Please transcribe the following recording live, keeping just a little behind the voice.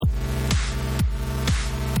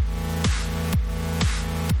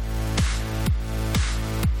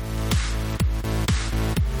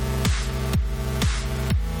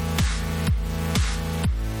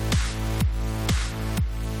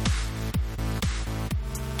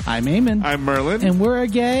I'm Eamon. I'm Merlin. And we're a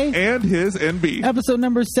gay. And his NB. Episode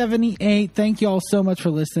number 78. Thank you all so much for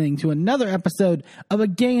listening to another episode of A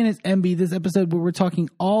Gay and His NB. This episode where we're talking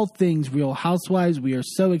all things Real Housewives. We are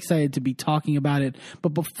so excited to be talking about it. But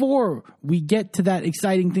before we get to that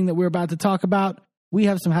exciting thing that we're about to talk about, we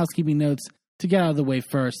have some housekeeping notes to get out of the way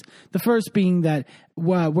first. The first being that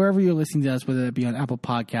wherever you're listening to us, whether it be on Apple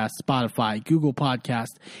Podcasts, Spotify, Google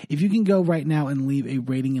Podcasts, if you can go right now and leave a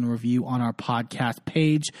rating and review on our podcast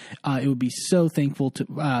page, it would be so thankful to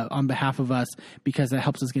on behalf of us, because that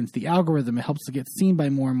helps us get into the algorithm. It helps us get seen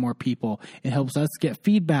by more and more people. It helps us get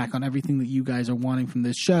feedback on everything that you guys are wanting from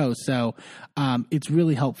this show. So it's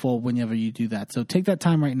really helpful whenever you do that. So take that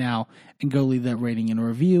time right now and go leave that rating and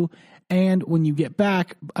review. And when you get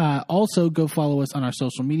back, also go follow us on our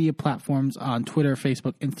social media platforms on Twitter,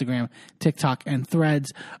 Facebook, Instagram, TikTok, and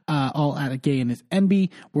Threads, all at A Gay and His NB.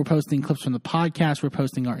 We're posting clips from the podcast. We're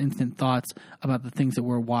posting our instant thoughts about the things that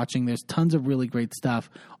we're watching. There's tons of really great stuff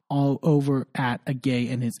all over at A Gay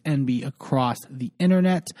and His NB across the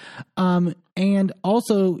internet. And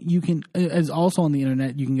also, you can, as also on the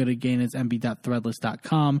internet, you can go to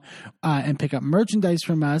gayandhisnb.threadless.com and pick up merchandise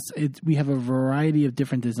from us. We have a variety of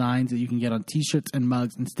different designs that you can get on t-shirts and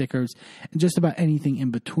mugs and stickers and just about anything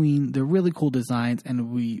in between. They're really cool designs,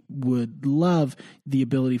 and we would love the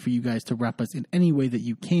ability for you guys to rep us in any way that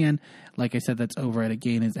you can. Like I said, that's over at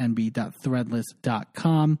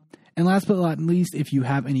gayandhisnb.threadless.com. And last but not least, if you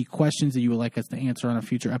have any questions that you would like us to answer on a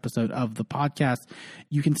future episode of the podcast,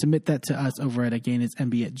 you can submit that to us over at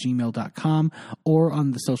gayandhisnb@gmail.com or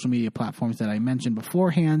on the social media platforms that I mentioned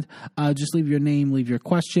beforehand. Just leave your name, leave your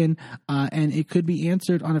question, and it could be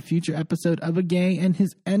answered on a future episode of A Gay and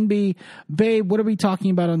His NB. Babe, what are we talking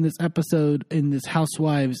about on this episode, in this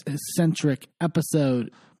Housewives-centric episode?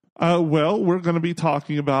 Well, we're going to be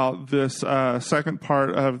talking about this second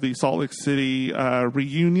part of the Salt Lake City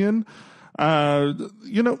reunion. For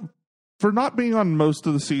not being on most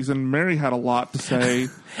of the season, Mary had a lot to say.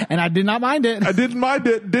 And I did not mind it. I didn't mind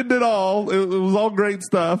it. Didn't at all. It was all great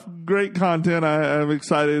stuff. Great content. I'm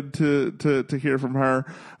excited to hear from her.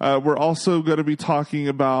 We're also going to be talking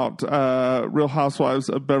about Real Housewives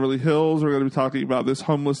of Beverly Hills. We're going to be talking about this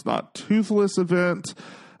Homeless Not Toothless event.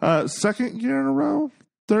 Second year in a row?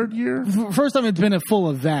 Third year? First time it's been a full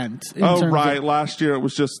event. Oh, right. Last year it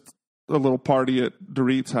was just a little party at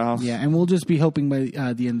Dorit's house. Yeah, and we'll just be hoping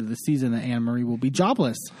by the end of the season that Anne Marie will be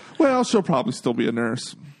jobless. Well, she'll probably still be a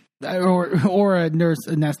nurse. Or a nurse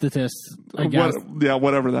anesthetist, I guess.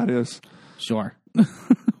 Whatever that is. Sure.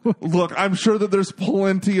 Look, I'm sure that there's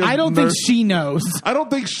plenty of I don't think she knows. I don't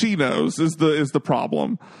think she knows is the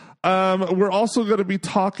problem. We're also going to be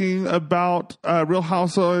talking about Real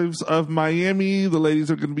Housewives of Miami. The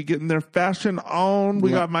ladies are going to be getting their fashion on.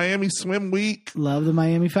 We got Miami Swim Week. Love the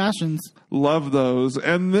Miami fashions. Love those.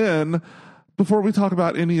 And then, before we talk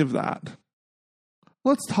about any of that,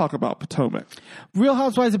 let's talk about Potomac. Real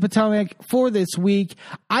Housewives of Potomac for this week.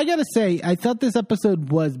 I got to say, I thought this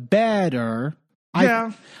episode was better.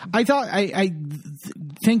 Yeah. I thought,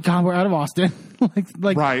 thank God we're out of Austin.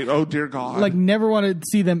 like right. Oh, dear God. Like, never want to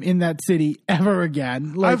see them in that city ever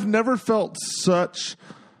again. I've never felt such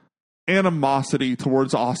animosity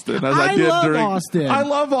towards Austin as I did during Austin. I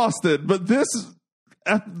love Austin, but this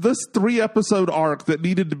 3-episode arc that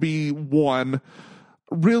needed to be one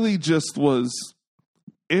really just was.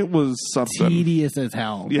 It was something tedious as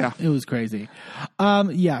hell. Yeah. It was crazy.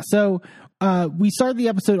 So we start the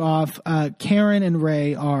episode off. Karen and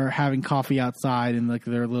Ray are having coffee outside in like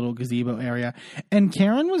their little gazebo area, and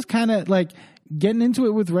Karen was kind of like getting into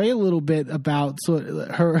it with Ray a little bit about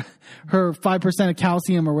her 5% of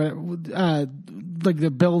calcium or whatever, like the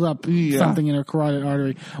build up something in her carotid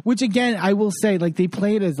artery. Which again, I will say, like they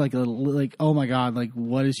play it as like oh my God, like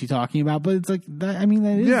what is she talking about? But it's like that. I mean,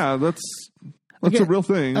 that is that's a real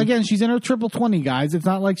thing. Again, she's in her triple 20, guys. It's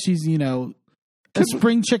not like she's a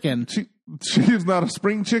spring chicken. She's not a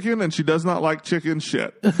spring chicken, and she does not like chicken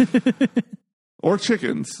shit. Or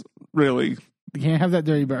chickens, really. You can't have that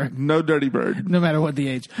dirty bird. No dirty bird. No matter what the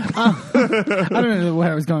age. I don't know where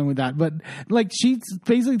I was going with that. But, like, she's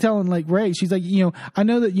basically telling, like, Ray, she's like, I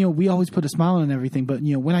know that, we always put a smile on everything. But,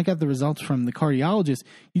 when I got the results from the cardiologist,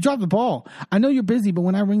 you dropped the ball. I know you're busy, but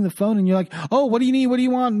when I ring the phone and you're like, oh, what do you need? What do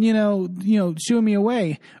you want? Shooing me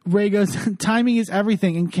away. Ray goes, timing is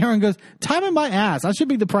everything. And Karen goes, timing my ass. I should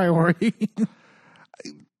be the priority.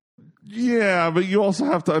 Yeah, but you also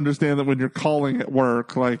have to understand that when you're calling at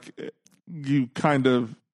work, like, you kind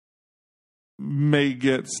of may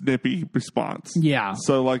get snippy response. Yeah.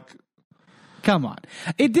 So, like, come on.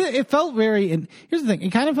 It felt very, and here's the thing,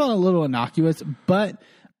 it kind of felt a little innocuous, but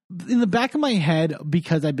in the back of my head,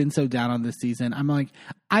 because I've been so down on this season, I'm like,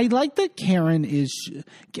 I like that Karen is,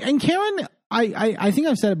 and Karen, I think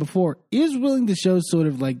I've said it before, is willing to show sort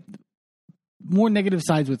of like more negative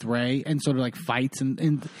sides with Ray and sort of like fights and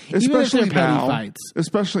even if they're petty fights.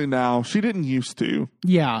 Especially now. She didn't used to.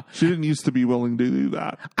 Yeah. She didn't used to be willing to do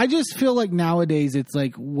that. I just feel like nowadays it's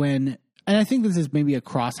like when, and I think this is maybe a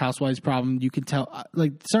cross Housewives problem. You can tell,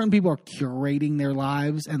 like, certain people are curating their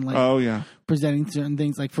lives and like presenting certain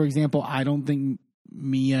things. Like, for example, I don't think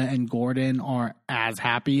Mia and Gordon are as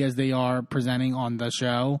happy as they are presenting on the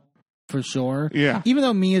show. For sure. Yeah. Even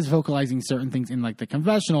though Mia's vocalizing certain things in like the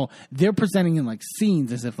confessional, they're presenting in like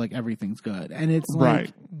scenes as if like everything's good. And it's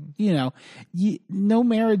like, you know, no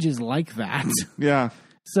marriage is like that. Yeah.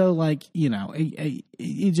 So like, you know,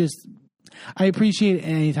 it just, I appreciate it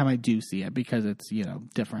anytime I do see it because it's, you know,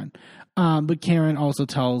 different. But Karen also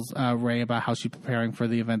tells Ray about how she's preparing for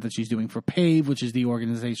the event that she's doing for PAVE, which is the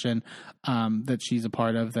organization that she's a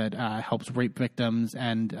part of that helps rape victims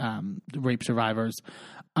and rape survivors.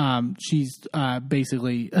 She's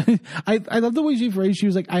basically, I love the way she phrased. She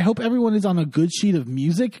was like, I hope everyone is on a good sheet of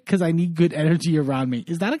music because I need good energy around me.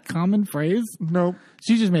 Is that a common phrase? Nope.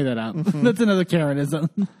 She just made that up. Mm-hmm. That's another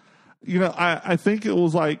Karenism. You know, I think it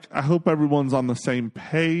was like, I hope everyone's on the same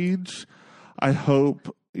page. I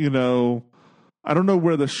hope, you know, I don't know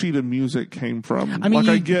where the sheet of music came from. I mean,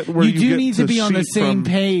 like, I get where you do get need to be on the same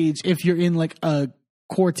from, page if you're in like a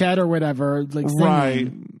quartet or whatever, like singing.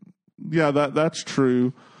 Right. Yeah, that's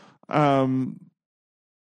true. No,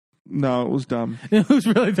 it was dumb. It was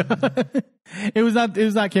really dumb. It was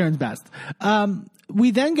not Karen's best. We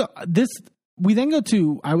then go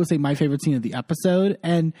to, I would say, my favorite scene of the episode,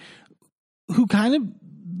 and who kind of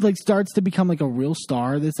like starts to become like a real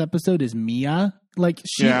star this episode is Mia. Like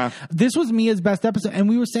this was Mia's best episode. And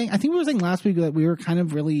I think we were saying last week that we were kind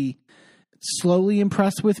of really slowly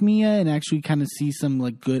impressed with Mia and actually kind of see some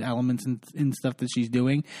like good elements in stuff that she's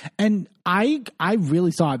doing. And I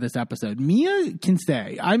really saw it this episode. Mia can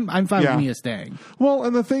stay. I'm fine with Mia staying. Well,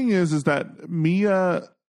 and the thing is that Mia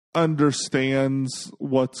understands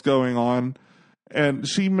what's going on, and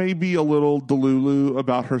she may be a little delulu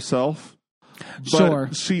about herself.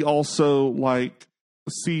 But she also like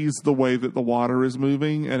sees the way that the water is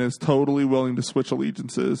moving and is totally willing to switch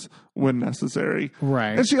allegiances when necessary.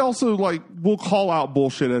 Right. And she also like will call out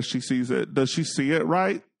bullshit as she sees it. Does she see it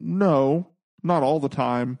right? No, not all the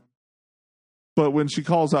time. But when she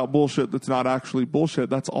calls out bullshit that's not actually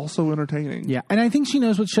bullshit, that's also entertaining. Yeah. And I think she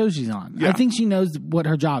knows what show she's on. Yeah. I think she knows what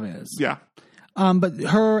her job is. Yeah. But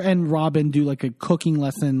her and Robin do like a cooking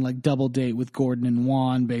lesson, like double date with Gordon and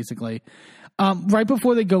Juan, basically. Right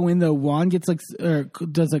before they go in, though, Juan gets like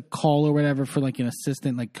does a call or whatever for like an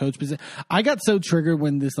assistant, like coach position. I got so triggered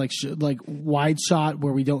when this like wide shot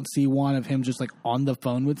where we don't see Juan of him just like on the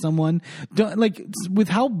phone with someone. With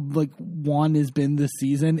how like Juan has been this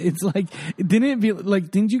season, it's like didn't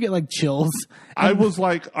you get like chills? I was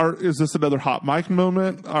like, is this another hot mic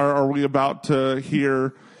moment? Are we about to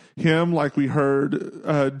hear him like we heard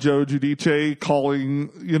Joe Giudice calling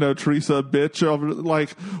Teresa a bitch over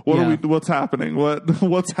like what's happening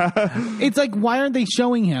it's like, why aren't they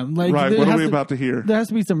showing him like right what are we about to hear? There has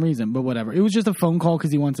to be some reason, but whatever. It was just a phone call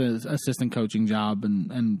because he wants an assistant coaching job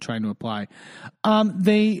and trying to apply.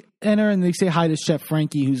 They enter and they say hi to Chef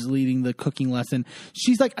Frankie, who's leading the cooking lesson.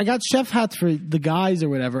 She's like, I got chef hats for the guys or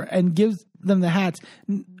whatever, and gives them the hats.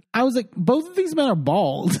 I was like, both of these men are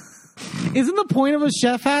bald. Isn't the point of a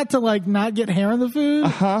chef hat to like not get hair in the food?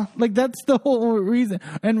 Like that's the whole reason.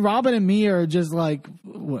 And Robin and Mia are just like,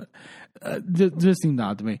 what? Just seemed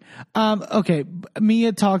odd to me. Okay,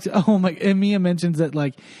 Mia talks. And Mia mentions that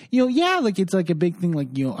like like it's like a big thing, like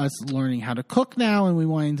us learning how to cook now, and we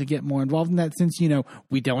wanting to get more involved in that since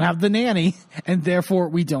we don't have the nanny, and therefore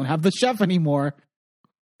we don't have the chef anymore.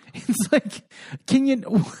 It's like, can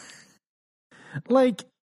you like?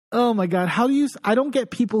 Oh my God. I don't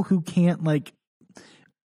get people who can't like,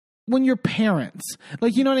 when you're parents,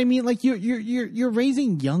 like, you know what I mean? Like you're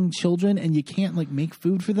raising young children and you can't like make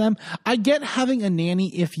food for them. I get having a nanny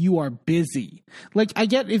if you are busy. Like I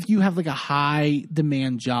get if you have like a high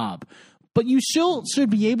demand job, but you still should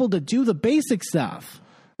be able to do the basic stuff.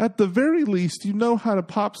 At the very least, how to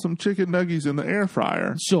pop some chicken nuggets in the air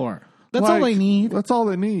fryer. Sure. That's all they need. That's all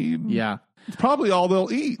they need. Yeah. It's probably all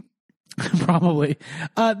they'll eat. Probably.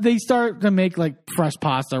 They start to make like fresh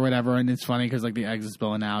pasta or whatever, and it's funny because like the eggs are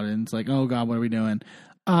spilling out, and it's like, oh God, what are we doing?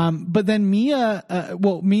 But then Mia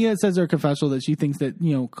says in her confessional that she thinks that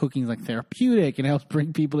cooking is like therapeutic and helps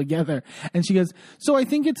bring people together, and she goes, so I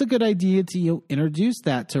think it's a good idea to introduce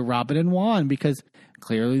that to Robin and Juan because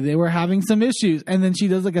clearly they were having some issues. And then she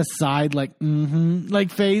does like a side, like,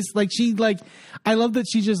 like face. Like I love that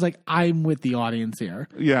she's just like, I'm with the audience here.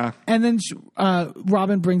 Yeah. And then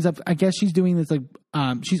Robin brings up, I guess she's doing this like,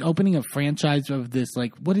 she's opening a franchise of this,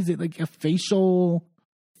 like, what is it? Like a facial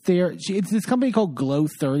therapy. It's this company called Glow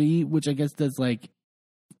 30, which I guess does like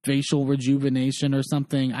facial rejuvenation or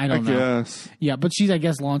something. I don't know. Guess. Yeah, but she's, I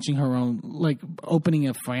guess, launching her own, like, opening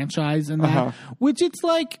a franchise and that, which it's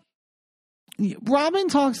like, Robin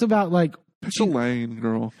talks about, like... Pick a lane,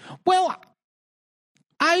 girl. Well,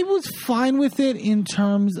 I was fine with it in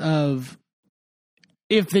terms of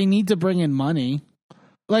if they need to bring in money.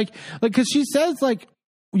 Like, because she says, like,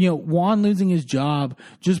 you know, Juan losing his job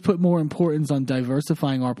just put more importance on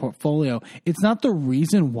diversifying our portfolio. It's not the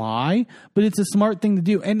reason why, but it's a smart thing to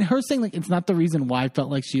do. And her saying, like, it's not the reason why, I felt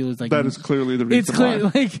like she was like... That is clearly the reason it's clear,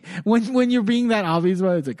 why. Like, when you're being that obvious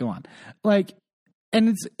about it, it's like, come on. Like,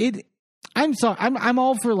 and I'm sorry. I'm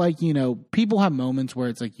all for, like, you know, people have moments where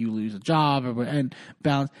it's like you lose a job and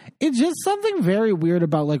balance. It's just something very weird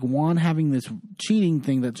about, like, Juan having this cheating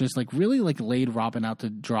thing that just, like, really, like, laid Robin out to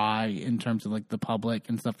dry in terms of, like, the public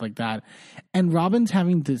and stuff like that. And Robin's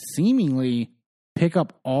having to seemingly pick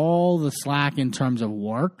up all the slack in terms of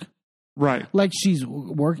work. Right. Like, she's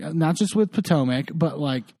working not just with Potomac, but,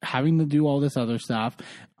 like, having to do all this other stuff.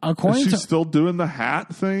 Is she still doing the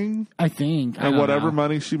hat thing? I think. And whatever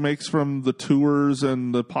money she makes from the tours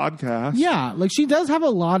and the podcast. Yeah, like she does have a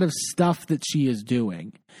lot of stuff that she is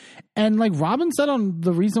doing. And like Robin said on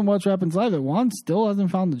the recent What's Rappin's Live that Juan still hasn't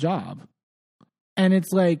found the job. And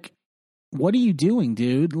it's like, what are you doing,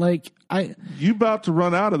 dude? Like, you about to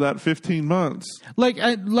run out of that 15 months.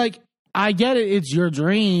 I get it. It's your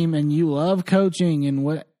dream and you love coaching and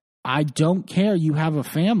what. I don't care. You have a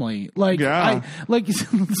family. Like, yeah.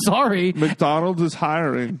 Sorry. McDonald's is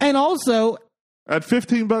hiring. And also at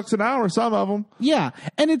 $15 an hour, some of them. Yeah.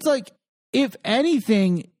 And it's like, if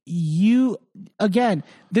anything, again,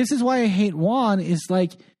 this is why I hate Juan is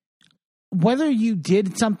like, whether you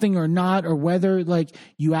did something or not, or whether like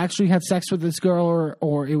you actually had sex with this girl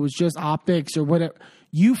or it was just optics or whatever,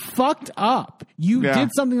 you fucked up. You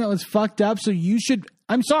did something that was fucked up. So you should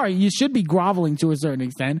be groveling to a certain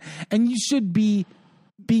extent, and you should be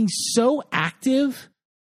being so active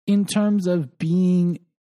in terms of being,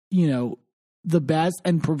 you know, the best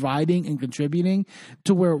and providing and contributing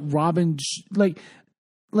to where Robin,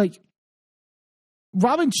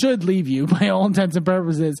 Robin should leave you by all intents and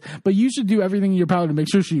purposes, but you should do everything in your power to make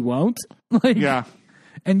sure she won't.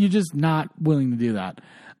 And you're just not willing to do that.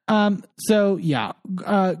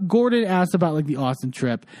 Gordon asked about like the Austin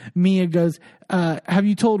trip. Mia goes, have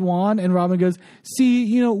you told Juan? And Robin goes, see,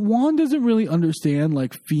 you know, Juan doesn't really understand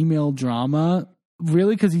like female drama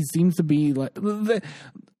really. Cause he seems to be like,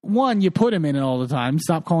 one, you put him in it all the time.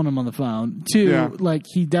 Stop calling him on the phone. Two, like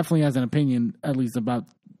he definitely has an opinion at least about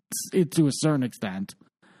it to a certain extent.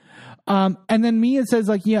 And then Mia says,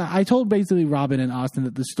 like, yeah, I told basically Robin and Austin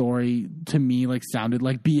that the story to me, like, sounded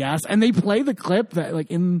like BS. And they play the clip that,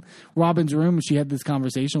 like, in Robin's room, she had this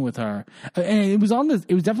conversation with her. And it was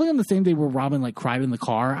definitely on the same day where Robin, like, cried in the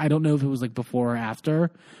car. I don't know if it was, like, before or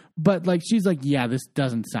after. But, like, she's like, yeah, this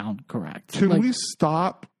doesn't sound correct. Can we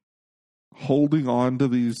stop holding on to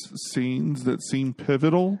these scenes that seem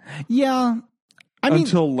pivotal? Yeah.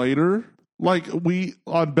 Until later? Like,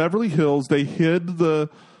 on Beverly Hills, they hid the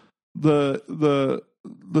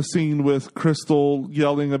scene with Crystal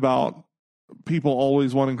yelling about people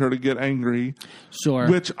always wanting her to get angry. Sure.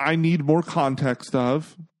 Which I need more context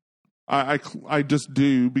of. I just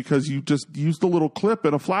do, because you just used a little clip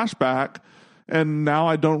in a flashback, and now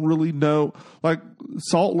I don't really know. Like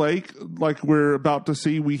Salt Lake, like we're about to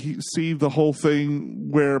see, we see the whole thing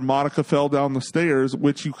where Monica fell down the stairs,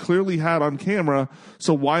 which you clearly had on camera.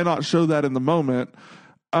 So why not show that in the moment?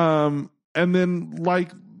 And then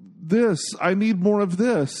like this, I need more of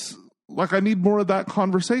this. Like, I need more of that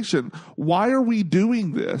conversation. Why are we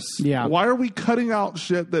doing this? Yeah. Why are we cutting out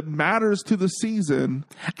shit that matters to the season?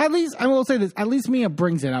 At least, I will say this, at least Mia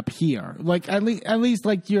brings it up here. Like, at least,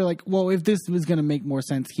 like, you're like, well, if this was going to make more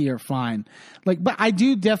sense here, fine. Like, but I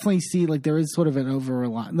do definitely see, like, there is sort of an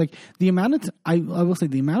over-reliance. Like, the amount of, I will say,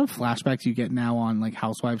 the amount of flashbacks you get now on, like,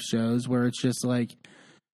 Housewives shows where it's just, like,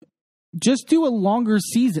 just do a longer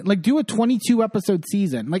season, like do a 22 episode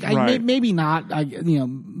season. Like maybe not,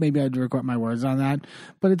 maybe I'd regret my words on that,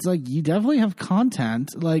 but it's like, you definitely have content.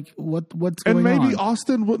 Like what's going on? And maybe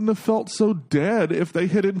Austin wouldn't have felt so dead if they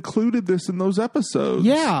had included this in those episodes.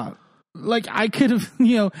 Yeah. Like, I could have,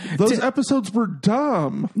 Those episodes were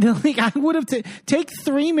dumb. like, I would have take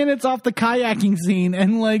 3 minutes off the kayaking scene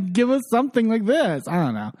and, like, give us something like this. I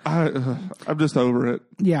don't know. I'm just over it.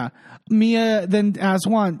 Yeah. Mia then asks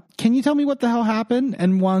Juan, can you tell me what the hell happened?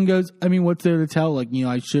 And Juan goes, I mean, what's there to tell? Like,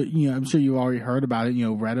 I'm sure you already heard about it,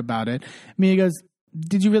 read about it. Mia goes,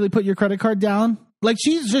 did you really put your credit card down? Like,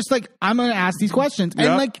 she's just like, I'm going to ask these questions. Yep.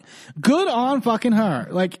 And, like, good on fucking her.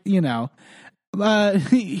 Like, he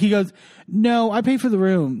goes, no, I paid for the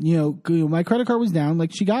room. My credit card was down.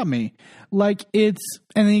 Like, she got me. Like, and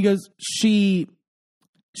then he goes,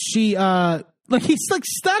 like, he's like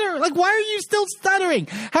stuttering. Like, why are you still stuttering?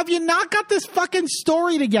 Have you not got this fucking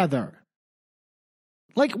story together?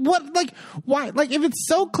 Like, what? Like, why? Like, if it's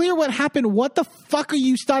so clear what happened, what the fuck are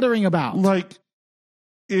you stuttering about? Like,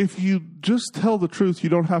 if you just tell the truth, you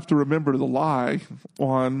don't have to remember the lie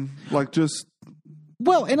on, like, just.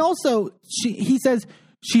 Well, and also, she said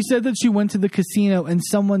that she went to the casino and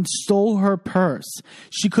someone stole her purse.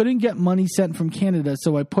 She couldn't get money sent from Canada,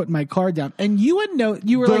 so I put my card down. And you were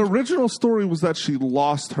the original story was that she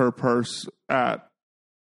lost her purse at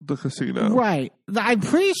the casino. Right. I'm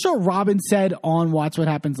pretty sure Robin said on Watch What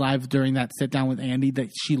Happens Live during that sit down with Andy that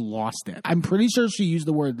she lost it. I'm pretty sure she used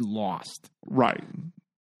the word lost. Right.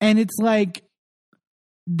 And it's like,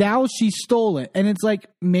 now she stole it. And it's like,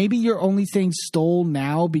 maybe you're only saying stole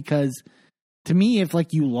now because, to me, if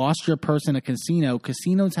like you lost your purse in a casino,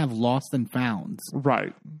 casinos have lost and founds.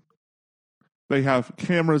 Right. They have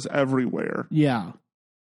cameras everywhere. Yeah.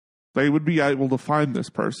 They would be able to find this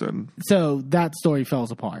person. So that story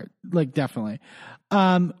falls apart. Like, definitely.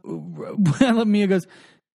 Mia goes,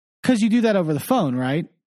 because you do that over the phone, right?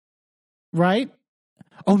 Right?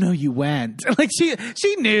 Oh, no, you went. Like, she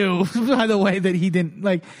knew, by the way, that he didn't,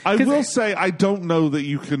 like. I will say, I don't know that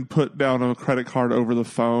you can put down a credit card over the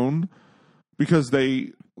phone because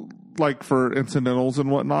they, like, for incidentals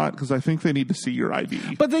and whatnot, because I think they need to see your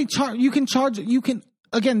ID. But you can,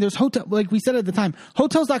 again, there's hotel, like we said at the time,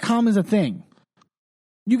 hotels.com is a thing.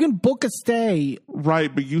 You can book a stay.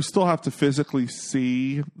 Right, but you still have to physically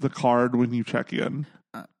see the card when you check in.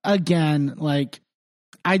 Again, like,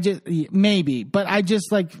 maybe, but I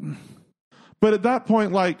just like. But at that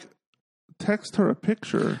point, like, text her a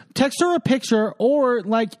picture. Or,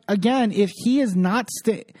 like, again, if he is not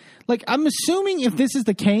like, I'm assuming if this is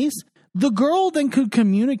the case, the girl then could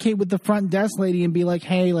communicate with the front desk lady and be like,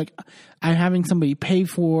 hey, like, I'm having somebody pay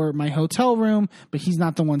for my hotel room, but he's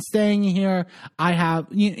not the one staying here. I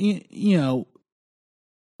have, like,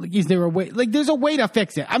 is there a way? Like, there's a way to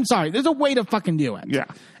fix it. I'm sorry. There's a way to fucking do it. Yeah.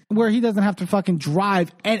 Where he doesn't have to fucking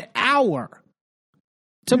drive an hour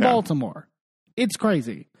to Baltimore. It's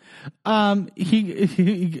crazy. Juan's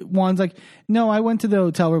like, no, I went to the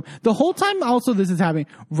hotel room. The whole time also this is happening,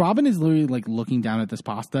 Robin is literally like looking down at this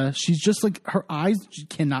pasta. She's just like, her eyes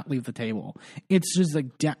cannot leave the table. It's just like,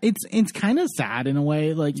 it's kind of sad in a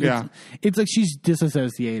way. Like, it's like she's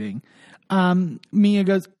disassociating. Mia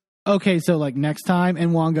goes, okay, so like next time.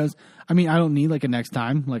 And Juan goes, I mean, I don't need like a next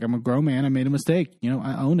time. Like, I'm a grown man. I made a mistake. I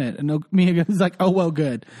own it. And Mia goes like, oh, well,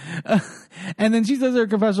 good. And then she says her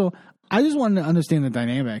confessional, I just wanted to understand the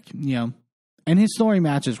dynamic, and his story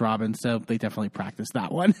matches Robin. So they definitely practiced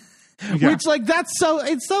that one, which like,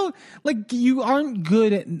 it's so like, you aren't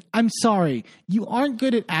good at, I'm sorry, you aren't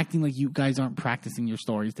good at acting like you guys aren't practicing your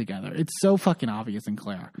stories together. It's so fucking obvious and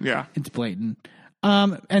clear. Yeah. It's blatant.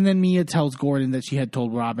 And then Mia tells Gordon that she had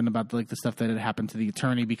told Robin about like the stuff that had happened to the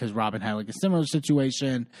attorney because Robin had like a similar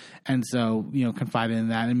situation. And so, confided in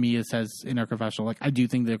that. And Mia says in her confessional, like, I do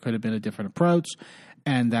think there could have been a different approach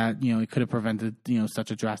and that, it could have prevented,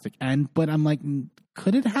 such a drastic end. But I'm like,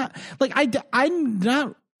 could it have, like, I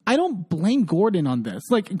don't blame Gordon on this.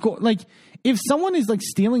 Like, if someone is like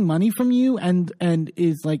stealing money from you and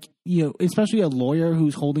is like, especially a lawyer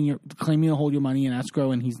who's claiming to hold your money in escrow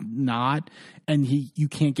and he's not, and you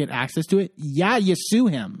can't get access to it. Yeah, you sue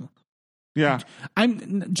him. Yeah.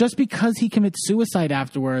 I'm just because he commits suicide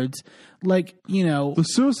afterwards, like, the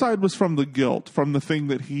suicide was from the guilt, from the thing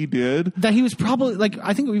that he did. That he was probably, like,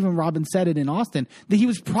 I think even Robin said it in Austin, that he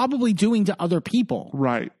was probably doing to other people.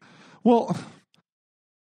 Right. Well,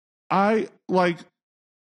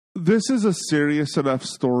 this is a serious enough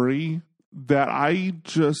story that are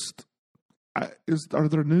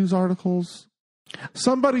there news articles?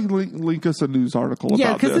 Somebody link us a news article about this.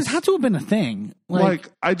 Yeah, because this had to have been a thing. Like,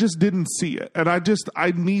 I just didn't see it. And I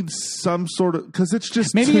need some sort of, because it's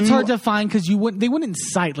just maybe it's hard to find because they wouldn't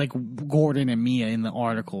cite like Gordon and Mia in the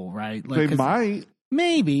article, right? Like, they might.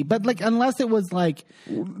 Maybe, but like, unless it was like,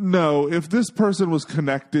 no, if this person was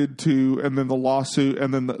connected to, and then the lawsuit,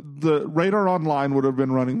 and then the Radar Online would have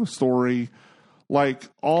been running the story, like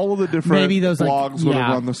all of the different Maybe those, blogs would yeah.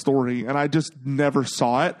 have run the story, and I just never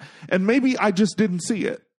saw it. And maybe I just didn't see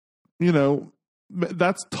it. You know,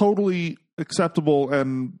 that's totally acceptable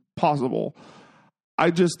and possible.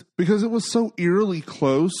 Because it was so eerily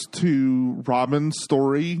close to Robin's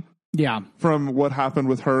story Yeah. from what happened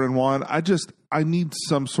with her and Juan, I need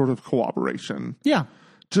some sort of cooperation. Yeah.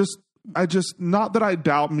 Not that I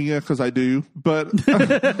doubt Mia, because I do, but It's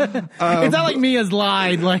not like Mia's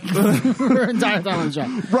lied like her entire time on the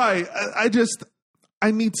show. right. I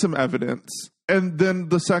need some evidence. And then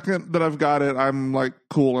the second that I've got it, I'm like,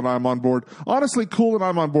 cool, and I'm on board. Honestly, cool, and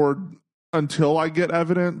I'm on board until I get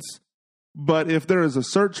evidence. But if there is a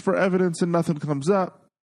search for evidence and nothing comes up,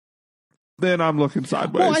 then I'm looking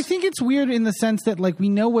sideways. Well, I think it's weird in the sense that like we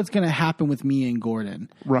know what's going to happen with Mia and Gordon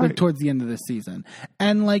Right. towards the end of this season,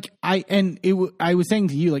 and like I was saying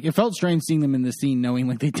to you, like it felt strange seeing them in the scene, knowing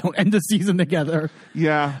like they don't end the season together.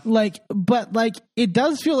 Yeah. But it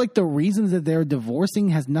does feel like the reasons that they're divorcing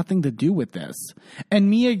has nothing to do with this, and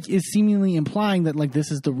Mia is seemingly implying that like this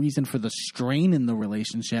is the reason for the strain in the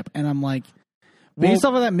relationship, and I'm like. Based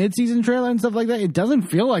off of that mid-season trailer and stuff like that, it doesn't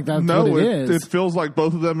feel like that's what it is. It feels like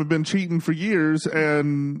both of them have been cheating for years,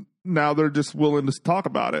 and now they're just willing to talk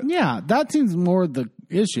about it. Yeah, that seems more the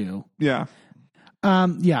issue. Yeah.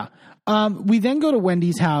 Yeah. We then go to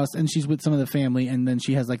Wendy's house, and she's with some of the family, and then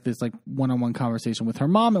she has like this like one-on-one conversation with her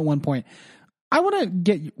mom at one point. I want to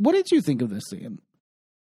get what did you think of this scene?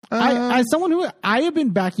 As someone who I have been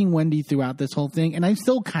backing Wendy throughout this whole thing, and I'm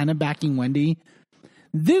still kind of backing Wendy.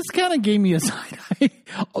 This kind of gave me a side eye.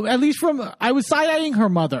 At least I was side-eyeing her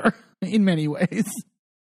mother in many ways.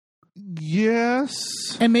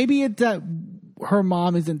 Yes. And maybe it's that her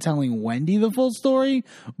mom isn't telling Wendy the full story,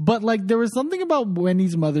 but like there was something about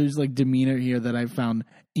Wendy's mother's like demeanor here that I found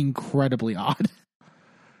incredibly odd.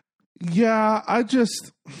 Yeah,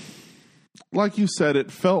 like you said,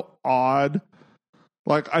 it felt odd.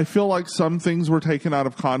 Like I feel like some things were taken out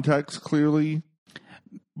of context clearly,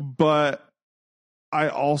 but I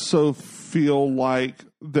also feel like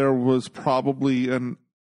there was probably an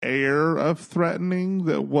air of threatening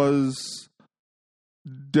that was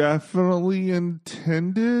definitely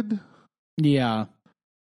intended. Yeah.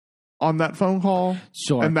 On that phone call.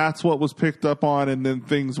 Sure. And that's what was picked up on, and then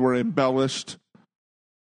things were embellished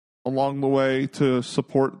along the way to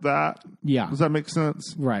support that. Yeah. Does that make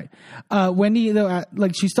sense? Right. Wendy, though,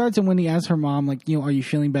 like she starts and Wendy asks her mom, like, are you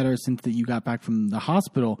feeling better since that you got back from the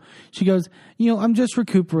hospital? She goes, I'm just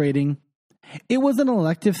recuperating. It was an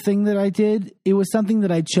elective thing that I did. It was something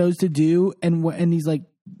that I chose to do. And he's like,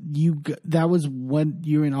 that was when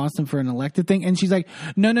you were in Austin for an elective thing. And she's like,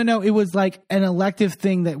 no. It was like an elective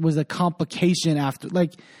thing that was a complication after,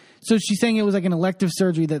 like, so she's saying it was like an elective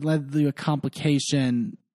surgery that led to a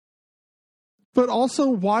complication. But also,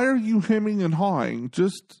 why are you hemming and hawing?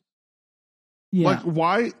 Just like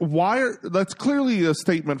why that's clearly a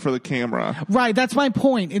statement for the camera. Right, that's my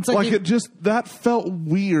point. It's like that felt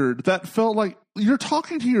weird. That felt like you're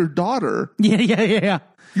talking to your daughter. Yeah.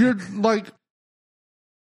 You're like,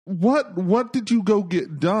 what did you go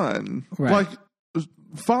get done? Right. Like,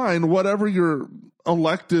 fine, whatever your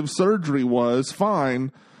elective surgery was,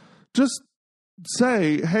 fine. Just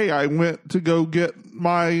say, hey, I went to go get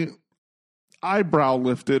my eyebrow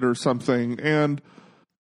lifted or something, and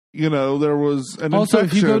there was an also,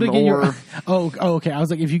 infection. If you go to get your okay. I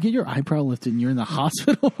was like, if you get your eyebrow lifted and you're in the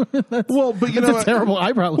hospital, that's a terrible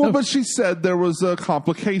eyebrow lift. Well, but she said there was a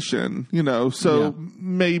complication, so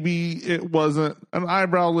maybe it wasn't an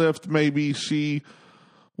eyebrow lift. Maybe she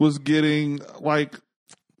was getting like,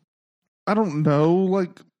 I don't know,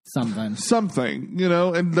 like something,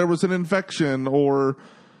 and there was an infection, or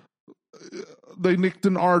they nicked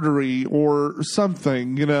an artery or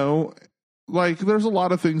something, like there's a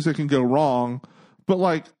lot of things that can go wrong, but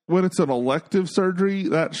like when it's an elective surgery,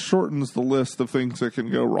 that shortens the list of things that can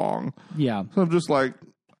go wrong. Yeah. So I'm just like,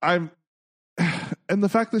 and the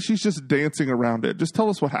fact that she's just dancing around it, just tell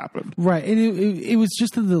us what happened. Right. And it was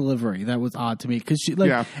just the delivery that was odd to me, because she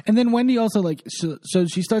and then Wendy also like, so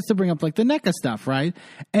she starts to bring up like the NECA stuff. Right.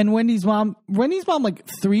 And Wendy's mom like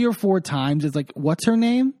 3 or 4 times is like, what's her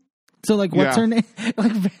name? So like, what's her name?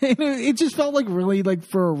 Like, it just felt like really like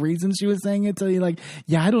for a reason she was saying it. So you're like,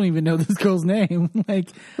 yeah, I don't even know this girl's name. Like,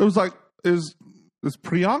 it was like, is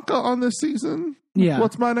Priyanka on this season? Yeah.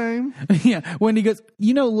 What's my name? Yeah. Wendy goes,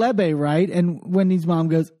 Lebe, right? And Wendy's mom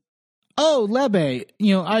goes, oh, Lebe,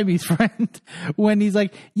 Ivy's friend. Wendy's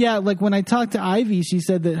like, yeah, like when I talked to Ivy, she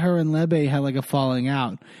said that her and Lebe had like a falling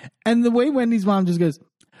out. And the way Wendy's mom just goes,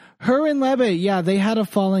 her and Lebe, yeah, they had a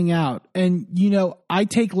falling out. And, I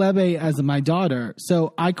take Lebe as my daughter.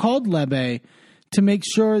 So I called Lebe to make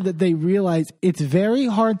sure that they realize it's very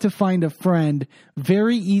hard to find a friend,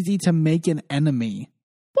 very easy to make an enemy.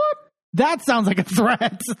 What? That sounds like a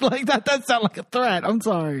threat. Like that does sound like a threat. I'm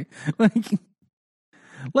sorry.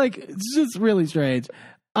 Like it's just really strange.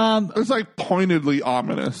 It's like pointedly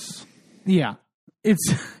ominous. Yeah.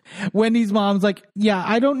 It's Wendy's mom's like, yeah,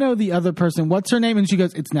 I don't know the other person. What's her name? And she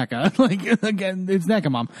goes, it's NECA. Like, again, it's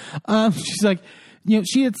NECA, Mom. She's like,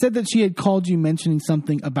 she had said that she had called you mentioning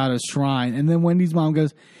something about a shrine. And then Wendy's mom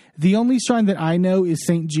goes, the only shrine that I know is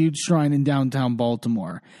St. Jude's Shrine in downtown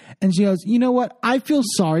Baltimore. And she goes, you know what? I feel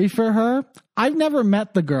sorry for her. I've never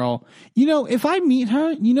met the girl. If I meet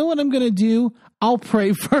her, you know what I'm going to do? I'll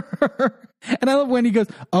pray for her. And I love when he goes,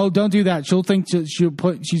 oh, don't do that. She'll think you're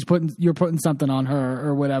putting something on her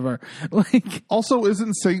or whatever. Like, also,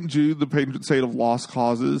 isn't St. Jude the patron saint of lost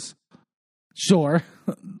causes? Sure.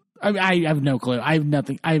 I have no clue. I have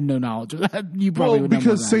nothing. I have no knowledge of that. You probably would know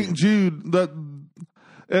because more than St. Jude,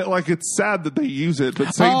 it's sad that they use it,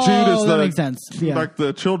 but St. Jude is that makes sense. Yeah. Like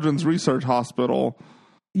the Children's Research Hospital.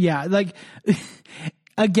 Yeah, like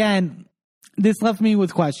again, this left me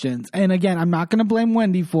with questions, and again, I'm not going to blame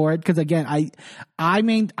Wendy for it because again, I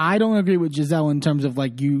don't agree with Giselle in terms of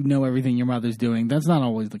like everything your mother's doing. That's not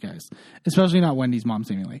always the case, especially not Wendy's mom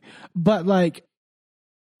seemingly. But like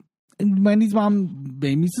Wendy's mom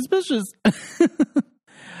made me suspicious.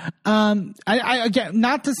 I again,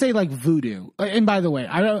 not to say like voodoo. And by the way,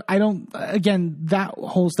 I don't. Again, that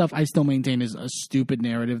whole stuff I still maintain is a stupid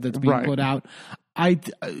narrative that's being put out.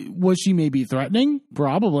 Was she maybe threatening?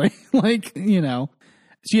 Probably. Like,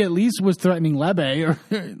 she at least was threatening Lebe.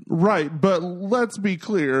 Right, but let's be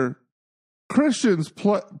clear. Christians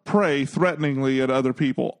pray threateningly at other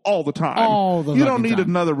people all the time. You don't need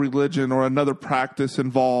another religion or another practice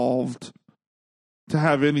involved to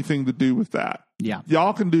have anything to do with that. Yeah.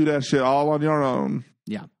 Y'all can do that shit all on your own.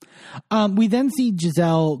 Yeah. We then see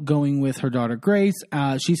Giselle going with her daughter Grace.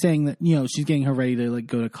 She's saying that, she's getting her ready to like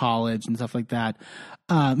go to college and stuff like that.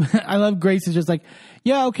 I love Grace is just like,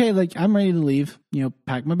 yeah, okay, like I'm ready to leave,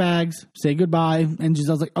 pack my bags, say goodbye. And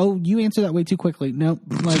Giselle's like, oh, you answered that way too quickly. Nope.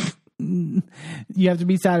 Like, you have to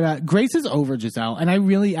be sad about it. Grace is over Giselle, and I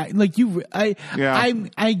get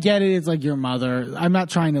it. It's like your mother. I'm not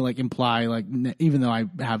trying to like imply like even though I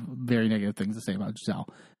have very negative things to say about Giselle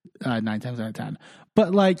 9 times out of 10,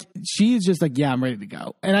 but like she's just like, yeah, I'm ready to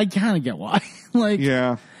go, and I kind of get why. Like,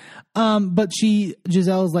 yeah. But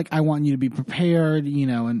Giselle's like, I want you to be prepared,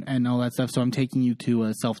 and all that stuff. So I'm taking you to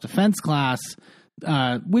a self-defense class,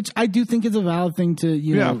 which I do think is a valid thing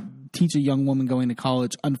to teach a young woman going to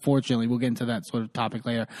college. Unfortunately, we'll get into that sort of topic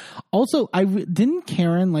later. Also, didn't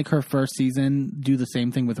Karen, like her first season, do the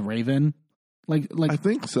same thing with Raven? Like I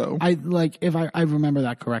think so. If I remember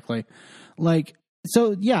that correctly. Like,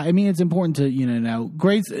 so yeah, I mean, it's important to know.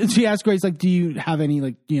 Grace, she asked Grace, like, do you have any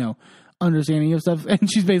like understanding of stuff? And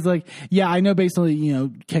she's basically like, yeah, I know basically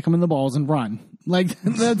kick them in the balls and run. Like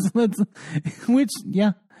that's which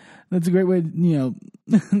yeah, that's a great way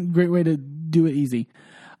great way to do it easy.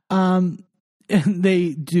 And they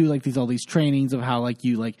do like all these trainings of how like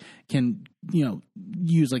you like can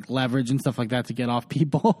use like leverage and stuff like that to get off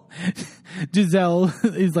people. Giselle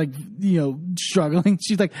is like struggling.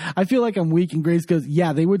 She's like, I feel like I'm weak, and Grace goes,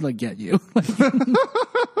 yeah, they would like get you.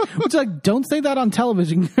 Which like, don't say that on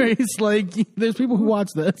television, Grace. Like, there's people who watch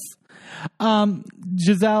this.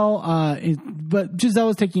 Giselle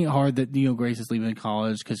is taking it hard that Grace is leaving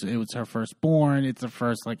college because it was her firstborn. It's her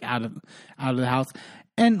first like out of the house.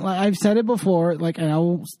 And like I've said it before, like, and I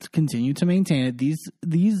will continue to maintain it. These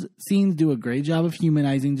scenes do a great job of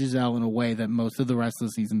humanizing Giselle in a way that most of the rest of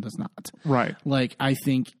the season does not. Right. Like, I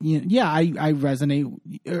think, I resonate.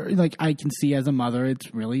 Like, I can see as a mother,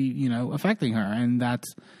 it's really, affecting her, and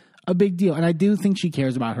that's a big deal. And I do think she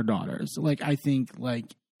cares about her daughters. Like, I think,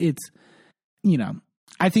 like, it's,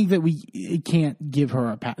 I think that it can't give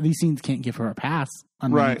her a pass. These scenes can't give her a pass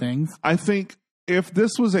on many things. I think if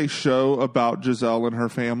this was a show about Giselle and her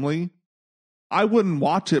family, I wouldn't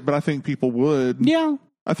watch it, but I think people would. Yeah.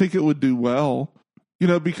 I think it would do well.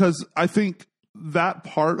 Because I think that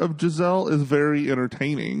part of Giselle is very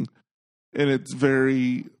entertaining, and it's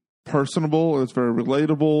very personable, and it's very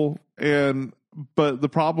relatable. But the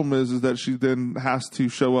problem is that she then has to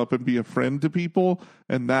show up and be a friend to people,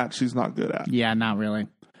 and that she's not good at. Yeah, not really.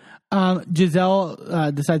 Giselle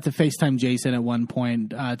decides to FaceTime Jason at one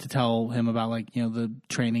point to tell him about like the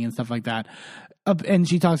training and stuff like that. And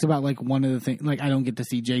she talks about like one of the things, like, I don't get to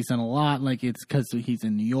see Jason a lot, like it's because he's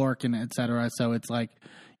in New York and etc. So it's like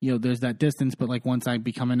there's that distance, but like once I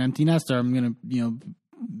become an empty nester, I'm gonna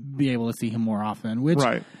be able to see him more often. Which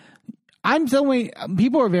I'm so wait.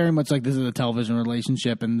 People are very much like, this is a television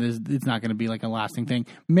relationship and it's not going to be like a lasting thing.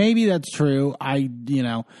 Maybe that's true.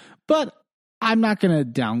 But I'm not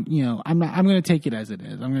going to I'm going to take it as it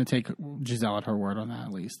is. I'm going to take Giselle at her word on that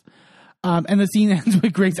at least. And the scene ends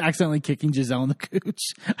with Grace accidentally kicking Giselle in the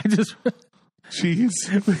cooch. Jeez.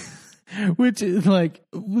 Which is like,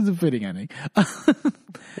 was a fitting ending.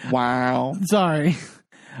 Wow. Sorry.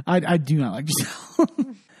 I do not like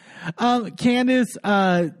Giselle. Candace,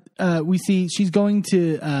 we see she's going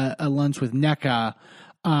to a lunch with NECA.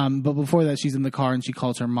 But before that, she's in the car and she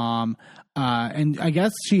calls her mom. And I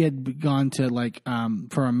guess she had gone to like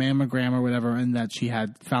for a mammogram or whatever, and that she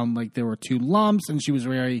had found like there were 2 lumps, and she was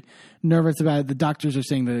very nervous about it. The doctors are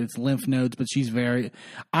saying that it's lymph nodes, but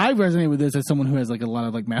I resonate with this as someone who has like a lot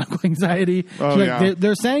of like medical anxiety. Oh, like, yeah.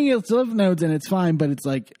 they're saying it's lymph nodes and it's fine, but it's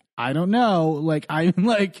like, I don't know. Like, I'm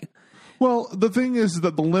like. Well, the thing is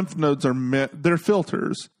that the lymph nodes they're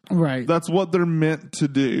filters. Right. That's what they're meant to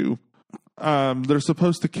do. They're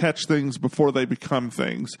supposed to catch things before they become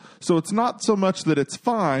things. So it's not so much that it's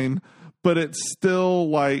fine, but it's still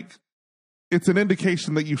like, it's an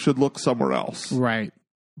indication that you should look somewhere else. Right.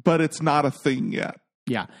 But it's not a thing yet.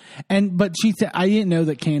 Yeah. But she said, I didn't know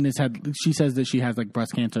that Candace she says that she has like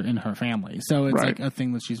breast cancer in her family. So it's Right. like a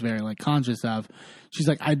thing that she's very like conscious of. She's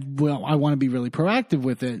like, I want to be really proactive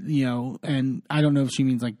with it, and I don't know if she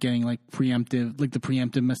means like getting like the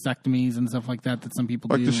preemptive mastectomies and stuff like that some people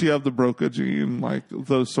Like, do. does she have the BRCA gene? Like,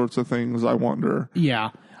 those sorts of things, I wonder. Yeah.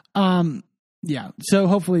 Yeah. So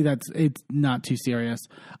hopefully it's not too serious.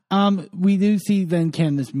 We do see then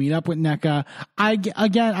Candace meet up with NECA.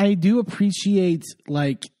 I do appreciate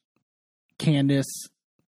like Candace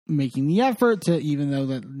making the effort to, even though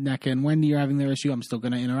that NECA and Wendy are having their issue, I'm still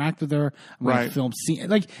going to interact with her. I'm going to film scene,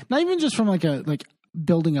 like not even just from like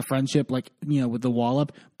building a friendship, like, with the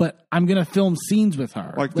wallop, but I'm going to film scenes with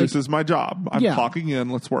her. Like, this is my job. I'm clocking in.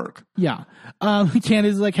 Let's work. Yeah.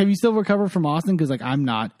 Candace is like, have you still recovered from Austin? Because like, I'm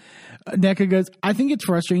not. NECA goes, I think it's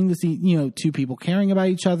frustrating to see, 2 people caring about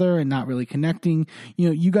each other and not really connecting.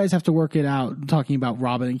 You guys have to work it out, talking about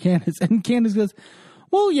Robin and Candace. And Candace goes,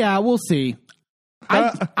 well, yeah, we'll see.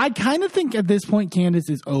 I kind of think at this point Candace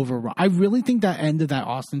is over. I really think that end of that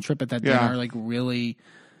Austin trip at that dinner like really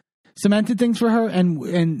cemented things for her,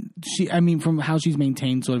 and she, I mean, from how she's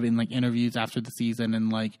maintained sort of in like interviews after the season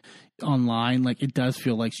and like online, like it does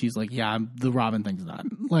feel like she's like, yeah, the Robin thing's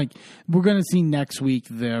done. Like, we're gonna see next week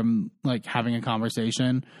them like having a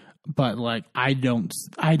conversation, but like I don't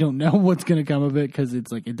know what's gonna come of it, because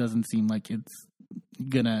it's like it doesn't seem like it's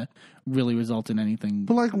gonna really result in anything.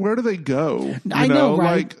 But like, where do they go? I know,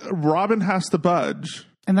 right? Like, Robin has to budge.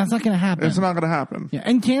 And that's not going to happen. It's not going to happen. Yeah,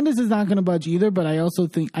 and Candace is not going to budge either, but I also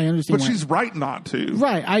think I understand. But she's right not to.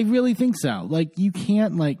 Right, I really think so. Like, you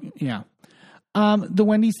can't, like, yeah. The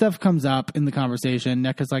Wendy stuff comes up in the conversation.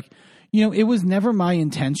 NECA's like, it was never my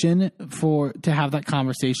intention to have that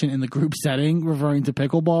conversation in the group setting, referring to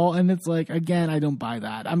pickleball. And it's like, again, I don't buy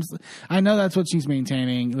that. I know that's what she's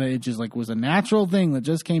maintaining, that it just like was a natural thing that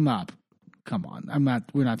just came up. Come on,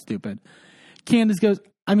 we're not stupid. Candace goes,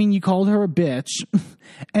 I mean, you called her a bitch.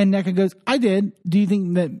 And NECA goes, I did. Do you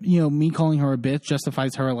think that, me calling her a bitch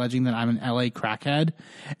justifies her alleging that I'm an LA crackhead?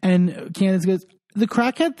 And Candace goes, the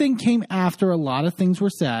crackhead thing came after a lot of things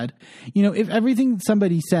were said. If everything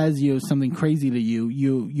somebody says, something crazy to you,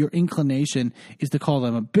 your inclination is to call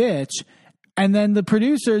them a bitch. And then the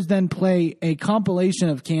producers then play a compilation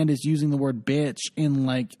of Candace using the word bitch in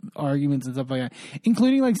like arguments and stuff like that,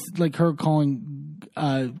 including like her calling,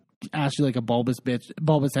 Ashley like a bulbous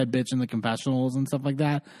head bitch in the confessionals and stuff like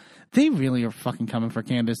that. They really are fucking coming for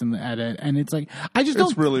Candace in the edit, and it's like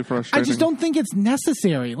it's really frustrating. I just don't think it's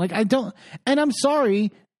necessary. Like, I don't, and I'm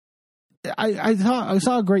sorry. I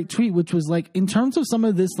saw a great tweet which was like, in terms of some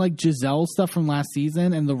of this like Giselle stuff from last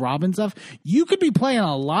season and the Robin stuff, you could be playing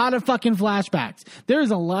a lot of fucking flashbacks.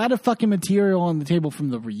 There's a lot of fucking material on the table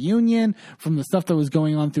from the reunion, from the stuff that was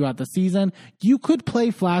going on throughout the season. You could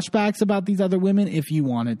play flashbacks about these other women if you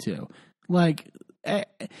wanted to. Like,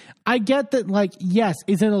 I get that, like, yes,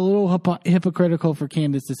 is it a little hypocritical for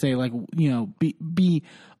Candace to say, like, be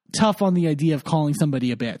tough on the idea of calling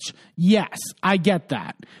somebody a bitch? Yes, I get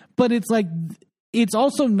that. But it's like, it's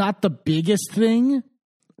also not the biggest thing.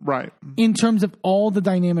 Right. In terms of all the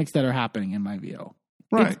dynamics that are happening, in my view.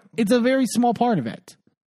 Right. It's a very small part of it.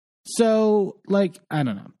 So, like, I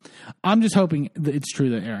don't know. I'm just hoping that it's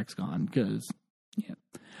true that Eric's gone, because, yeah.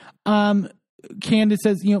 Candace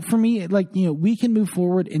says, for me, like, we can move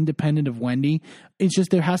forward independent of Wendy. It's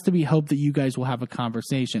just there has to be hope that you guys will have a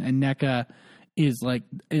conversation. And NECA is, like,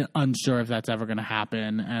 unsure if that's ever going to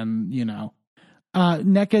happen. And,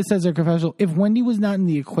 NECA says her confessional, if Wendy was not in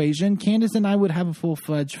the equation, Candace and I would have a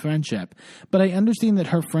full-fledged friendship. But I understand that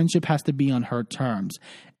her friendship has to be on her terms.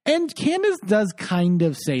 And Candace does kind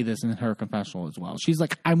of say this in her confessional as well. She's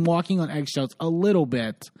like, I'm walking on eggshells a little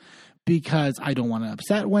bit because I don't want to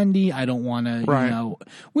upset Wendy. I don't want to,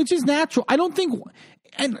 which is natural. I don't think,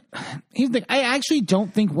 and here's the thing, I actually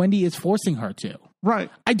don't think Wendy is forcing her to. Right.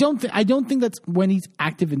 I don't think that's Wendy's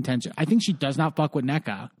active intention. I think she does not fuck with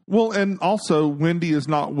NECA. Well, and also Wendy is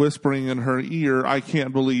not whispering in her ear, I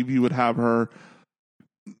can't believe you would have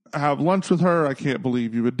lunch with her. I can't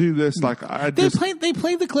believe you would do this. Like they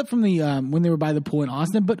played the clip from the when they were by the pool in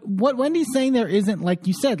Austin. But what Wendy's saying there isn't, like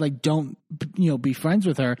you said, like don't be friends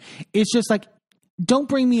with her. It's just like don't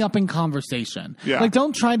bring me up in conversation. Yeah. Like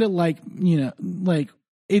don't try to like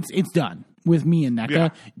it's done with me and NECA. Yeah.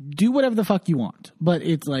 Do whatever the fuck you want, but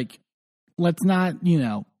it's like let's not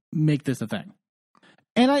make this a thing.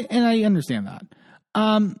 And I understand that.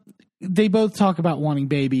 They both talk about wanting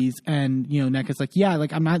babies, and NECA's like, yeah,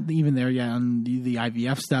 like I'm not even there yet on the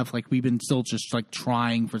IVF stuff. Like we've been still just like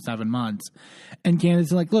trying for 7 months, and Candace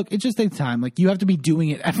is like, look, it just takes time. Like you have to be doing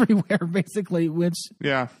it everywhere, basically. Which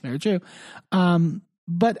very true.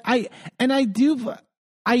 But I do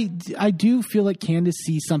feel like Candace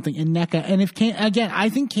sees something in NECA, and I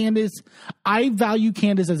think I value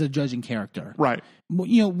Candace as a judging character, right?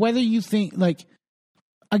 Whether you think like,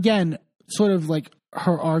 again, sort of like.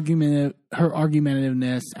 Her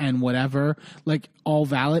argumentativeness and whatever, like all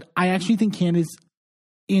valid. I actually think Candace,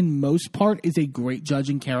 in most part, is a great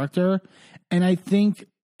judging character, and I think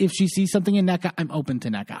if she sees something in NECA, I'm open to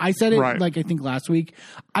NECA. I said it like I think last week.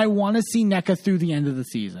 I want to see NECA through the end of the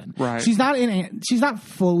season. Right. She's not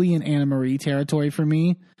fully in Anna Marie territory for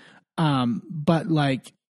me, but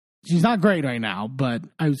like she's not great right now. But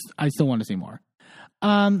I still want to see more.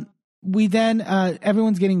 We then,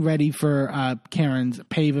 everyone's getting ready for Karen's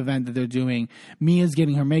PAVE event that they're doing. Mia's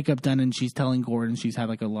getting her makeup done, and she's telling Gordon she's had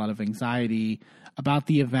like a lot of anxiety about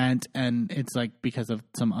the event, and it's like because of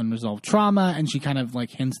some unresolved trauma, and she kind of like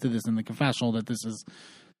hints to this in the confessional that this is,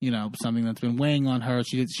 something that's been weighing on her.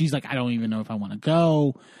 She's like, I don't even know if I want to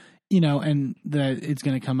go, and that it's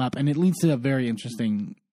going to come up, and it leads to a very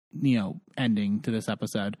interesting, ending to this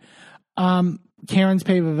episode. Karen's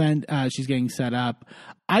PAVE event, she's getting set up.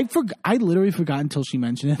 I literally forgot until she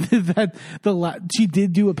mentioned it that she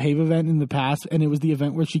did do a PAVE event in the past, and it was the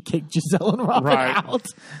event where she kicked Giselle and Robin out.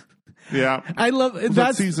 Yeah, I love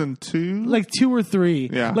that season 2, like 2 or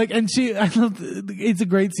 3. Yeah, like it's a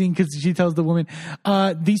great scene because she tells the woman,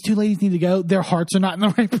 "These 2 ladies need to go. Their hearts are not in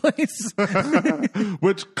the right place."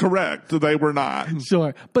 Which correct, they were not.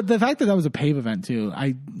 Sure, but the fact that was a PAVE event too,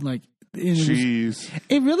 I like. Jeez,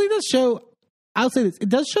 it really does show. I'll say this. It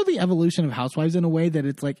does show the evolution of Housewives in a way that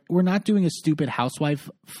it's like we're not doing a stupid housewife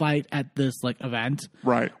fight at this like event.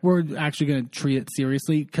 Right. We're actually going to treat it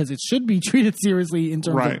seriously because it should be treated seriously in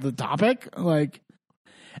terms of the topic. Like,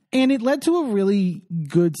 and it led to a really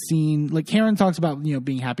good scene. Like Karen talks about,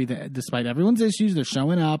 being happy that despite everyone's issues, they're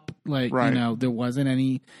showing up. Like, there wasn't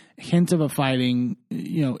any hint of a fighting,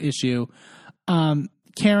 issue.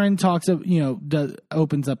 Karen talks of,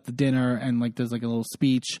 opens up the dinner and like does like a little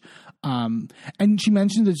speech. And she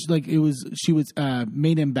mentioned that she was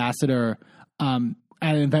made ambassador at an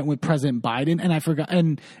event with President Biden, and I forgot,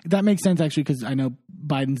 and that makes sense actually because I know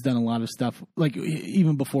Biden's done a lot of stuff like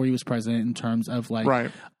even before he was president in terms of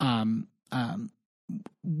like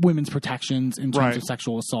women's protections in terms of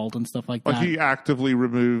sexual assault and stuff like that. He actively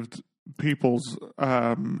removed people's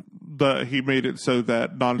he made it so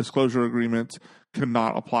that non-disclosure agreements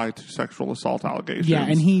cannot apply to sexual assault allegations. Yeah,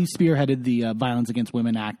 and he spearheaded the Violence Against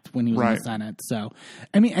Women Act when he was in the Senate. So,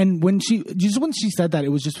 I mean, and when she said that, it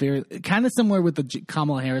was just very kind of similar with the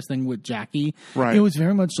Kamala Harris thing with Jackie. Right. It was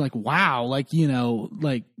very much like, wow, like,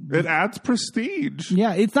 like it adds prestige.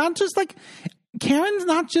 Yeah, it's not just like Karen's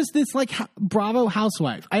not just this like Bravo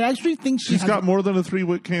housewife. I actually think she's got more than a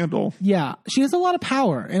 3-wick candle. Yeah, she has a lot of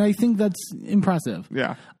power, and I think that's impressive.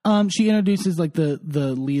 Yeah. She introduces like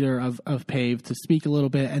the leader of PAVE to speak a little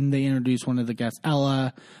bit, and they introduce one of the guests,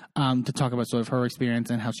 Ella, to talk about sort of her experience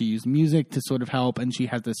and how she used music to sort of help. And she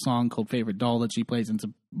has this song called "Favorite Doll" that she plays, and it's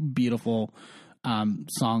a beautiful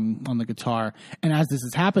song on the guitar. And as this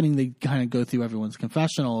is happening, they kind of go through everyone's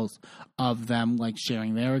confessionals of them like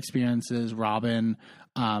sharing their experiences. Robin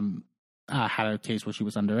had a case where she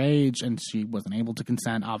was underage and she wasn't able to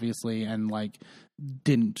consent, obviously, and like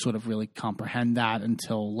didn't sort of really comprehend that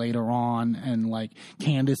until later on. And like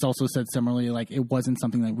Candace also said similarly, like it wasn't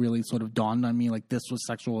something that really sort of dawned on me, like this was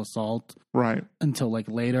sexual assault, right? Until like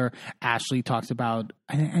later. Ashley talks about,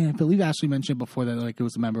 and I believe Ashley mentioned before that like it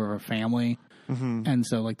was a member of her family. And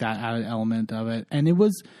so like that added element of it. And it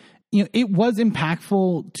was, it was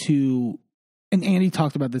impactful to, and Andy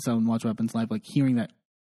talked about this on Watch Weapons Live, like hearing that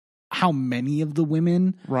how many of the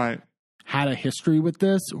women had a history with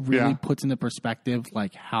this really puts into perspective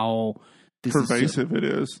like how this pervasive it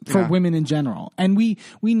is for women in general. And we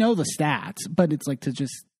know the stats, but it's like to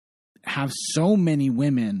just have so many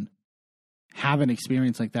women have an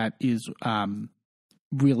experience like that is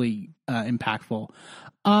really impactful.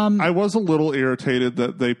 I was a little irritated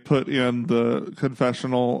that they put in the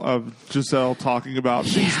confessional of Giselle talking about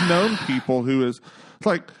she's known people who is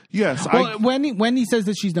like, yes. Well, Wendy says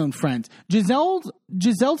that she's known friends. Giselle's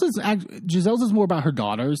is more about her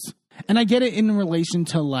daughters, and I get it in relation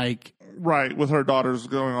to like with her daughters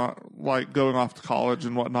going off to college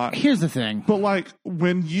and whatnot. Here's the thing, but like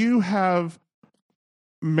when you have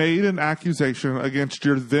made an accusation against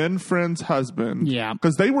your then friend's husband. Yeah.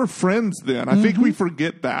 Because they were friends then. I think we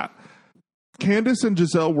forget that. Candace and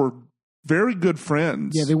Giselle were very good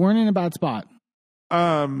friends. Yeah, they weren't in a bad spot.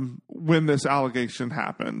 When this allegation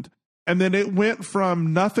happened. And then it went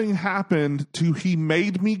from nothing happened to he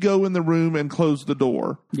made me go in the room and close the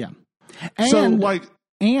door. Yeah.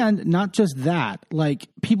 And not just that,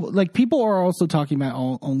 people are also talking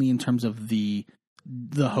about only in terms of the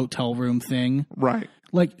hotel room thing. Right.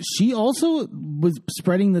 Like, she also was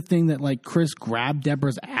spreading the thing that, like, Chris grabbed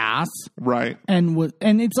Deborah's ass. Right. And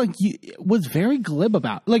it's like, was very glib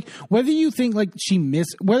about. Like, whether you think, like,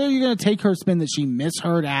 whether you're going to take her spin that she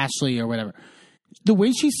misheard Ashley or whatever, the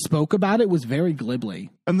way she spoke about it was very glibly.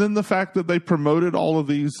 And then the fact that they promoted all of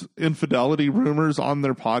these infidelity rumors on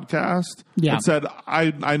their podcast. Yeah. And said,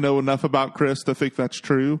 I know enough about Chris to think that's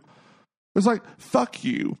true. It's like, fuck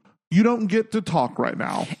you. You don't get to talk right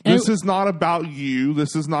now. This is not about you.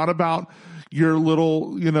 This is not about your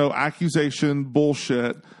little, accusation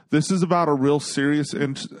bullshit. This is about a real serious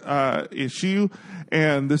issue.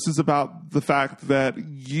 And this is about the fact that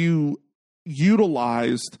you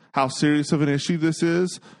utilized how serious of an issue this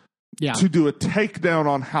is to do a takedown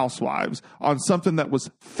on Housewives on something that was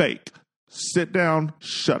fake. Sit down,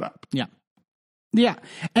 shut up. Yeah. Yeah,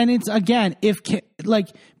 and it's, again, if, like,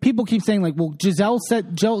 people keep saying, like, well, Giselle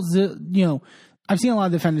said, I've seen a lot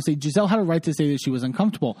of defenders say Giselle had a right to say that she was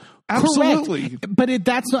uncomfortable. Absolutely. Correct, but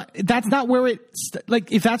that's not where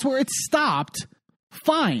if that's where it stopped,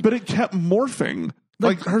 fine. But it kept morphing.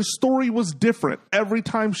 Like, her story was different every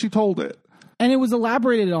time she told it. And it was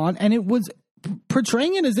elaborated on, and it was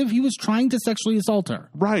portraying it as if he was trying to sexually assault her.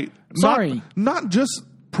 Right. Sorry. Not just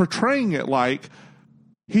portraying it like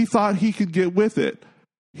he thought he could get with it.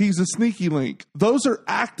 He's a sneaky link. Those are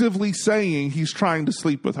actively saying he's trying to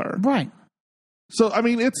sleep with her. Right. So, I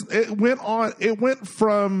mean, it went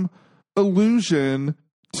from illusion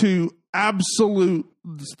to absolute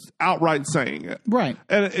outright saying it. Right.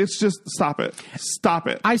 And it's just, stop it. Stop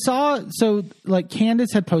it. I saw,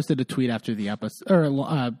 Candace had posted a tweet after the episode, or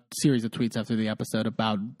a series of tweets after the episode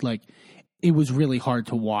about, like, it was really hard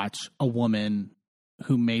to watch a woman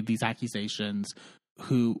who made these accusations,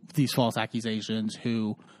 these false accusations,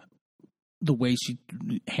 the way she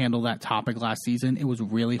handled that topic last season, it was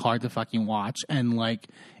really hard to fucking watch. And like,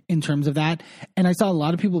 in terms of that, and I saw a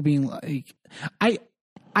lot of people being like, I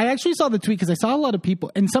actually saw the tweet because I saw a lot of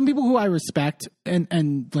people, and some people who I respect,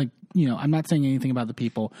 and like, I'm not saying anything about the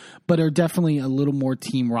people, but are definitely a little more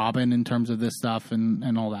Team Robin in terms of this stuff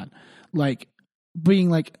and all that. Like, being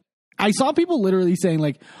like, I saw people literally saying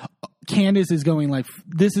like, Candace is going like,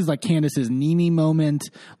 this is like Candace's Nene moment.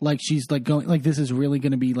 Like, she's like going, like, this is really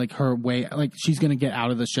going to be like her way, like she's going to get out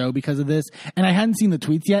of the show because of this. And I hadn't seen the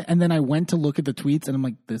tweets yet. And then I went to look at the tweets and I'm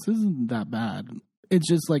like, this isn't that bad. It's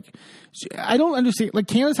just like, I don't understand. Like,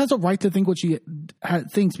 Candace has a right to think what she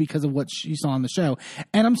thinks because of what she saw on the show.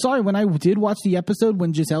 And I'm sorry, when I did watch the episode,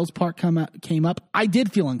 when Giselle's part came up, I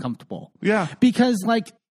did feel uncomfortable. Yeah. Because like,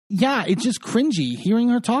 yeah, it's just cringy hearing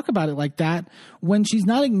her talk about it like that when she's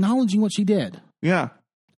not acknowledging what she did. Yeah.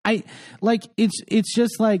 It's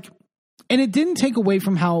just like, and it didn't take away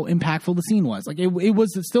from how impactful the scene was. Like, it was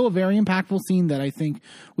still a very impactful scene that I think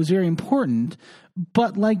was very important.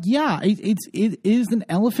 But like, yeah, it is an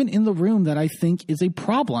elephant in the room that I think is a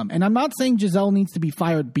problem. And I'm not saying Giselle needs to be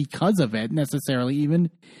fired because of it necessarily,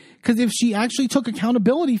 even because if she actually took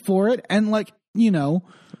accountability for it and like,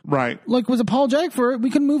 right, like was apologetic for it, we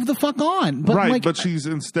can move the fuck on. But right, like, but she's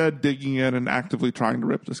instead digging in and actively trying to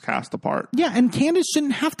rip this cast apart. Yeah, and Candace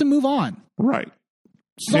shouldn't have to move on. Right.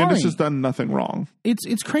 Sorry. Candace has done nothing wrong.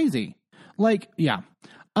 It's crazy. Like, yeah.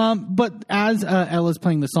 But as Ella's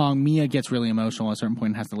playing the song, Mia gets really emotional at a certain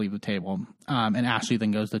point and has to leave the table. And Ashley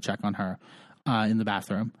then goes to check on her in the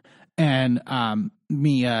bathroom. And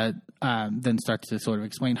Mia then starts to sort of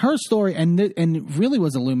explain her story, and it really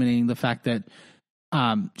was illuminating the fact that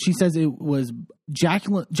she says it was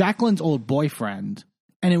Jacqueline's old boyfriend,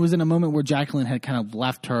 and it was in a moment where Jacqueline had kind of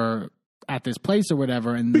left her at this place or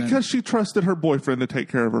whatever, and because she trusted her boyfriend to take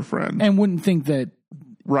care of her friend, and wouldn't think that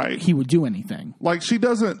right he would do anything. Like, she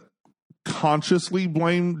doesn't consciously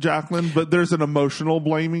blame Jacqueline, but there's an emotional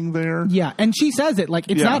blaming there. Yeah, and she says it like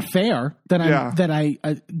it's not fair that I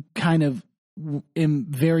kind of am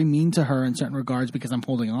very mean to her in certain regards because I'm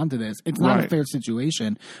holding on to this. It's not a fair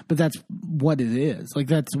situation, but that's what it is. Like,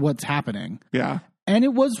 that's what's happening. Yeah, and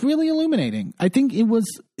it was really illuminating. I think it was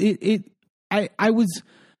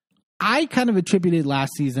I kind of attributed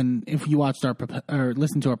last season, if you watched or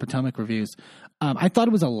listened to our Potomac reviews, I thought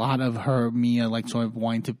it was a lot of her, Mia, like sort of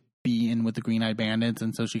wanting to be in with the Green-Eyed Bandits,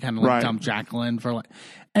 and so she kind of like dumped Jacqueline for like,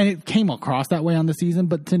 and it came across that way on the season.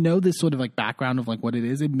 But to know this sort of like background of like what it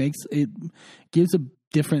is, it gives a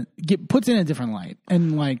different, puts in a different light.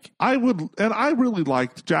 And like I really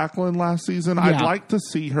liked Jacqueline last season. Yeah. I'd like to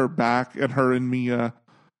see her back and her and Mia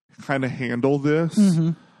kind of handle this.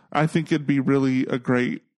 Mm-hmm. I think it'd be really a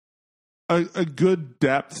good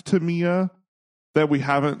depth to Mia that we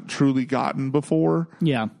haven't truly gotten before.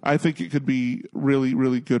 Yeah. I think it could be really,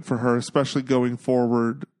 really good for her, especially going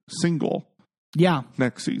forward single. Yeah.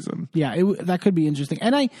 Next season. Yeah, that could be interesting.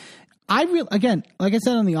 And I really, again, like I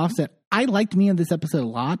said on the offset, I liked Mia this episode a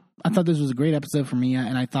lot. I thought this was a great episode for Mia,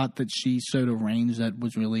 and I thought that she showed a range that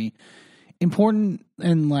was really important.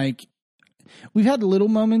 And like, we've had little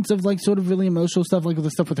moments of like sort of really emotional stuff, like with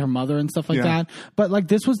the stuff with her mother and stuff like that. But like,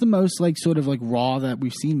 this was the most like sort of like raw that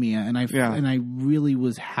we've seen Mia, and I really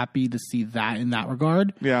was happy to see that in that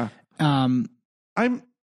regard. Yeah. I'm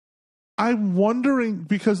wondering,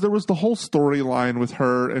 because there was the whole storyline with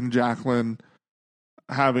her and Jacqueline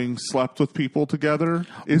having slept with people together.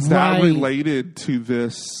 Is that related to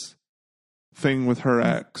this thing with her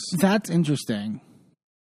ex? That's interesting.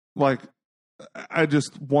 Like, I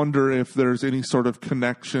just wonder if there's any sort of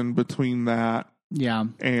connection between that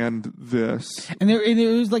and this. And there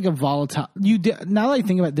is like a volatile... now that I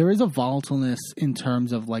think about it, there is a volatileness in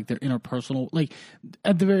terms of like their interpersonal... Like,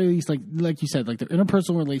 at the very least, like you said, like their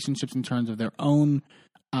interpersonal relationships in terms of their own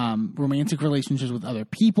romantic relationships with other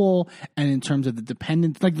people, and in terms of the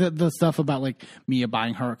dependence, like the stuff about like Mia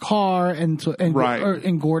buying her a car and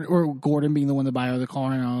Gordon being the one to buy her the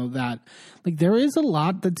car and all of that. Like, there is a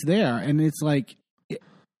lot that's there, and it's like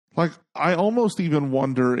I almost even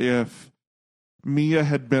wonder if Mia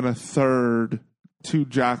had been a third to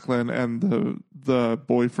Jacqueline and the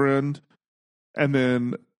boyfriend, and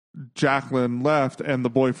then Jacqueline left and the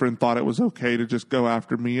boyfriend thought it was okay to just go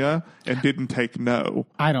after Mia and didn't take no.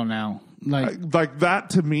 I don't know. Like that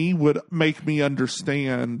to me would make me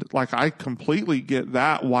understand. Like, I completely get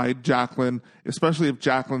that, why Jacqueline, especially if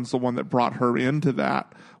Jacqueline's the one that brought her into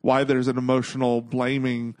that, why there's an emotional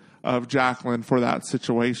blaming of Jacqueline for that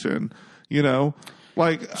situation, you know?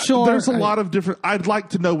 Like, there's a lot of different... I'd like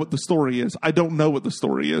to know what the story is. I don't know what the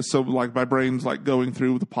story is, so like my brain's like going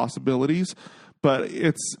through the possibilities. But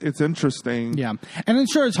it's interesting. Yeah. And I'm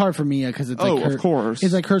sure it's hard for Mia because it's like of course.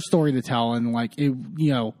 It's like her story to tell, and like it,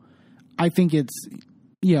 you know, I think it's,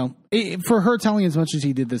 you know, for her telling as much as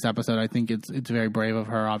she did this episode, I think it's very brave of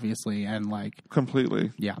her, obviously, and like completely.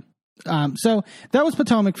 Yeah. So that was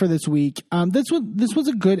Potomac for this week. This was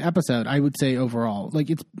a good episode, I would say, overall. Like,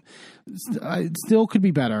 it still could be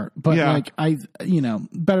better, but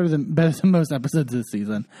better than most episodes this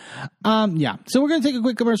season. So we're going to take a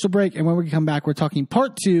quick commercial break, and when we come back, we're talking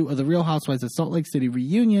part 2 of the Real Housewives of Salt Lake City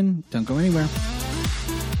reunion. Don't go anywhere.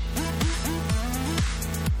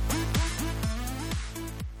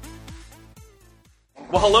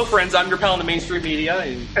 Well, hello, friends. I'm your pal in the mainstream media.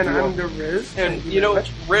 And I'm the Riz. And, you know,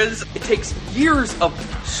 Riz, it takes years of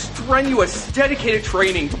strenuous, dedicated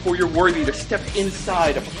training before you're worthy to step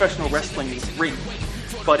inside a professional wrestling ring.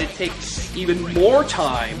 But it takes even more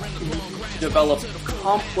time to develop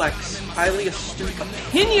complex, highly astute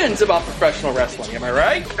opinions about professional wrestling. Am I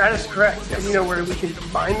right? That is correct. And you know where we can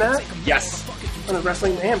find that? Yes. On the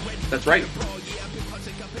Wrestling Mayhem. That's right.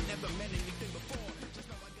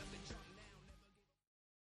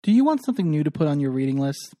 Do you want something new to put on your reading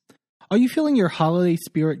list? Are you feeling your holiday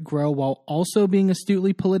spirit grow while also being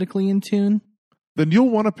astutely politically in tune? Then you'll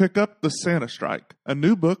want to pick up The Santa Strike, a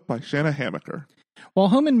new book by Shanna Hamaker. While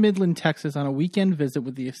home in Midland, Texas, on a weekend visit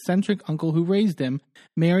with the eccentric uncle who raised him,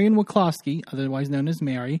 Marion Wachlowski, otherwise known as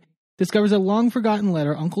Mary, discovers a long-forgotten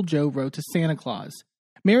letter Uncle Joe wrote to Santa Claus.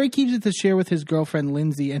 Mary keeps it to share with his girlfriend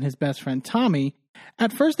Lindsay and his best friend Tommy.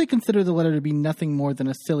 At first, they consider the letter to be nothing more than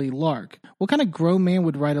a silly lark. What kind of grown man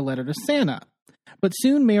would write a letter to Santa? But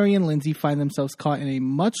soon Mary and Lindsay find themselves caught in a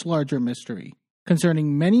much larger mystery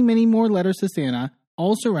concerning many, many more letters to Santa,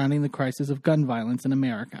 all surrounding the crisis of gun violence in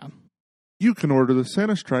America. You can order The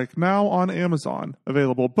Santa Strike now on Amazon,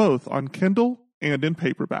 available both on Kindle and in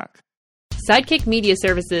paperback. Sidekick Media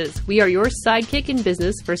Services. We are your sidekick in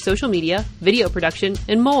business for social media, video production,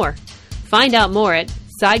 and more. Find out more at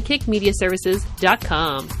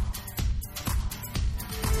sidekickmediaservices.com.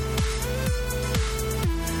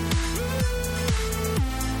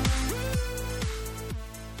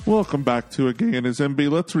 Welcome back to A Gay and His MB.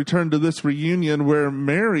 Let's return to this reunion where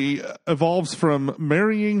Mary evolves from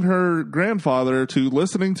marrying her grandfather to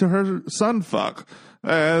listening to her son fuck.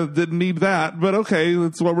 Didn't need that, but okay,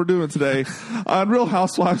 that's what we're doing today on Real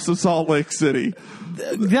Housewives of Salt Lake City.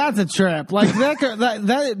 That's a trip. Like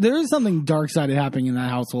that there is something dark-sided happening in that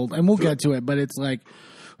household, and we'll get to it, but it's like,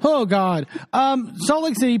 oh God. Salt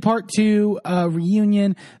Lake City Part 2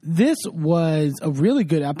 reunion. This was a really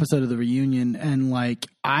good episode of the reunion, and like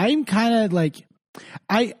I'm kind of like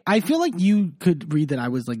I feel like you could read that I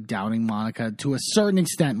was like doubting Monica to a certain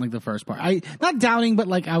extent, like the first part. Not doubting, but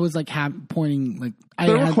like I was like pointing like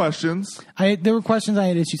there were questions. There were questions. I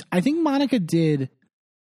had issues. I think Monica did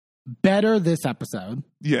better this episode.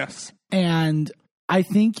 Yes, and I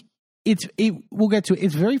think we'll get to it.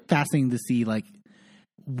 It's very fascinating to see like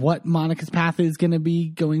what Monica's path is going to be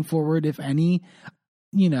going forward, if any.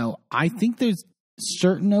 You know, I think there's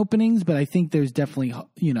certain openings, but I think there's definitely,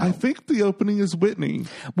 you know. I think the opening is Whitney.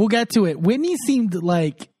 We'll get to it. Whitney seemed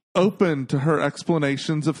like open to her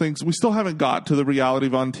explanations of things. We still haven't got to the reality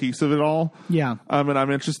Von Teese of it all. Yeah. And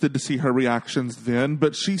I'm interested to see her reactions then,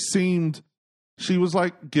 but she was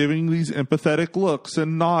like giving these empathetic looks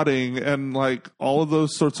and nodding and like all of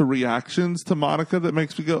those sorts of reactions to Monica that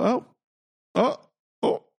makes me go, oh,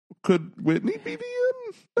 could Whitney be the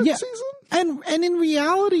end next season? And in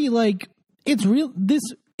reality, like, it's real.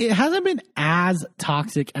 It hasn't been as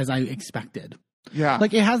toxic as I expected. Yeah.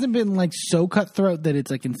 Like, it hasn't been, like, so cutthroat that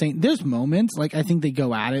it's, like, insane. There's moments, like, I think they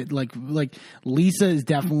go at it. Like Lisa is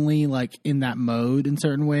definitely, like, in that mode in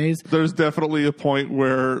certain ways. There's definitely a point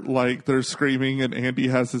where, like, they're screaming and Andy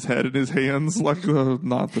has his head in his hands. Like,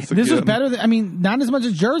 not this again. This was better than, not as much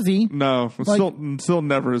as Jersey. No, like, still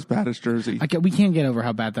never as bad as Jersey. We can't get over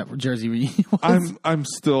how bad that Jersey reunion was. I'm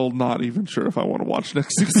still not even sure if I want to watch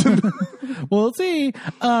next season. Well, let's see.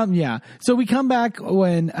 Yeah. So we come back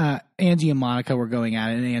when Angie and Monica were going at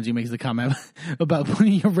it, and Angie makes the comment about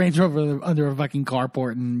putting your Range Rover under a fucking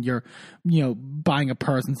carport and you're, buying a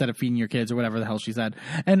purse instead of feeding your kids or whatever the hell she said.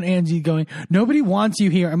 And Angie going, "Nobody wants you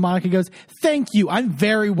here." And Monica goes, "Thank you. I'm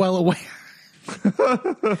very well aware."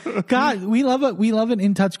 God, we love an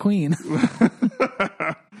in-touch queen.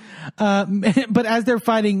 But as they're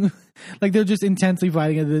fighting, like they're just intensely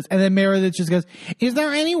fighting at this, and then Meredith just goes, "Is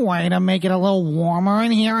there any way to make it a little warmer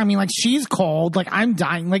in here? I mean, like she's cold, like I'm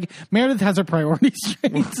dying." Like Meredith has her priorities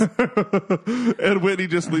straight. And Whitney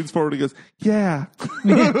just leans forward and goes, "Yeah."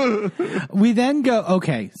 We then go,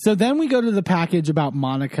 okay, so then we go to the package about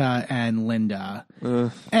Monica and Linda,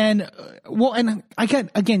 and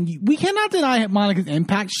again, we cannot deny Monica's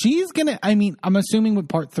impact. She's gonna, I'm assuming with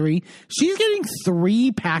part 3, she's getting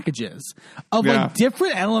 3 packages of like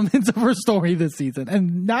different elements of her story this season,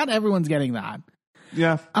 and not everyone's getting that.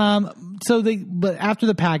 Yeah. But after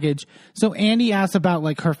the package, so Andy asked about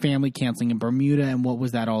like her family canceling in Bermuda and what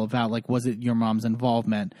was that all about? Like, was it your mom's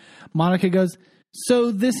involvement? Monica goes,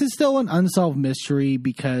 "So this is still an unsolved mystery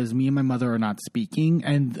because me and my mother are not speaking,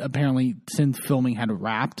 and apparently since filming had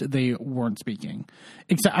wrapped, they weren't speaking.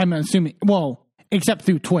 Except I'm assuming, except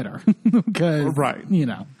through Twitter, because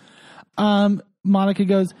Monica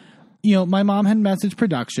goes, my mom had messaged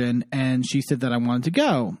production and she said that I wanted to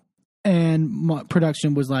go. And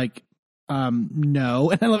production was like, no.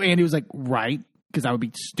 And I love Andy was like, right, because that would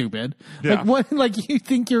be stupid. Yeah. Like, what, like, you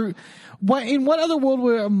think in what other world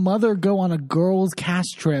would a mother go on a girls'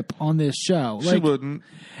 cast trip on this show? Like, she wouldn't.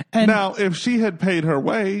 And now, if she had paid her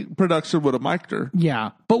way, production would have mic'd her. Yeah.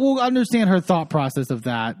 But we'll understand her thought process of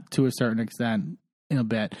that to a certain extent in a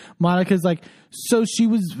bit. Monica's like, so she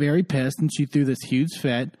was very pissed and she threw this huge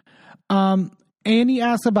fit. Andy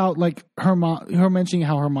asked about like her mentioning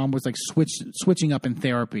how her mom was like switching up in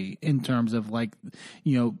therapy in terms of like,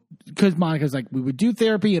 because Monica's like, we would do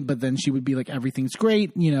therapy, but then she would be like, everything's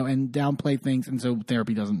great, and downplay things. And so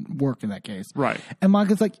therapy doesn't work in that case. Right. And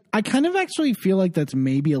Monica's like, I kind of actually feel like that's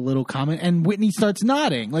maybe a little common. And Whitney starts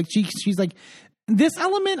nodding. Like she's like, this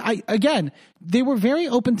element, they were very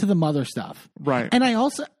open to the mother stuff. Right. And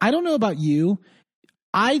I don't know about you.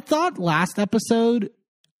 I thought last episode,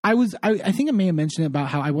 I think I may have mentioned about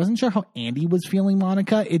how I wasn't sure how Andy was feeling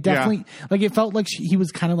Monica. It definitely, like, it felt like he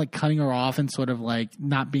was kind of like cutting her off and sort of like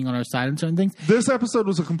not being on her side on certain things. This episode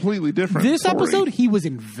was a completely different story. Episode, he was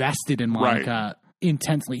invested in Monica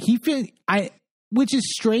intensely. Which is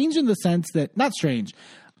strange in the sense that, not strange,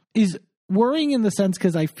 is worrying in the sense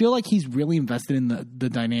because I feel like he's really invested in the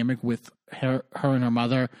dynamic with her and her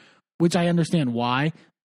mother, which I understand why.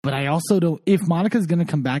 But I also don't. If Monica's going to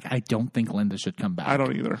come back, I don't think Linda should come back. I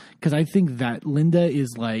don't either. Because I think that Linda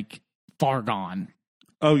is like far gone.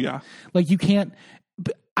 Oh, yeah. Like you can't.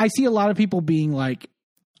 I see a lot of people being like,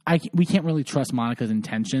 we can't really trust Monica's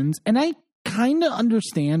intentions. And I kind of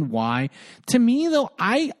understand why. To me, though,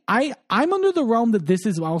 I'm under the realm that this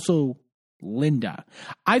is also Linda.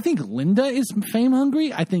 I think Linda is fame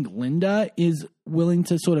hungry. I think Linda is willing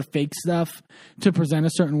to sort of fake stuff to present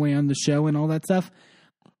a certain way on the show and all that stuff.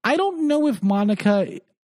 I don't know if Monica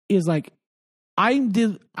is like, I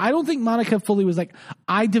don't think Monica fully was like,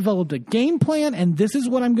 I developed a game plan and this is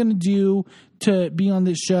what I'm going to do to be on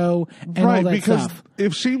this show and all that because stuff.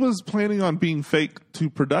 If she was planning on being fake to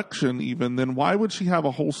production even, then why would she have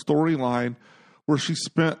a whole storyline where she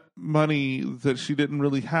spent money that she didn't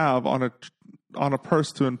really have on a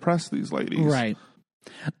purse to impress these ladies? Right.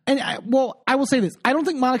 And I will say this. I don't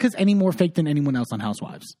think Monica's any more fake than anyone else on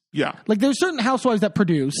Housewives. Yeah. Like there's certain housewives that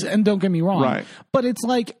produce, and don't get me wrong. Right. But it's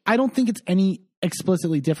like, I don't think it's any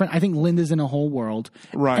explicitly different. I think Linda's in a whole world.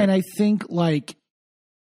 Right. And I think like,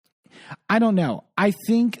 I don't know. I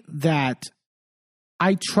think that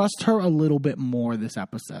I trust her a little bit more this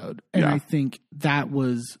episode. And I think that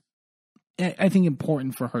was, I think,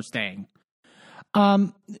 important for her staying.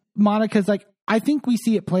 Monica's like, I think we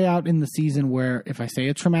see it play out in the season where if I say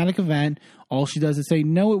a traumatic event, all she does is say,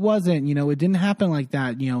 no, it wasn't. You know, it didn't happen like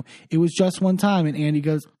that. You know, it was just one time. And Andy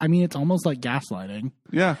goes, I mean, it's almost like gaslighting.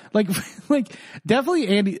 Yeah. Like definitely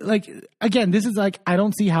Andy, like, again, this is like, I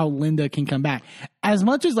don't see how Linda can come back. As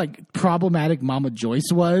much as like problematic Mama Joyce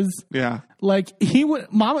was. Yeah. Like Andy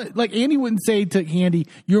wouldn't say to Andy,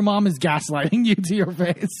 your mom is gaslighting you to your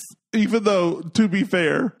face. Even though, to be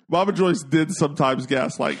fair, Mama Joyce did sometimes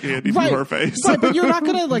gaslight Andy to her face. Right, but you're not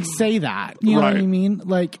going to like say that. You know what I Right. mean?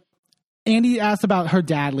 Like Andy asked about her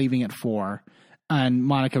dad leaving at 4, and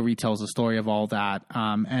Monica retells the story of all that.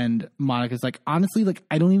 And Monica's like, honestly, like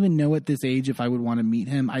I don't even know at this age if I would want to meet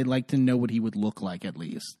him. I'd like to know what he would look like at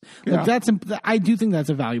least. Like I do think that's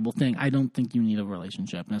a valuable thing. I don't think you need a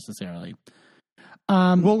relationship necessarily.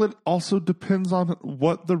 Well, it also depends on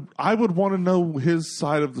I would want to know his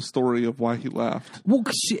side of the story of why he left. Well,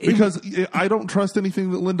 because I don't trust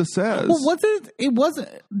anything that Linda says. Well,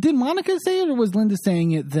 did Monica say it or was Linda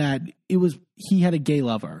saying it that he had a gay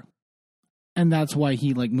lover? And that's why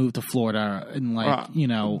he like moved to Florida and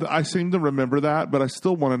I seem to remember that, but I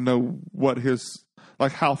still want to know what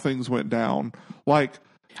how things went down. Like,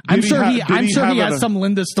 I'm sure he has some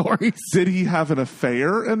Linda stories. Did he have an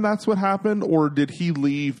affair and that's what happened? Or did he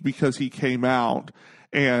leave because he came out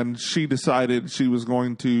and she decided she was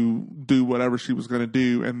going to do whatever she was going to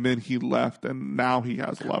do and then he left and now he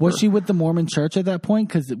has a lover? Was she with the Mormon church at that point?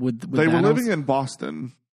 Because they were living in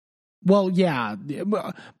Boston. Well, yeah.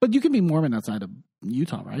 But you can be Mormon outside of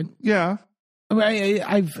Utah, right? Yeah.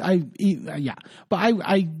 Yeah.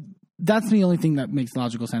 But that's the only thing that makes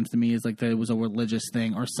logical sense to me is like that it was a religious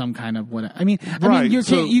thing or some kind of what. I mean,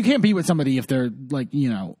 you can't be with somebody if they're like, you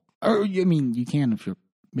know, or I mean, you can if you're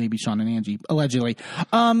maybe Sean and Angie, allegedly.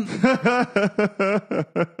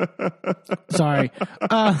 Sorry,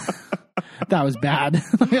 that was bad.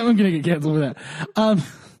 I'm gonna get canceled for that.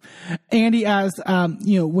 Andy asked,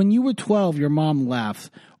 when you were 12, your mom left.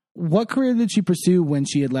 What career did she pursue when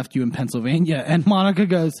she had left you in Pennsylvania? And Monica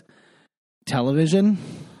goes, television.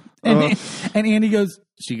 And Andy goes,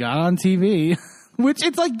 she got on TV, which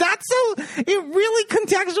it's like, it really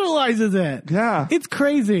contextualizes it. Yeah. It's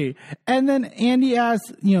crazy. And then Andy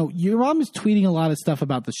asks, your mom is tweeting a lot of stuff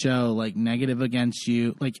about the show, like negative against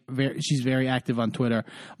you. Like she's very active on Twitter.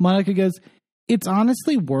 Monica goes, it's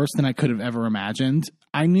honestly worse than I could have ever imagined.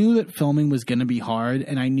 I knew that filming was going to be hard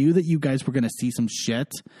and I knew that you guys were going to see some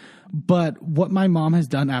shit, but what my mom has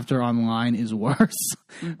done after online is worse.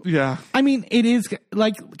 Yeah. I mean, it is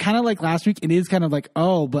like kind of like last week. It is kind of like,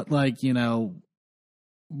 but like,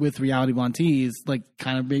 with Reality Blondes, like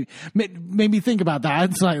kind of made me think about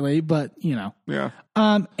that slightly, but Yeah.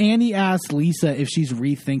 Andy asked Lisa if she's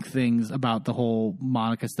rethink things about the whole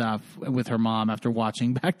Monica stuff with her mom after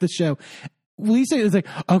watching back the show. Lisa is like,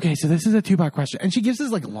 okay, so this is a 2-part question. And she gives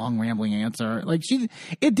this like long rambling answer. Like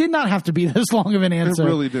it did not have to be this long of an answer. It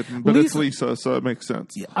really didn't, but it's Lisa, so it makes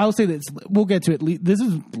sense. I'll say this. We'll get to it. This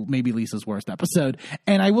is maybe Lisa's worst episode.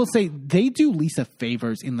 And I will say they do Lisa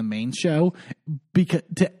favors in the main show because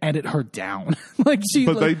to edit her down. But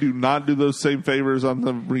they do not do those same favors on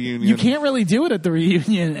the reunion. You can't really do it at the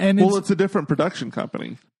reunion. And it's a different production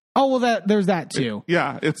company. Oh, well, there's that too.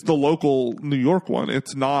 It's the local New York one.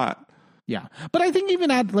 It's not. Yeah. But I think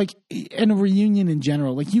even at like in a reunion in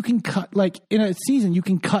general, like you can cut, like in a season, you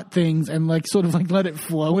can cut things and like sort of like let it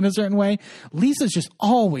flow in a certain way. Lisa's just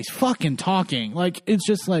always fucking talking. Like it's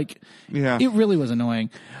just like, it really was annoying.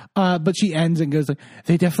 But she ends and goes like,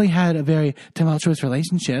 they definitely had a very tumultuous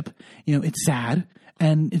relationship. You know, it's sad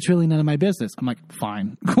and it's really none of my business. I'm like,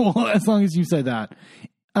 fine, cool. As long as you said that.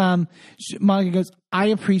 Monica goes, I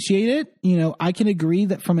appreciate it. You know, I can agree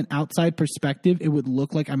that from an outside perspective, it would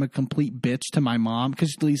look like I'm a complete bitch to my mom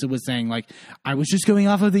because Lisa was saying like, I was just going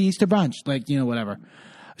off of the Easter brunch, like, you know, whatever.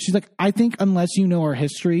 She's like, I think unless you know her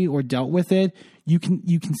history or dealt with it, you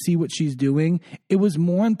can see what she's doing. It was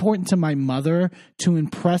more important to my mother to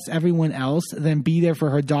impress everyone else than be there for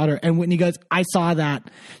her daughter. And Whitney goes, I saw that.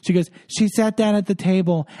 She goes, she sat down at the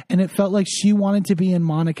table and it felt like she wanted to be in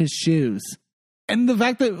Monica's shoes. And the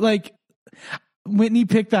fact that, like, Whitney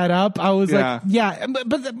picked that up, I was like, yeah.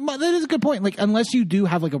 But that is a good point. Like, unless you do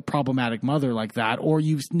have, like, a problematic mother like that, or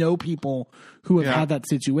you know people who have had that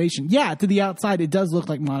situation. Yeah, to the outside, it does look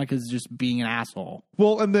like Monica's just being an asshole.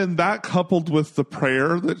 Well, and then that coupled with the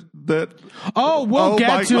prayer that we'll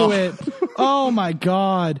get to it. Oh, my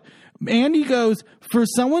God. Andy goes, for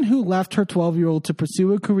someone who left her 12-year-old to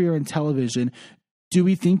pursue a career in television, do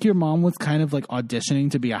we think your mom was kind of, like,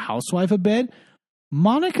 auditioning to be a housewife a bit?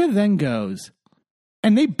 Monica then goes,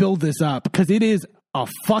 and they build this up because it is a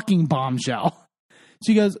fucking bombshell.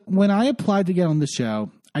 She goes, when I applied to get on the show,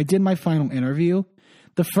 I did my final interview.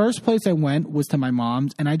 The first place I went was to my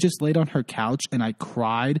mom's, and I just laid on her couch and I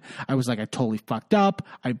cried. I was like, I totally fucked up.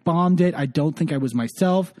 I bombed it. I don't think I was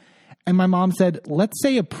myself. And my mom said, let's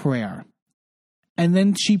say a prayer. And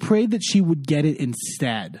then she prayed that she would get it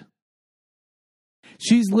instead.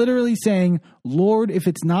 She's literally saying, Lord, if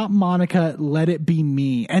it's not Monica, let it be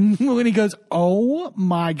me. And when he goes, oh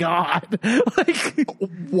my God. Like,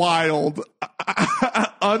 wild,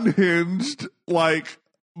 unhinged, like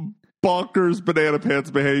bonkers banana pants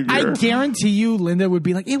behavior. I guarantee you Linda would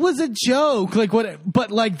be like, it was a joke. Like what? But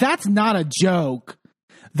like, that's not a joke.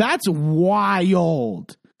 That's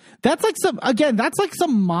wild. That's like that's like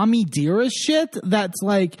some mommy dearest shit. That's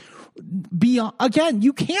like, beyond, again,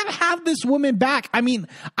 you can't have this woman back. I mean,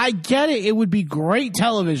 I get it. It would be great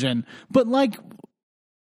television, but like,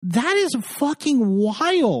 that is fucking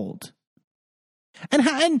wild.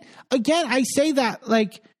 And again, I say that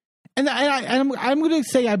like, and I'm going to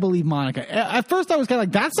say I believe Monica. At first I was kind of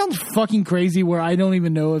like, that sounds fucking crazy where I don't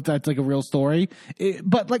even know if that's like a real story.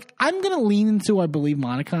 But like, I'm going to lean into I believe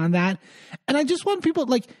Monica on that. And I just want people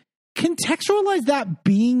like contextualize that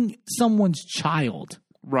being someone's child.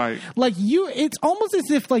 Right. Like it's almost as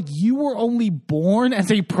if like you were only born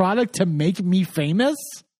as a product to make me famous.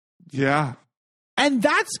 Yeah. And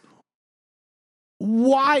that's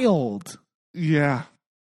wild. Yeah.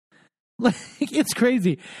 Like, it's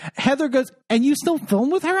crazy. Heather goes, and you still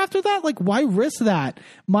film with her after that? Like, why risk that?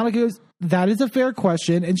 Monica goes, that is a fair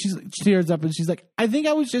question. And she tears up and she's like, I think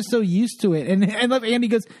I was just so used to it. And Andy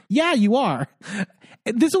goes, yeah, you are.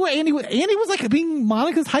 This is what Andy was like being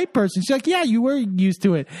Monica's hype person. She's like, yeah, you were used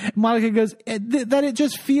to it. Monica goes, that it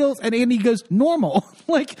just feels, and Andy goes, normal.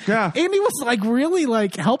 Like, yeah. Andy was like really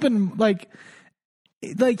like helping, like,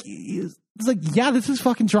 it's like, yeah, this is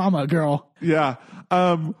fucking drama, girl. Yeah.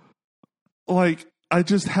 Like, I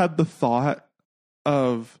just had the thought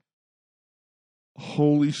of,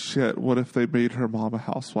 holy shit, what if they made her mom a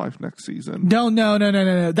housewife next season? No.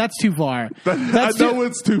 That's too far. I know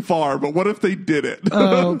it's too far, but what if they did it?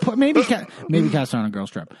 Maybe cast her on a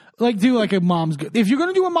girls trip. Like, do like a mom's... If you're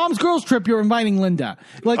going to do a mom's girls trip, you're inviting Linda.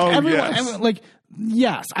 Like, everyone... Yes. Like,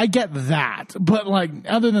 yes, I get that. But, like,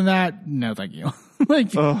 other than that, no, thank you.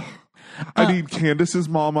 Like... I need Candace's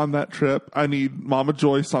mom on that trip. I need Mama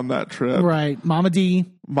Joyce on that trip. Right. Mama D,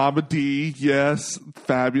 yes.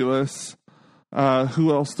 Fabulous.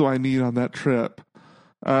 Who else do I need on that trip?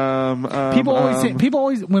 People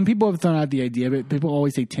always, when people have thrown out the idea of it, people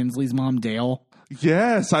always say Tinsley's mom, Dale.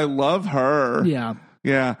 Yes, I love her. Yeah.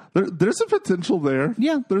 Yeah. There's a potential there.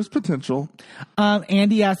 Yeah. There's potential.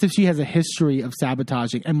 Andy asked if she has a history of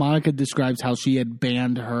sabotaging, and Monica describes how she had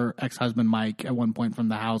banned her ex-husband Mike at one point from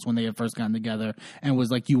the house when they had first gotten together and was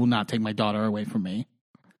like, you will not take my daughter away from me.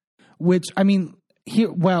 Which, I mean,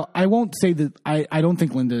 Well, I won't say that. I don't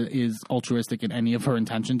think Linda is altruistic in any of her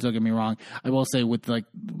intentions. Don't get me wrong. I will say with like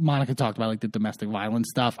Monica talked about like the domestic violence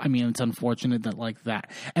stuff. I mean, it's unfortunate that like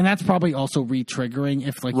that, and that's probably also re-triggering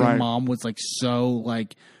if like your mom was like so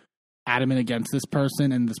like adamant against this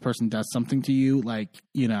person and this person does something to you, like,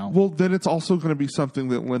 you know. Well, then it's also going to be something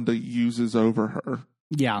that Linda uses over her.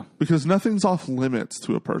 Yeah, because nothing's off limits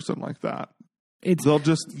to a person like that. They'll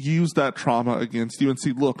just use that trauma against you and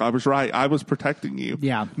see, look, I was right. I was protecting you.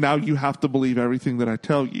 Yeah. Now you have to believe everything that I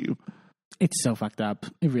tell you. It's so fucked up.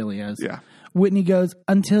 It really is. Yeah. Whitney goes,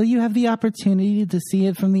 until you have the opportunity to see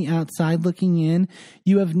it from the outside looking in,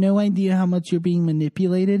 you have no idea how much you're being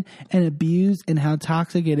manipulated and abused and how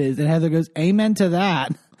toxic it is. And Heather goes, amen to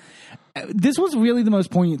that. This was really the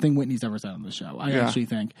most poignant thing Whitney's ever said on the show, I actually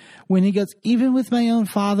think. When he goes, even with my own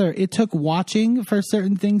father, it took watching for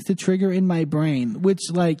certain things to trigger in my brain, which,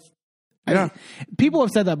 like, people have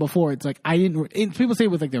said that before. It's like, people say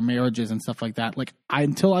it with, like, their marriages and stuff like that. Like,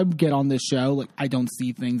 until I get on this show, like, I don't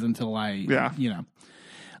see things until you know.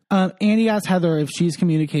 Andy asks Heather if she's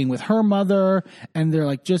communicating with her mother, and they're,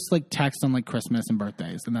 like, just, like, text on, like, Christmas and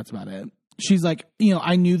birthdays, and that's about it. She's like, you know,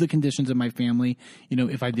 I knew the conditions of my family, you know,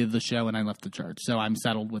 if I did the show and I left the church. So I'm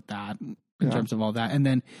settled with that in terms of all that. And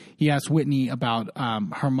then he asked Whitney about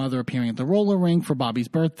her mother appearing at the roller rink for Bobby's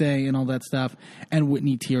birthday and all that stuff. And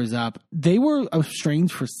Whitney tears up. They were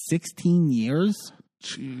estranged for 16 years.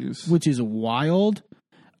 Jeez. Which is wild.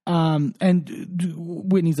 And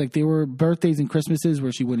Whitney's like, they were birthdays and Christmases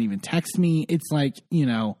where she wouldn't even text me. It's like, you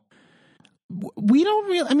know, we don't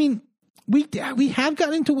really, I mean, we have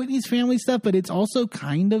gotten into Whitney's family stuff, but it's also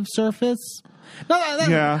kind of surface.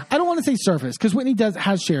 I don't want to say surface because Whitney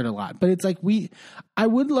has shared a lot, but it's like I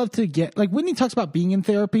would love to get, like, Whitney talks about being in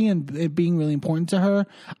therapy and it being really important to her.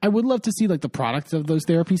 I would love to see like the products of those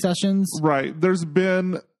therapy sessions. Right. There's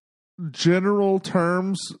been general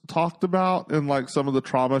terms talked about and like some of the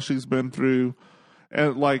trauma she's been through.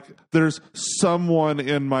 And like, there's someone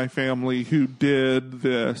in my family who did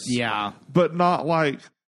this. Yeah. But not like,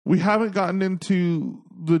 we haven't gotten into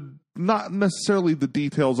not necessarily the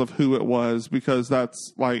details of who it was, because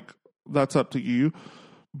that's up to you.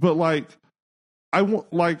 But like, I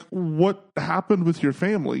want, like, what happened with your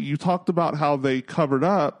family? You talked about how they covered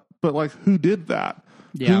up, but like, who did that?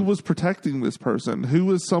 Yeah. Who was protecting this person? Who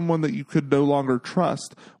was someone that you could no longer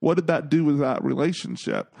trust? What did that do with that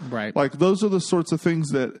relationship? Right. Like, those are the sorts of things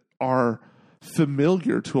that are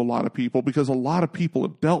familiar to a lot of people, because a lot of people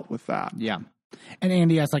have dealt with that. Yeah. And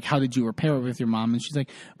Andy asked, like, how did you repair it with your mom? And she's like,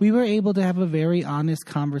 we were able to have a very honest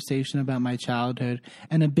conversation about my childhood,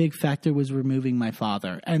 and a big factor was removing my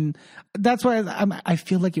father. And that's why I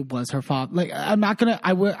feel like it was her father. Like, I'm not going to,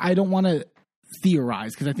 I don't want to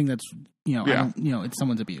theorize, because I think that's, you know, it's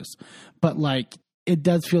someone's abuse. But, like, it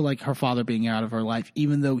does feel like her father being out of her life,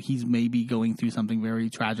 even though he's maybe going through something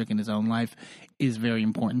very tragic in his own life, is very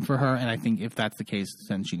important for her. And I think if that's the case,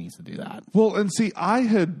 then she needs to do that. Well, and see, I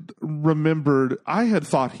had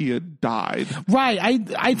thought he had died. Right.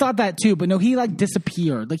 I thought that too, but no, he like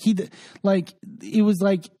disappeared. Like it was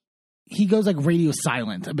like, he goes like radio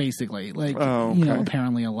silent, basically. Like, you know,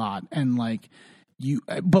 apparently a lot. And like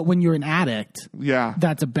but when you're an addict,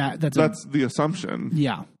 that's the assumption.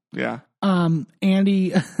 Yeah. Yeah.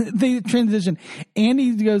 Andy, they transition.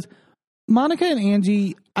 Andy goes, Monica and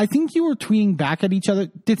Angie, I think you were tweeting back at each other.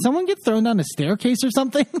 Did someone get thrown down a staircase or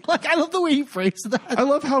something? Like, I love the way he phrased that. I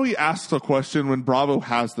love how he asks a question when Bravo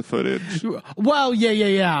has the footage. Well,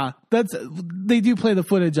 yeah. They do play the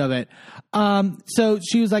footage of it. So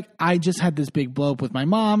she was like, I just had this big blow up with my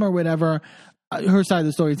mom or whatever. Her side of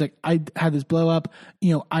the story is like, I had this blow up,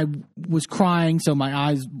 you know, I was crying, so my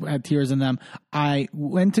eyes had tears in them. I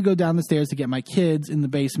went to go down the stairs to get my kids in the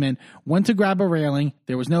basement, went to grab a railing.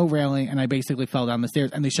 There was no railing, and I basically fell down the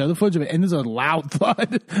stairs, and they show the footage of it, and there's a loud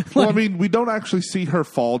thud. Well, I mean, we don't actually see her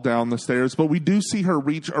fall down the stairs, but we do see her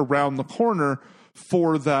reach around the corner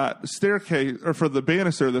for that staircase, or for the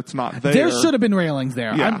banister that's not there. There should have been railings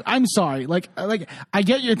there. Yeah. I'm sorry. Like I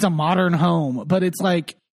get you, it's a modern home, but it's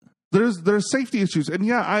like, There's safety issues. And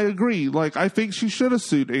yeah, I agree. Like, I think she should have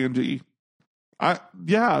sued Angie.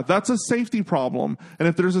 That's a safety problem. And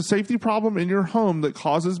if there's a safety problem in your home that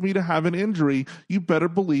causes me to have an injury, you better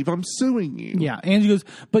believe I'm suing you. Yeah. Angie goes,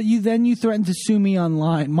 but you threatened to sue me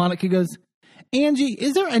online. Monica goes, Angie,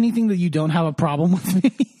 is there anything that you don't have a problem with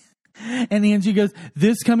me? And Angie goes,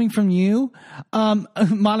 this coming from you?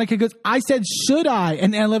 Monica goes, I said, should I?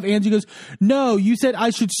 And I love Angie goes, no, you said I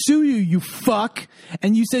should sue you, you fuck.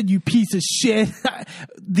 And you said, you piece of shit.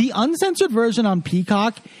 the uncensored version on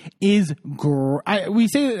Peacock is we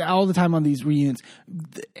say it all the time on these reunions.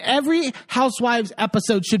 Every Housewives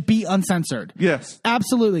episode should be uncensored. Yes.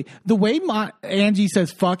 Absolutely. The way Angie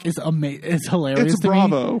says fuck is hilarious. It's to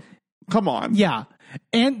Bravo. Me. Come on. Yeah.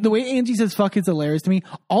 And the way Angie says fuck is hilarious to me.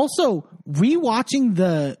 Also, rewatching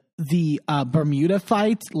the Bermuda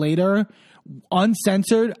fight later,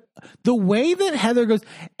 uncensored, the way that Heather goes,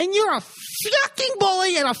 and you're a fucking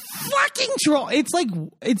bully and a fucking troll. It's like,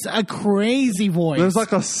 it's a crazy voice. There's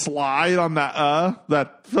like a slide on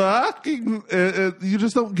that fucking, you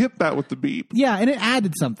just don't get that with the beep. Yeah, and it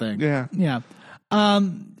added something. Yeah. Yeah.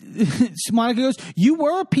 Monica goes, you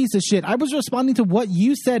were a piece of shit. I was responding to what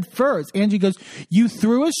you said first. Angie goes, you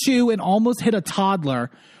threw a shoe and almost hit a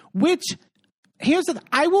toddler, which... Here's the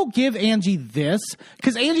I will give Angie this,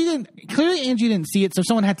 because Angie didn't see it, so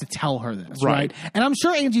someone had to tell her this, right? And I'm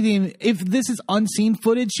sure Angie didn't. If this is unseen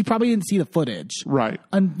footage, she probably didn't see the footage, right?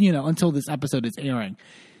 Until this episode is airing.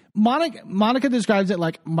 Monica describes it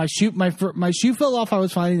like my shoe fell off. I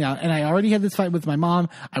was finding out, and I already had this fight with my mom.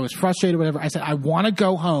 I was frustrated, whatever. I said I want to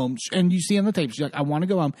go home, and you see on the tape, she's like, I want to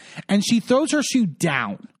go home, and she throws her shoe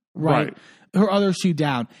down, right? Her other shoe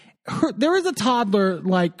down. There is a toddler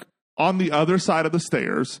like. On the other side of the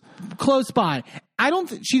stairs. Close by.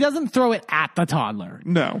 She doesn't throw it at the toddler.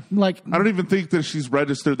 No. I don't even think that she's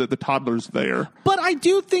registered that the toddler's there. But I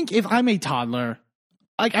do think if I'm a toddler,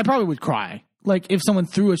 like I probably would cry. Like if someone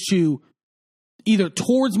threw a shoe either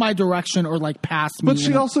towards my direction or like past me. But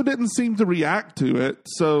she also didn't seem to react to it.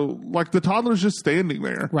 So like the toddler's just standing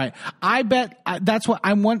there. Right. I bet that's what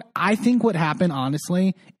I think what happened,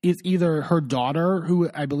 honestly, is either her daughter, who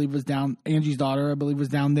I believe was down, Angie's daughter, I believe was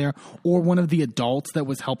down there, or one of the adults that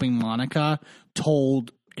was helping Monica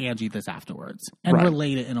told Angie this afterwards and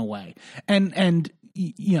relate it in a way. And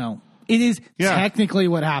it is technically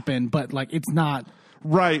what happened, but like it's not.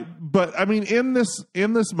 Right. But I mean, in this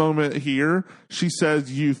moment here, she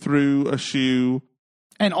says you threw a shoe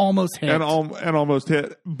and almost hit. And almost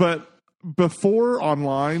hit. But before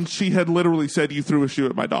online, she had literally said you threw a shoe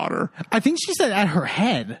at my daughter. I think she said at her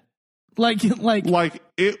head. Like it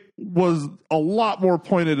was a lot more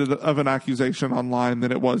pointed of an accusation online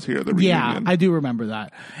than it was here at the reunion. Yeah, I do remember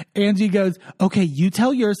that. Angie goes, okay, you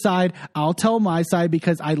tell your side, I'll tell my side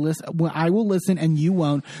because I will listen and you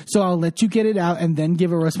won't. So I'll let you get it out and then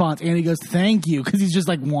give a response. Andy goes, thank you, because he's just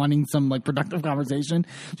like wanting some like productive conversation.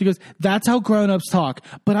 She goes, that's how grown-ups talk,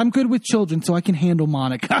 but I'm good with children so I can handle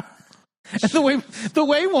Monica. And the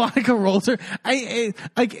way Monica rolls her, I'm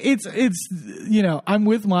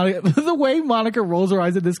with Monica. The way Monica rolls her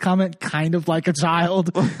eyes at this comment, kind of like a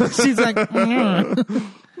child. She's like,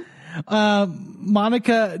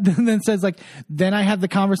 Monica then says like, then I had the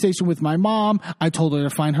conversation with my mom. I told her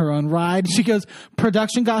to find her own ride. She goes,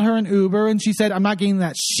 production got her an Uber, and she said, I'm not getting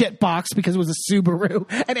that shit box because it was a Subaru.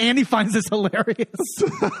 And Andy finds this hilarious.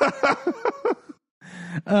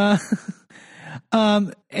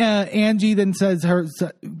 Angie then starts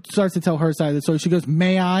to tell her side of the story. She goes,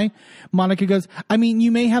 may I? Monica goes, I mean,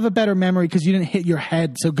 you may have a better memory because you didn't hit your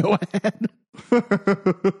head, so go ahead.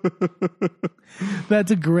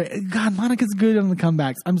 That's a great... God, Monica's good on the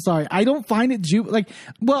comebacks. I'm sorry. I don't find it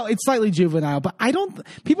it's slightly juvenile, but I don't...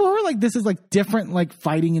 People who are like, this is like different, like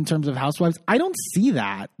fighting in terms of Housewives. I don't see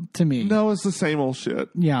that to me. No, it's the same old shit.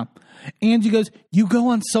 Yeah. Angie goes, you go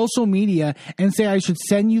on social media and say I should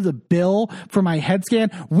send you the bill for my head scan,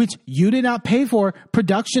 which you did not pay for.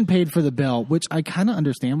 Production paid for the bill, which I kind of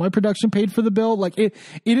understand why production paid for the bill. Like it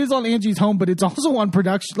is on Angie's home, but it's also on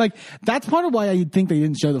production. Like that's part of why I think they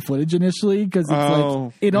didn't show the footage initially, because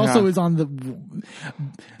it's it also is on the...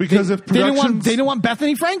 Because they didn't want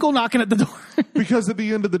Bethany Frankel knocking at the door. Because at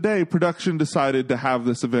the end of the day, production decided to have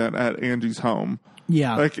this event at Angie's home.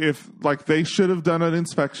 Yeah. They should have done an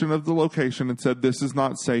inspection of the location and said, this is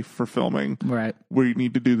not safe for filming. Right. We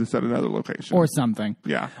need to do this at another location. Or something.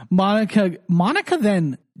 Yeah. Monica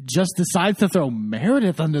then just decides to throw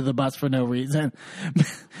Meredith under the bus for no reason.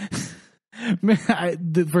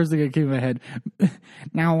 The first thing that came in my head,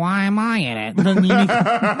 now why am I in it?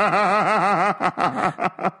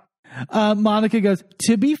 Monica goes,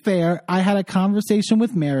 to be fair, I had a conversation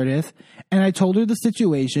with Meredith and I told her the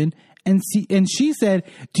situation. And she said,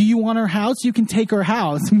 do you want her house? You can take her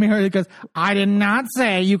house. Meredith goes, I did not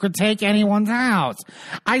say you could take anyone's house.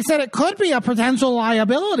 I said it could be a potential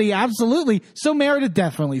liability. Absolutely. So Meredith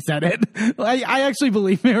definitely said it. I actually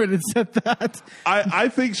believe Meredith said that. I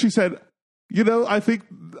think she said, You know, I think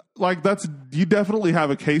like you definitely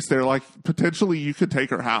have a case there. Like potentially you could take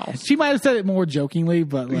her house. She might have said it more jokingly,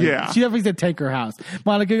 but like, yeah, she definitely said take her house.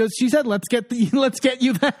 Monica goes, she said, let's get you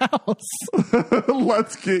the house.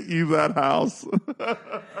 Let's get you that house.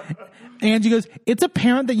 Angie goes, it's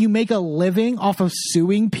apparent that you make a living off of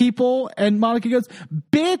suing people. And Monica goes,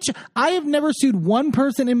 bitch, I have never sued one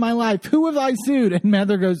person in my life. Who have I sued? And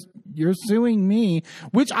Heather goes, you're suing me,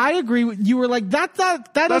 which I agree with. You were like, that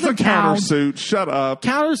doesn't count. Countersuit. Shut up.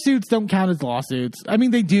 Countersuits don't count as lawsuits. I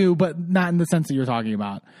mean, they do, but not in the sense that you're talking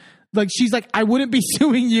about. Like, she's like, I wouldn't be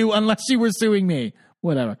suing you unless you were suing me.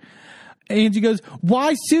 Whatever. Angie goes,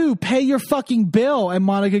 why sue? Pay your fucking bill. And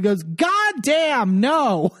Monica goes, God damn,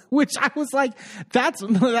 no. Which I was like,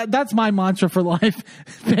 that's my mantra for life.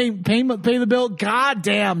 Pay the bill. God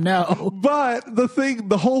damn, no. But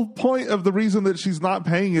the whole point of the reason that she's not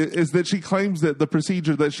paying it is that she claims that the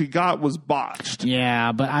procedure that she got was botched.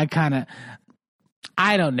 Yeah, but I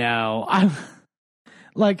don't know.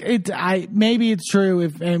 Like maybe it's true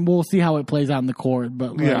and we'll see how it plays out in the court.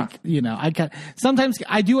 But you know, sometimes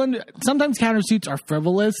countersuits are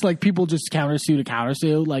frivolous. Like people just countersue to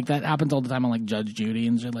countersue. Like that happens all the time on like Judge Judy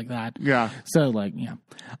and shit like that. Yeah. So like, yeah.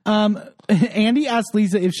 Andy asked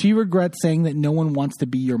Lisa if she regrets saying that no one wants to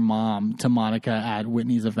be your mom to Monica at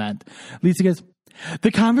Whitney's event. Lisa goes,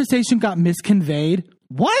 the conversation got misconveyed.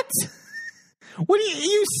 What? What do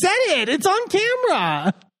you said it? It's on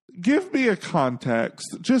camera. Give me a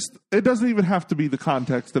context. It doesn't even have to be the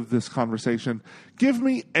context of this conversation. Give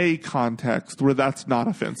me a context where that's not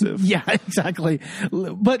offensive. Yeah, exactly.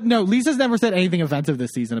 But no, Lisa's never said anything offensive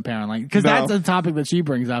this season, apparently, because that's a topic that she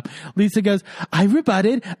brings up. Lisa goes, I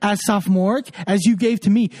rebutted as sophomoric as you gave to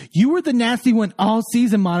me. You were the nasty one all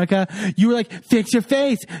season, Monica. You were like, fix your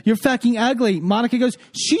face. You're fucking ugly. Monica goes,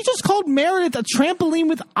 she just called Meredith a trampoline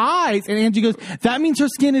with eyes. And Angie goes, that means her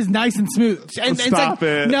skin is nice and smooth. And Stop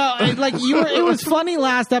it. No, it was funny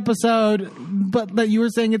last episode, but that you were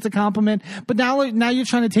saying it's a compliment. But now you're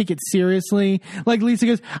trying to take it seriously. Like Lisa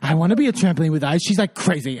goes, I want to be a trampoline with eyes. She's like,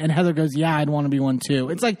 crazy. And Heather goes, yeah, I'd want to be one too.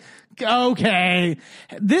 It's like, okay.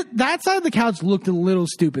 That side of the couch looked a little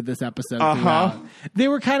stupid this episode. They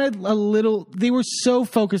were kind of they were so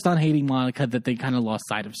focused on hating Monica that they kind of lost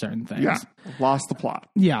sight of certain things. Yeah, lost the plot.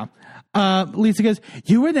 Yeah. Lisa goes,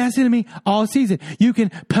 you were nasty to me all season. You can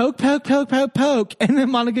poke. And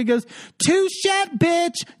then Monica goes, touche,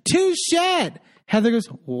 bitch, touche. Heather goes,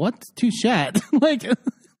 what's touche? Like,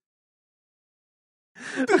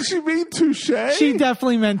 did she mean touche? She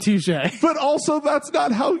definitely meant touche. But also, that's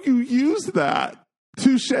not how you use that.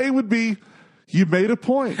 Touche would be, you made a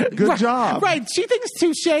point. Good job. Right. She thinks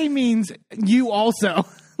touche means you also.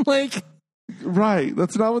 Like, right.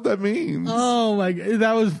 That's not what that means. Oh my God.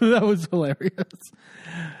 That was hilarious.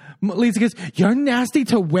 Lisa goes, you're nasty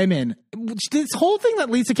to women. This whole thing that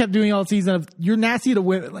Lisa kept doing all season of you're nasty to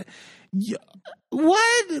women. Like,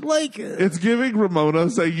 what? Like, it's giving Ramona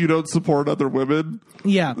saying you don't support other women.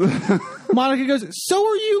 Yeah. Monica goes, so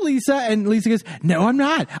are you, Lisa? And Lisa goes, no, I'm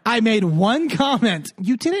not. I made one comment.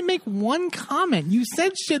 You didn't make one comment. You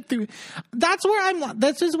said shit through. That's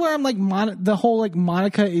just where I'm like, the whole like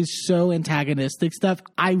Monica is so antagonistic stuff.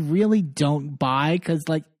 I really don't buy because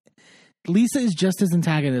like Lisa is just as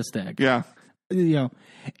antagonistic. Yeah. You know,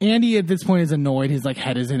 Andy at this point is annoyed. His like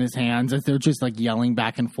head is in his hands as they're just like yelling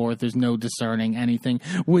back and forth. There's no discerning anything.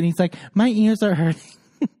 When he's like, my ears are hurting.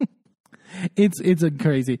 It's a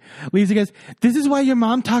crazy. Lisa goes, this is why your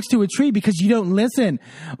mom talks to a tree because you don't listen.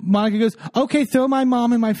 Monica goes, okay, throw my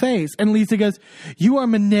mom in my face. And Lisa goes, you are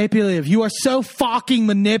manipulative. You are so fucking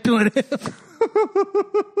manipulative.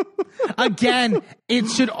 Again, it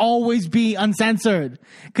should always be uncensored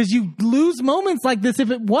because you lose moments like this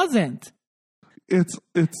if it wasn't. It's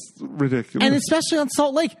ridiculous. And especially on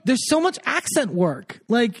Salt Lake, there's so much accent work.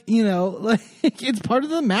 Like, you know, like it's part of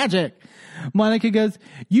the magic. Monica goes,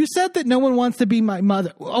 you said that no one wants to be my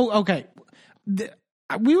mother. Oh, okay.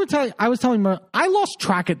 I was telling her, I lost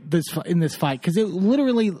track in this fight because it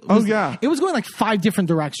literally it was going like 5 different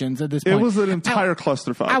directions at this point. It was an entire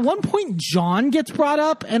clusterfuck. At one point, John gets brought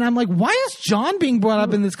up, and I'm like, why is John being brought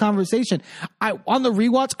up in this conversation? On the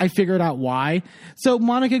rewatch, I figured out why. So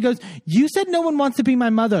Monica goes, you said no one wants to be my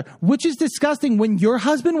mother, which is disgusting when your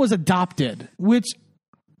husband was adopted, which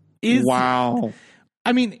is... Wow.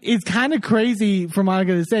 I mean, it's kind of crazy for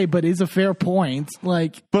Monica to say, but it's a fair point.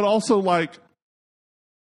 Like, but also like,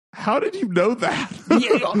 how did you know that?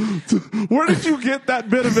 Where did you get that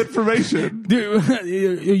bit of information?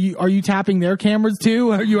 Dude, are you tapping their cameras too?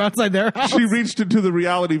 Are you outside their house? She reached into the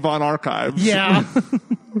Reality Von archives. Yeah.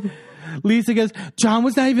 Lisa goes, John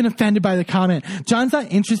was not even offended by the comment. John's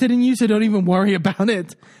not interested in you, so don't even worry about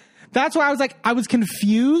it. That's why I was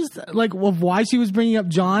confused, like, of why she was bringing up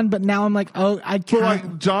John, but now I'm like, oh, I But can't.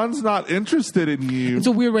 like, John's not interested in you. It's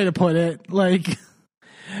a weird way to put it. Like,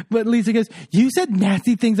 but Lisa goes, you said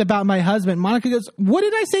nasty things about my husband. Monica goes, what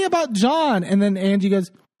did I say about John? And then Angie goes,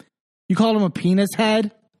 you called him a penis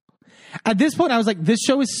head? At this point, I was like, this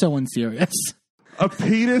show is so unserious. A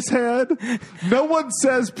penis head? No one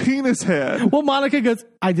says penis head. Well, Monica goes,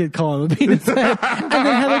 I did call him a penis head. And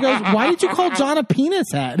then Heather goes, why did you call John a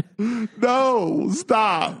penis head? No,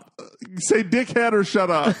 stop. Say dickhead or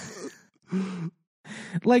shut up.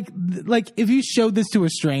 Like if you showed this to a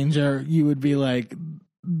stranger, you would be like,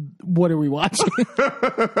 what are we watching?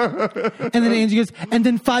 And then Angie goes, and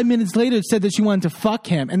then 5 minutes later said that she wanted to fuck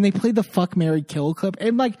him. And they played the fuck, marry, kill clip.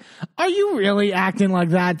 And like, are you really acting like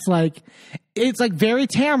that's like, it's like very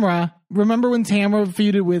Tamra. Remember when Tamra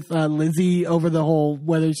feuded with Lizzie over the whole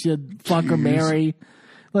whether she should fuck or marry?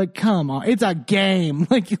 Like, come on. It's a game.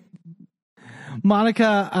 Like,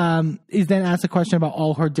 Monica is then asked a question about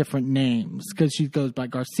all her different names because she goes by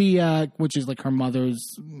Garcia, which is like her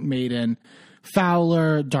mother's maiden.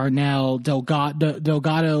 Fowler, Darnell,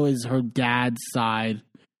 Delgado is her dad's side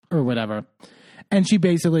or whatever. And she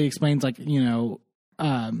basically explains like, you know,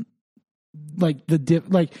 like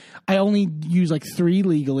I only use like 3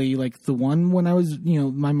 legally, like the one when I was, you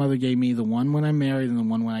know, my mother gave me, the one when I married, and the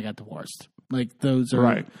one when I got divorced. Like those are,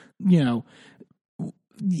 right. You know,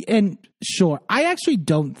 and sure, I actually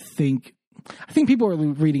don't think, I think people are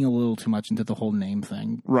reading a little too much into the whole name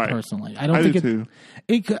thing. Right. Personally, I don't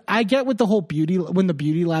think I get with the whole when the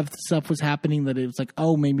beauty lab stuff was happening that it was like,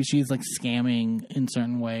 oh, maybe she's like scamming in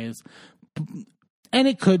certain ways. And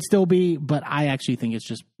it could still be, but I actually think it's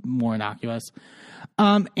just more innocuous.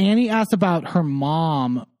 Annie asked about her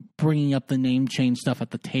mom bringing up the name change stuff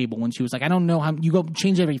at the table when she was like, I don't know how you go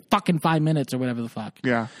change every fucking 5 minutes or whatever the fuck.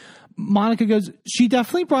 Yeah. Monica goes, she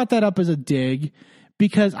definitely brought that up as a dig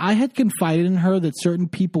because I had confided in her that certain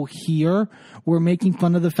people here were making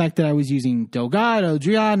fun of the fact that I was using Delgado,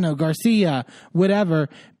 Adriano, Garcia, whatever,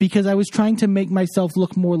 because I was trying to make myself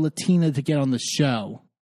look more Latina to get on the show.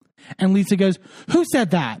 And Lisa goes, who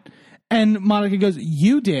said that? And Monica goes,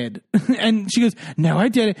 you did. And she goes, no, I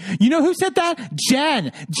didn't. You know who said that?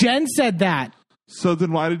 Jen. Jen said that. So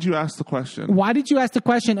then why did you ask the question? Why did you ask the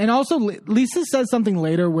question? And also, Lisa says something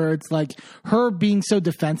later where it's like her being so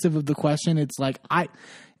defensive of the question. It's like, I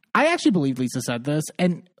actually believe Lisa said this.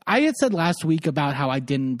 And I had said last week about how I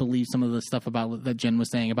didn't believe some of the stuff about that Jen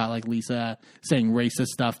was saying about like Lisa saying racist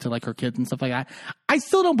stuff to like her kids and stuff like that. I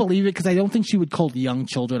still don't believe it because I don't think she would call young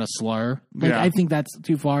children a slur. Like, yeah. I think that's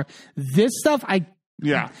too far. This stuff,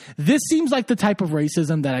 this seems like the type of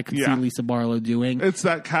racism that I could see Lisa Barlow doing. It's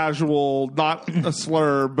that casual, not a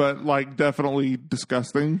slur, but like definitely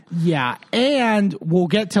disgusting. Yeah, and we'll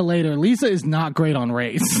get to later. Lisa is not great on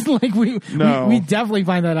race. Like we definitely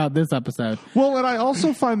find that out this episode. Well, and I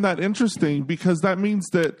also find that interesting because that means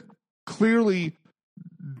that clearly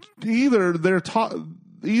either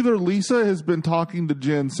Lisa has been talking to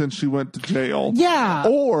Jen since she went to jail. Yeah.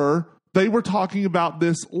 Or they were talking about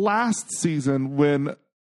this last season when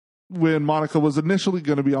Monica was initially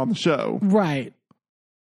going to be on the show. Right.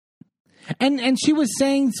 And she was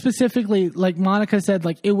saying specifically, like Monica said,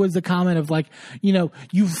 like it was a comment of like, you know,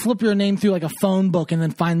 you flip your name through like a phone book and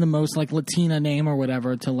then find the most like Latina name or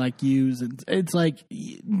whatever to like use. It's like,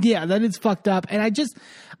 yeah, that is fucked up. And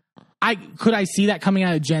could I see that coming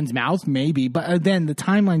out of Jen's mouth? Maybe. But then the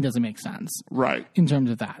timeline doesn't make sense. Right. In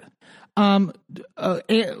terms of that.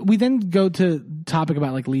 We then go to topic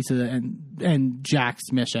about like Lisa and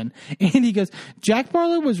Jack's mission. And he goes, Jack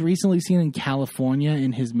Barlow was recently seen in California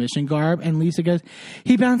in his mission garb. And Lisa goes,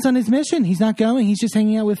 he bounced on his mission. He's not going. He's just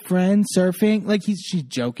hanging out with friends, surfing. Like she's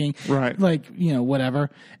joking. Right. Like, you know, whatever.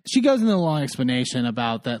 She goes into a long explanation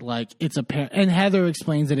about that. Like it's and Heather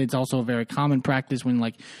explains that it's also a very common practice when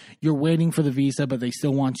like you're waiting for the visa, but they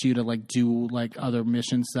still want you to like do like other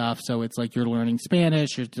mission stuff. So it's like you're learning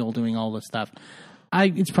Spanish. You're still doing all this stuff.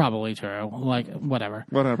 It's probably true. Like, whatever.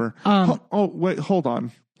 Wait, hold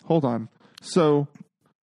on. So,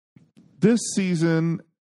 this season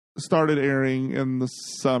started airing in the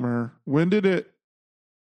summer. When did it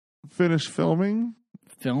finish filming?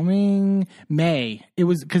 May. It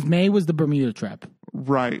was because May was the Bermuda trip.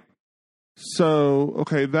 Right. So,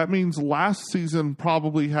 okay, that means last season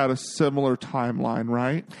probably had a similar timeline,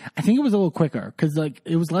 right? I think it was a little quicker because, like,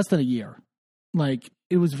 it was less than a year. Like,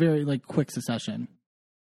 it was very, like, quick succession.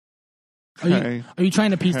 Okay. Are you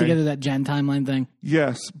trying to piece together that Jen timeline thing?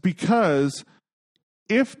 Yes, because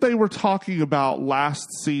if they were talking about last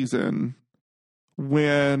season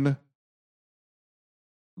when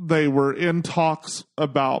they were in talks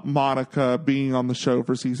about Monica being on the show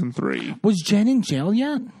for season 3. Was Jen in jail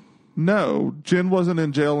yet? No, Jen wasn't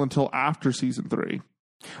in jail until after season 3.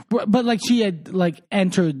 But like she had like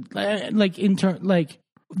entered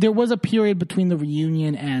there was a period between the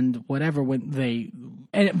reunion and whatever when they.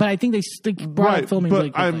 But I think they brought up filming.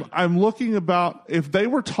 But I'm looking about if they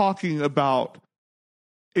were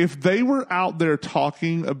out there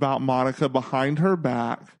talking about Monica behind her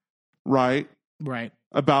back, right? Right.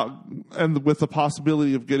 And with the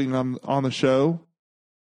possibility of getting on the show,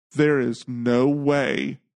 there is no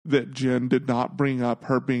way that Jen did not bring up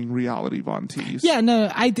her being Reality Von Teese. Yeah,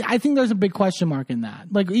 no, I think there's a big question mark in that.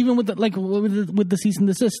 Like even with the cease and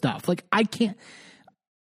desist stuff, like I can't.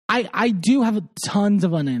 I do have tons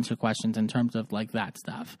of unanswered questions in terms of like that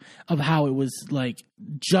stuff of how it was like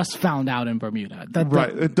just found out in Bermuda.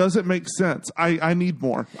 Right. It doesn't make sense. I need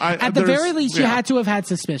more. At the very least, you had to have had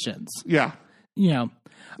suspicions. Yeah. You know.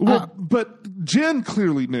 Well, but Jen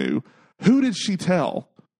clearly knew. Who did she tell?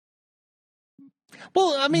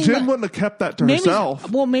 Well, I mean, Jen wouldn't have kept that to herself.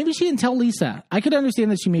 Well, maybe she didn't tell Lisa. I could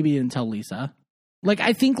understand that she maybe didn't tell Lisa. Like,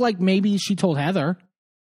 I think like maybe she told Heather.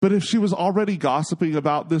 But if she was already gossiping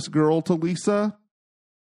about this girl to Lisa,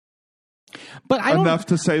 but enough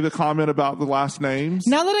to say the comment about the last names.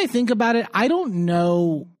 Now that I think about it, I don't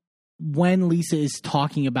know when Lisa is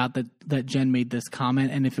talking about that Jen made this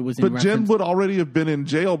comment and if it was in reference. Jen would already have been in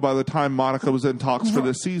jail by the time Monica was in talks for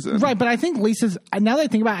this season. Right, but I think now that I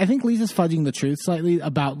think about it, I think Lisa's fudging the truth slightly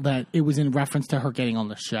about that it was in reference to her getting on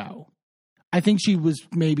the show. I think she was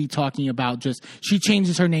maybe talking about just she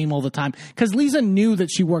changes her name all the time because Lisa knew that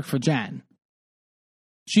she worked for Jen.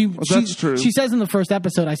 That's true. She says in the first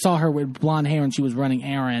episode, I saw her with blonde hair and she was running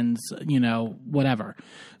errands, whatever.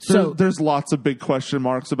 So there's lots of big question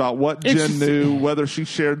marks about what Jen knew, whether she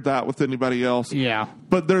shared that with anybody else. Yeah.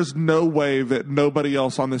 But there's no way that nobody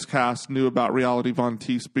else on this cast knew about Reality Von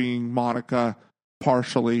Teese being Monica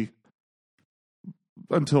partially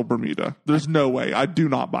until Bermuda. There's no way. I do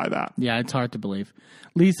not buy that. Yeah, it's hard to believe.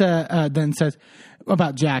 Lisa then says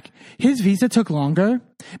about Jack, his visa took longer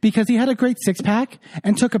because he had a great six-pack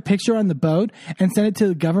and took a picture on the boat and sent it to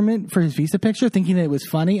the government for his visa picture thinking that it was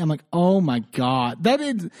funny. I'm like, oh my God. That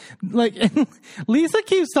is like Lisa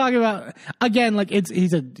keeps talking about again, like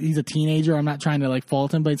he's a teenager. I'm not trying to like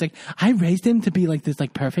fault him, but it's like I raised him to be like this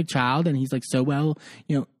like perfect child and he's like so well,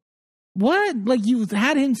 what? Like you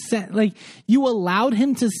had him send, like you allowed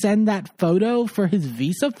him to send that photo for his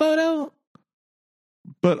visa photo?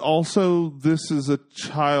 But also, this is a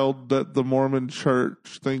child that the Mormon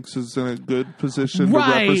Church thinks is in a good position to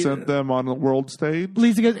represent them on the world stage.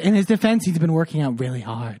 Lisa goes, in his defense, he's been working out really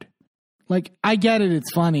hard. Like, I get it,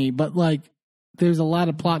 it's funny, but like, there's a lot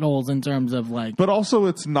of plot holes in terms of like. But also,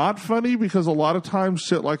 it's not funny because a lot of times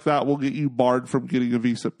shit like that will get you barred from getting a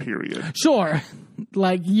visa, period. Sure.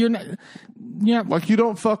 Like, you're not. Yeah. Like, you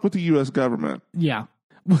don't fuck with the U.S. government. Yeah.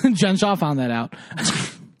 Jen Shaw found that out.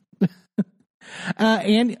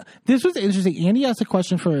 And this was interesting. Andy asked a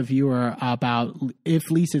question for a viewer about if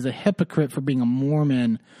Lisa is a hypocrite for being a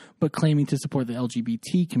Mormon but claiming to support the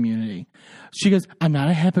LGBT community. She goes, I'm not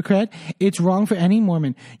a hypocrite. It's wrong for any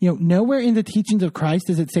Mormon. Nowhere in the teachings of Christ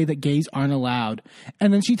does it say that gays aren't allowed.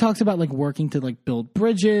 And then she talks about like working to like build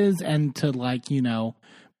bridges and to like,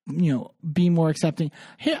 be more accepting.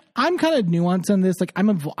 Hey, I'm kind of nuanced on this. Like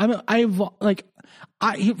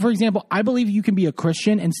for example, I believe you can be a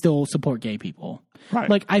Christian and still support gay people. Right.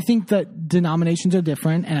 Like, I think that denominations are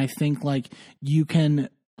different, and I think like you can,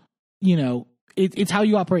 it's how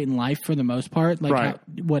you operate in life for the most part. Like, right.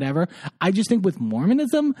 Whatever. I just think with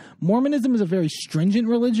Mormonism is a very stringent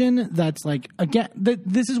religion. That's like, again,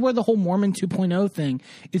 this is where the whole Mormon 2.0 thing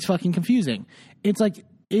is fucking confusing. It's like,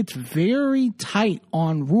 it's very tight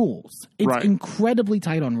on rules. It's incredibly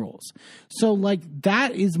tight on rules. So, like,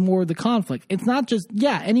 that is more the conflict. It's not just,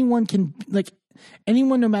 anyone can, like,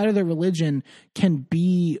 anyone, no matter their religion, can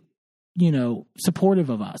be, supportive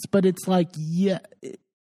of us. But it's like, it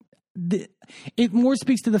more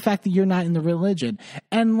speaks to the fact that you're not in the religion.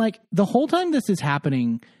 And, like, the whole time this is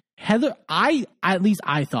happening, Heather, at least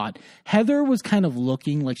I thought Heather was kind of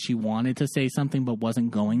looking like she wanted to say something but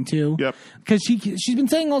wasn't going to. Yep. Because she's been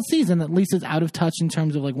saying all season that Lisa's out of touch in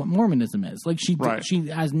terms of like what Mormonism is. Like she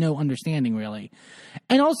has no understanding really,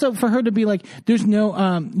 and also for her to be like, there's no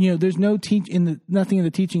there's no nothing in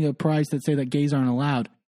the teaching of Christ that say that gays aren't allowed.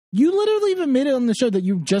 You literally admitted on the show that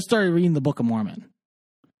you just started reading the Book of Mormon.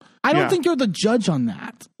 I don't think you're the judge on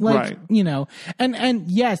that. Like,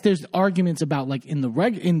 and yes, there's arguments about like in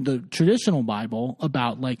the traditional Bible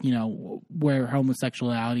about like, where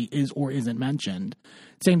homosexuality is or isn't mentioned.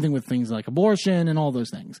 Same thing with things like abortion and all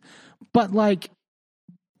those things. But like,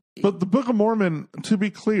 But the Book of Mormon, to be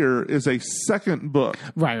clear, is a second book.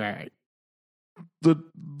 Right.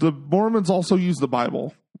 The Mormons also use the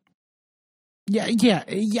Bible. Yeah.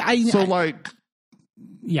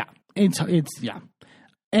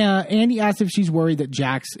 Andy asks if she's worried that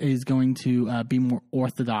Jax is going to be more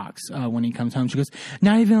orthodox when he comes home. She goes,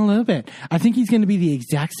 not even a little bit. I think he's going to be the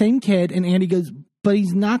exact same kid. And Andy goes, but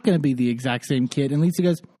he's not going to be the exact same kid. And Lisa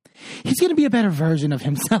goes, he's going to be a better version of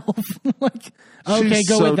himself. Like, okay, She's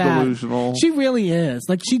go so with that. delusional. She really is.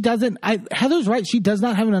 Like, she doesn't. Heather's right. She does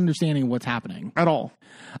not have an understanding of what's happening At all.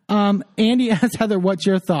 Andy asks Heather, what's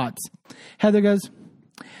your thoughts? Heather goes,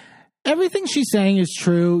 everything she's saying is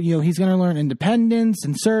true. You know, he's going to learn independence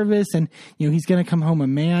and service, and, you know, he's going to come home a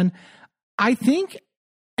man. I think,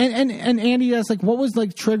 and Andy asks, like, what was,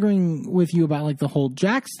 like, triggering with you about, like, the whole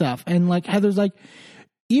Jack stuff? And, like, Heather's like,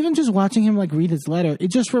 even just watching him, like, read his letter, it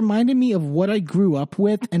just reminded me of what I grew up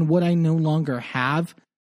with and what I no longer have.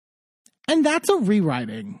 And that's a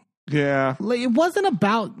rewriting. Yeah. Like, it wasn't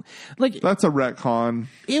about, like, That's a retcon.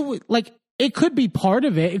 it was like, it could be part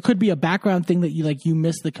of it. It could be a background thing that you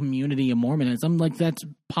miss the community of Mormonism. Like, that's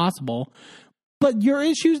possible. But your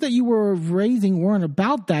issues that you were raising weren't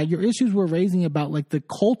about that. Your issues were raising about, like, the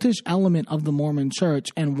cultish element of the Mormon church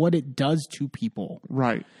and what it does to people.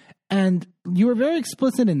 Right. And you were very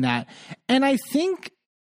explicit in that. And I think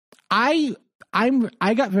I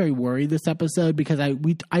got very worried this episode because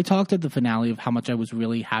I talked at the finale of how much I was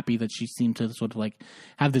really happy that she seemed to sort of, like,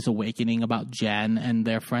 have this awakening about Jen and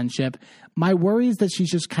their friendship. My worry is that she's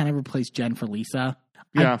just kind of replaced Jen for Lisa.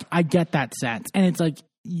 Yeah. I get that sense. And it's like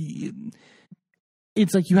you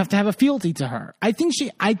have to have a fealty to her. I think she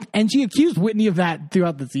accused Whitney of that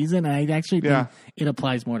throughout the season, and I actually think it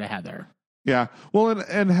applies more to Heather. Yeah. Well,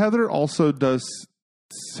 and Heather also does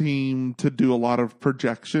seem to do a lot of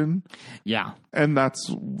projection. Yeah. And that's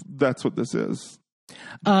what this is.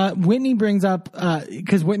 Whitney brings up,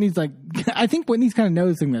 because Whitney's like, I think Whitney's kind of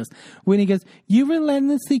noticing this. Whitney goes, you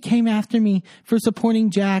relentlessly came after me for supporting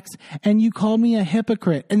Jax, and you called me a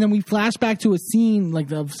hypocrite. And then we flash back to a scene, like,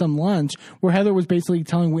 of some lunch where Heather was basically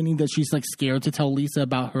telling Whitney that she's, like, scared to tell Lisa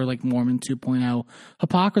about her, like, Mormon 2.0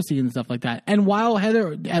 hypocrisy and stuff like that. And while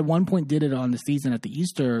Heather at one point did it on the season at the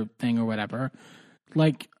Easter thing or whatever,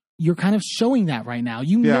 like, you're kind of showing that right now.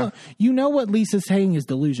 You know what Lisa's saying is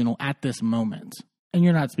delusional at this moment. And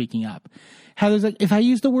you're not speaking up. Heather's like, if I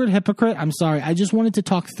use the word hypocrite, I'm sorry. I just wanted to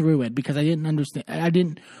talk through it because I didn't understand. I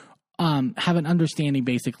didn't have an understanding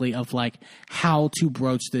basically of, like, how to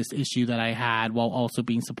broach this issue that I had while also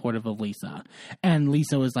being supportive of Lisa. And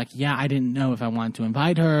Lisa was like, yeah, I didn't know if I wanted to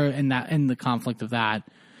invite her, and the conflict of that.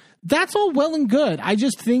 That's all well and good. I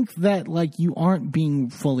just think that, like, you aren't being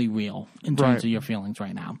fully real in terms of your feelings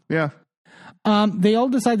right now. Yeah. They all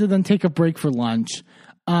decide to then take a break for lunch.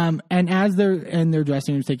 And as they're in their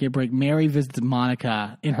dressing rooms taking a break, Mary visits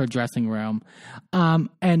Monica in her dressing room.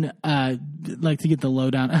 And like, to get the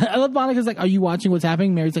lowdown. I love Monica's like, are you watching what's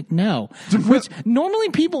happening? Mary's like, no. Which normally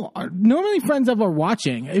friends of are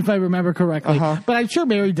watching, if I remember correctly. But I'm sure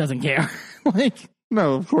Mary doesn't care. Like,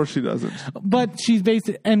 no, of course she doesn't. But she's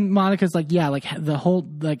and Monica's like, yeah, like, the whole,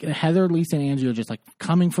 like, Heather, Lisa, and Angie are just, like,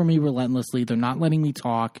 coming for me relentlessly. They're not letting me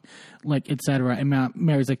talk, like, etc. And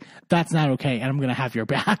Mary's like, that's not okay, and I'm gonna have your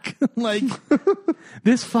back. Like,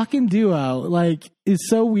 this fucking duo, like, is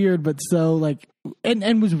so weird, but so, like,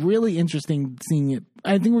 and was really interesting seeing it.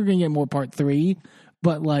 I think we're gonna get more part 3.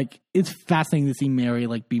 But, like, it's fascinating to see Mary,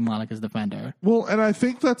 like, be Monica's defender. Well, and I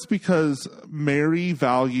think that's because Mary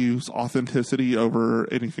values authenticity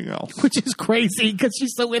over anything else. Which is crazy, because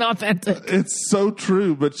she's so inauthentic. It's so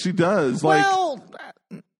true, but she does. Well,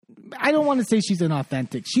 I don't want to say she's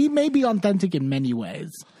inauthentic. She may be authentic in many ways,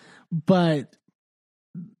 but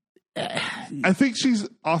I think she's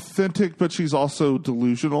authentic, but she's also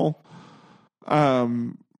delusional.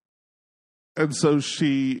 And so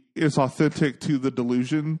she is authentic to the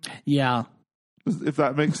delusion. Yeah. If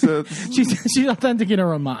that makes sense. she's authentic in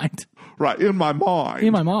her own mind. Right, in my mind.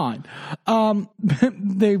 In my mind.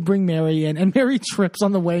 They bring Mary in, and Mary trips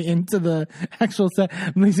on the way into the actual set.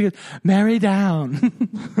 And Lisa goes, Mary down.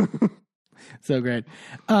 So great.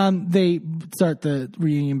 They start the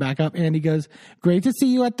reunion back up. Andy goes, great to see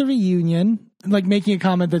you at the reunion. Like, making a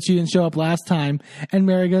comment that she didn't show up last time. And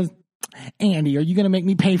Mary goes, Andy, are you going to make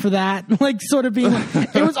me pay for that? Like, sort of being,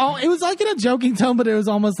 it was like in a joking tone, but it was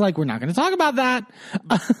almost like, we're not going to talk about that.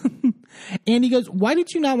 Andy goes, why did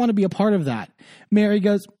you not want to be a part of that? Mary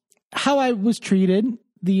goes, how I was treated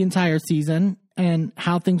the entire season and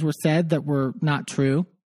how things were said that were not true.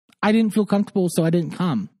 I didn't feel comfortable, so I didn't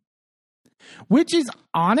come. Which is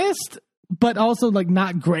honest, but also, like,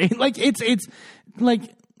 not great. Like, it's like,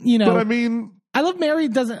 you know. But I mean, I love Mary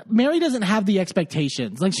doesn't have the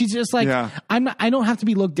expectations. Like, she's just like, I don't have to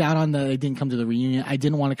be looked down on that I didn't come to the reunion. I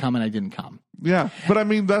didn't want to come and I didn't come. Yeah. But I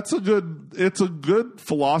mean, it's a good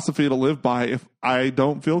philosophy to live by. If I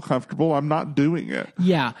don't feel comfortable, I'm not doing it.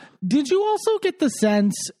 Yeah. Did you also get the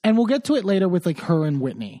sense, and we'll get to it later with like her and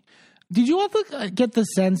Whitney, did you also get the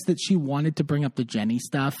sense that she wanted to bring up the Jenny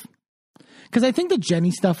stuff? Because I think the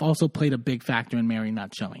Jenny stuff also played a big factor in Mary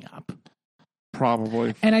not showing up.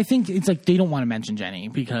 Probably. And I think it's like they don't want to mention Jenny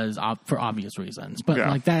because for obvious reasons. But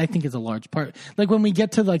like that, I think is a large part. Like when we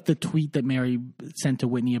get to like the tweet that Mary sent to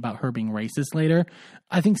Whitney about her being racist later,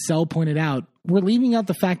 I think Sel pointed out, we're leaving out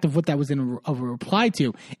the fact of what that was in a reply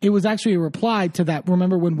to. It was actually a reply to that.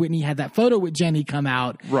 Remember when Whitney had that photo with Jenny come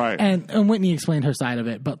out? Right. And Whitney explained her side of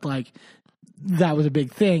it. But like that was a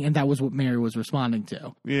big thing. And that was what Mary was responding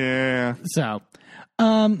to. Yeah. So,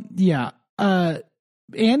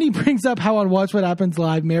 Andy brings up how on Watch What Happens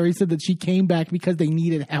Live, Mary said that she came back because they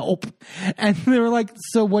needed help. And they were like,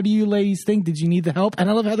 so what do you ladies think? Did you need the help? And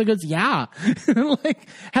I love Heather goes, yeah. Like,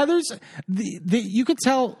 Heather's, you could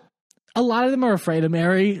tell a lot of them are afraid of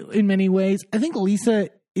Mary in many ways. I think Lisa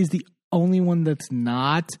is the only one that's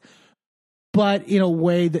not, but in a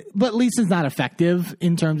way but Lisa's not effective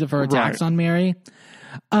in terms of her attacks on Mary.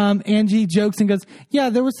 Angie jokes and goes, yeah,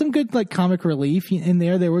 there was some good like comic relief in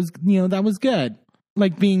there. There was, that was good.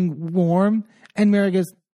 Like being warm. And Mary goes,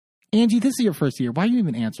 Angie, this is your first year. Why are you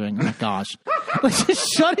even answering? Oh my gosh. Like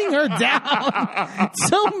just shutting her down.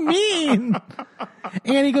 So mean.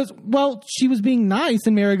 And he goes, well, she was being nice.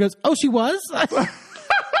 And Mary goes, oh, she was?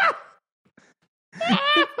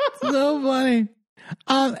 So funny.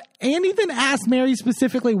 Andy then asked Mary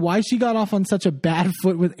specifically why she got off on such a bad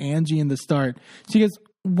foot with Angie in the start. She goes,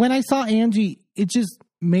 when I saw Angie, it just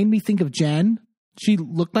made me think of Jen. She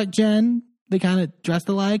looked like Jen. They kind of dressed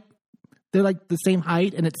alike. They're like the same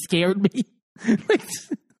height, and it scared me. Like,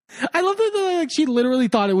 I love that like she literally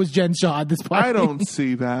thought it was Jen Shaw at this point. I don't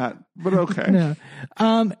see that, but okay. No.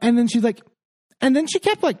 And then she's like, and then she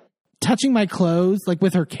kept like touching my clothes, like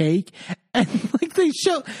with her cake. And like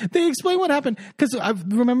they explain what happened. Cause I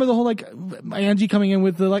remember the whole like Angie coming in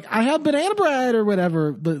with the like, I have banana bread or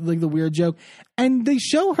whatever, the weird joke. And they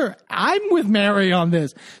show her, I'm with Mary on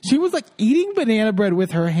this. She was like eating banana bread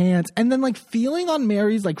with her hands and then like feeling on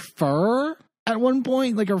Mary's like fur at one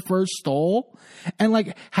point, like her fur stole, and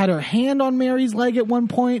like had her hand on Mary's leg at one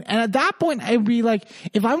point. And at that point, I'd be like,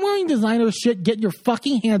 if I'm wearing designer shit, get your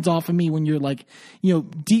fucking hands off of me when you're like,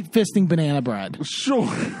 deep fisting banana bread. Sure.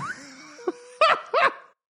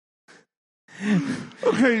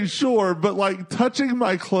 Okay, sure, but like touching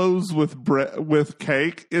my clothes with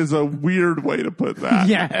cake is a weird way to put that.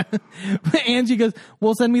 Yeah. Angie goes,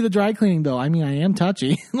 well, send me the dry cleaning bill. I mean, I am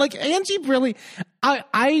touchy. Like Angie really,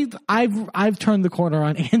 I've turned the corner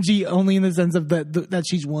on Angie only in the sense of that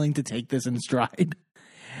she's willing to take this in stride.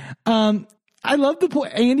 I love the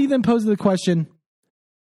point. Andy then poses the question,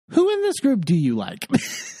 who in this group do you like?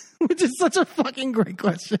 Which is such a fucking great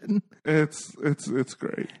question. It's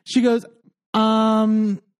great. She goes,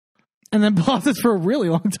 and then pauses for a really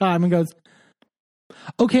long time and goes,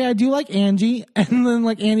 okay, I do like Angie. And then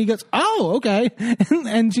like Andy goes, oh, okay.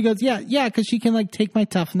 And she goes, yeah, because she can like take my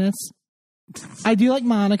toughness. I do like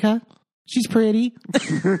Monica. She's pretty.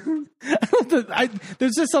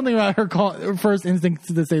 There's just something about her first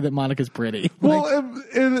instinct to say that Monica's pretty. Well,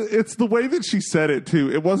 it's the way that she said it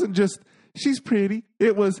too. It wasn't just she's pretty.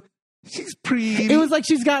 It was she's pretty. It was like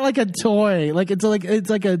she's got like a toy. Like it's like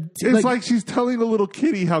she's telling a little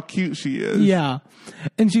kitty how cute she is. Yeah.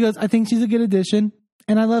 And she goes, I think she's a good addition.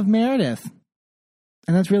 And I love Meredith.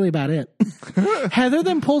 And that's really about it. Heather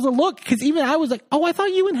then pulls a look because even I was like, oh, I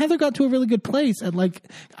thought you and Heather got to a really good place. And like,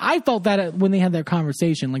 I felt that when they had their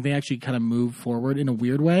conversation, like they actually kind of moved forward in a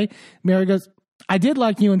weird way. Mary goes, I did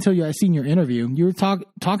like you until I seen your interview. You were talking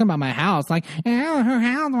about my house, like, her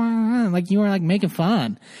house, like you were like making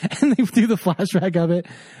fun. And they do the flashback of it.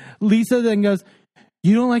 Lisa then goes,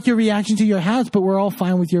 you don't like your reaction to your house, but we're all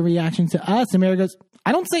fine with your reaction to us. And Mary goes,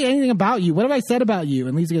 I don't say anything about you. What have I said about you?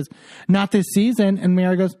 And Lisa goes, not this season. And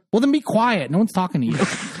Mary goes, well, then be quiet. No one's talking to you.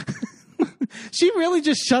 She really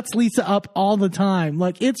just shuts Lisa up all the time.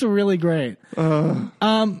 Like, it's really great.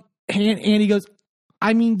 And he goes,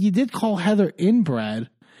 I mean, you did call Heather inbred.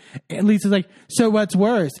 And Lisa's like, so what's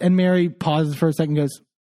worse? And Mary pauses for a second and goes,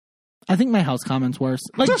 I think my house comment's worse.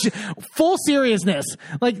 Like, full seriousness.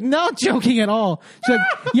 Like, not joking at all. She's like,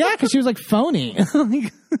 yeah, because she was like phony.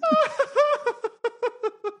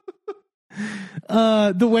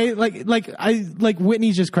 The way like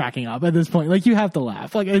Whitney's just cracking up at this point. Like, you have to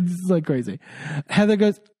laugh. Like, it's like crazy. Heather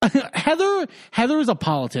goes, Heather is a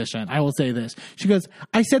politician. I will say this. She goes,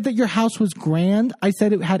 I said that your house was grand. I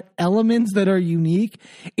said it had elements that are unique.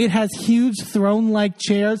 It has huge throne-like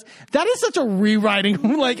chairs. That is such a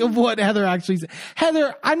rewriting like of what Heather actually said.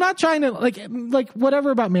 Heather, I'm not trying to like whatever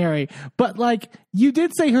about Mary, but like, you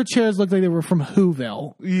did say her chairs looked like they were from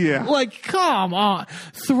Whoville. Yeah. Like, come on.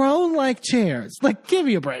 Throne-like chairs. Like, give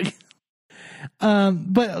me a break.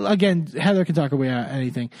 But again, Heather can talk away at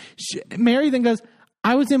anything. Mary then goes,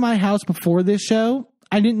 I was in my house before this show.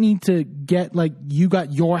 I didn't need to get, like, you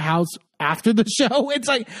got your house after the show. It's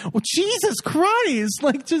like, well, Jesus Christ.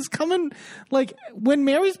 Like, just coming, like, when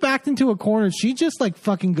Mary's backed into a corner, she just, like,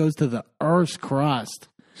 fucking goes to the earth's crust.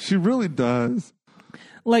 She really does.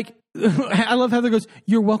 Like, I love Heather goes,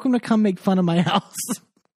 you're welcome to come make fun of my house.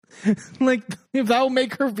 Like, if that will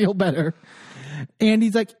make her feel better. And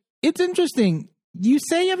he's like, it's interesting. You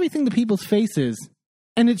say everything to people's faces,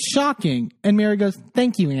 and it's shocking. And Mary goes,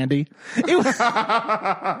 thank you, Andy. It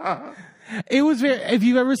was very, if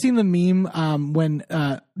you've ever seen the meme when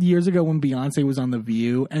years ago when Beyonce was on The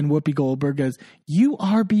View and Whoopi Goldberg goes, you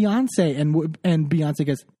are Beyonce. And Beyonce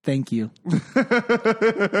goes, thank you.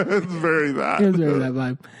 It's very that. It was very that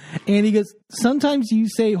vibe. And he goes, sometimes you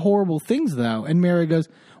say horrible things, though. And Mary goes,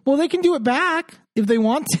 well, they can do it back if they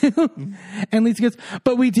want to. And Lisa goes,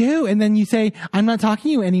 but we do. And then you say, I'm not talking to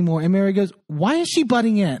you anymore. And Mary goes, why is she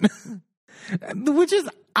butting in? Which is,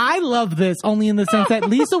 I love this only in the sense that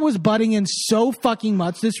Lisa was butting in so fucking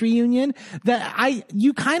much this reunion that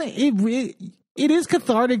it is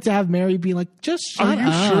cathartic to have Mary be like, just shut up.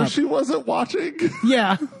 Are you sure she wasn't watching?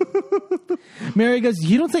 Yeah. Mary goes,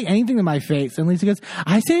 you don't say anything to my face. And Lisa goes,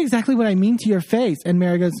 I say exactly what I mean to your face. And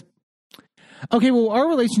Mary goes, okay, well, our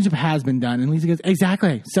relationship has been done. And Lisa goes,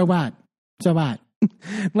 exactly. So what? So what?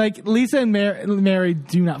 Like, Lisa and Mary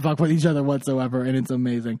do not fuck with each other whatsoever, and it's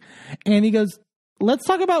amazing. And he goes, let's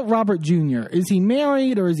talk about Robert Jr. Is he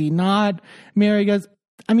married or is he not? Mary goes,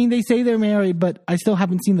 I mean, they say they're married, but I still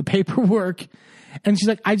haven't seen the paperwork. And she's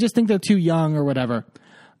like, I just think they're too young or whatever.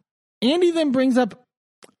 Andy then brings up,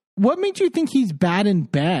 what made you think he's bad in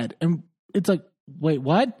bed? And it's like, wait,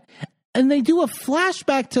 what? And they do a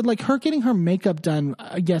flashback to like her getting her makeup done,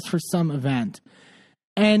 I guess, for some event.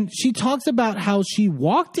 And she talks about how she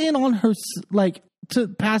walked in on her, like, to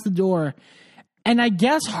pass the door, and I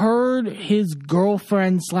guess heard his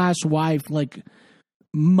girlfriend / wife, like,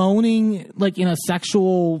 moaning, like, in a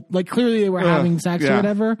sexual, like, clearly they were having sex or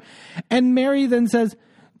whatever. And Mary then says,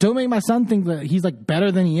 don't make my son think that he's, like,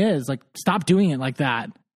 better than he is. Like, stop doing it like that.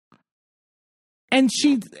 And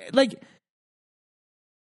she, like,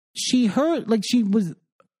 she heard, like, she was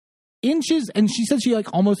inches, and she said she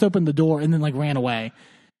like almost opened the door and then like ran away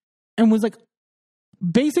and was like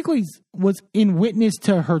basically was in witness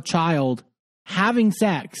to her child having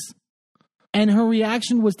sex, and her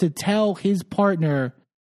reaction was to tell his partner,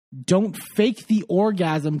 don't fake the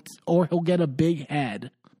orgasm or he'll get a big head.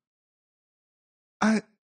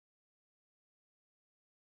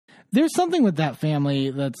 There's something with that family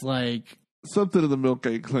that's like something in the milk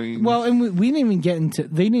ain't clean. Well, and we didn't even get into.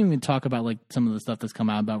 They didn't even talk about like some of the stuff that's come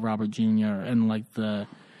out about Robert Jr. and like the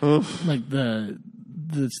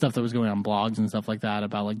stuff that was going on blogs and stuff like that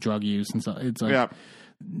about like drug use and stuff. It's like,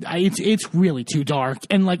 it's really too dark.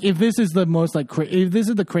 And like, if this is the most like, if this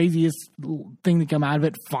is the craziest thing to come out of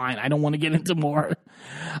it, fine. I don't want to get into more.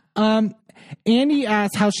 Andy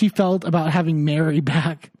asked how she felt about having Mary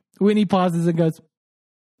back. Whitney pauses and goes,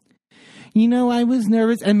 you know, I was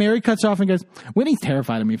nervous. And Mary cuts her off and goes, Whitney's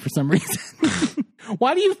terrified of me for some reason.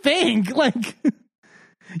 Why do you think? Like,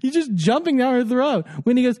 you're just jumping down her throat.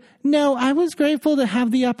 Whitney goes, no, I was grateful to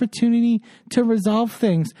have the opportunity to resolve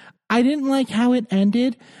things. I didn't like how it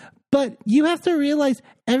ended, but you have to realize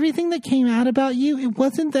everything that came out about you, it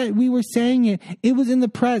wasn't that we were saying it. It was in the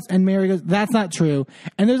press. And Mary goes, that's not true.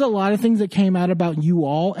 And there's a lot of things that came out about you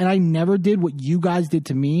all, and I never did what you guys did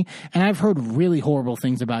to me. And I've heard really horrible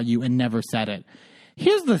things about you and never said it.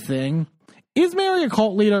 Here's the thing. Is Mary a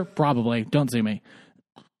cult leader? Probably. Don't sue me.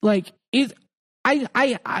 Like,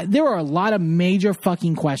 there are a lot of major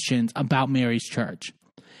fucking questions about Mary's church.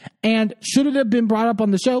 And should it have been brought up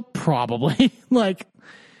on the show? Probably. Like,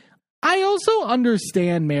 I also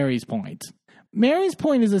understand Mary's point. Mary's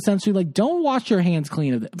point is essentially like, don't wash your hands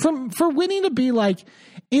clean of it. For Whitney to be like,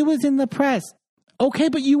 it was in the press. Okay,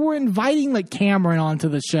 but you were inviting like Cameron onto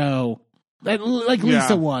the show. Like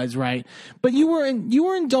Lisa was, right? But you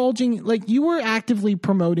were indulging, like you were actively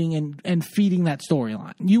promoting and feeding that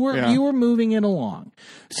storyline. You were moving it along.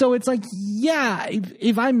 So it's like,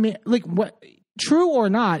 if I like what true or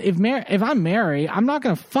not, if I'm Mary, I'm not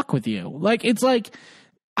going to fuck with you. Like, it's like,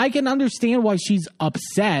 I can understand why she's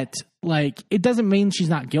upset. Like, it doesn't mean she's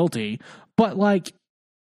not guilty, but like,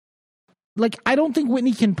 I don't think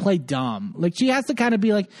Whitney can play dumb. Like, she has to kind of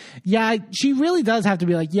be like, yeah, she really does have to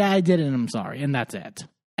be like, yeah, I did it and I'm sorry. And that's it.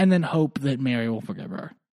 And then hope that Mary will forgive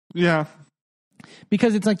her. Yeah.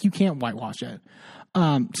 Because it's like, you can't whitewash it.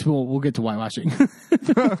 So we'll get to whitewashing.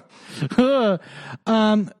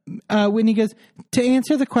 Whitney goes, to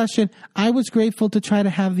answer the question, I was grateful to try to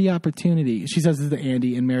have the opportunity. She says this to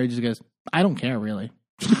Andy, and Mary just goes, I don't care, really.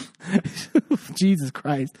 Jesus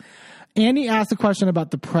Christ. Andy asked a question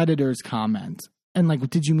about the Predators comment. And like,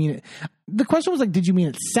 did you mean it? The question was like, did you mean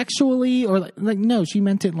it sexually or like no, she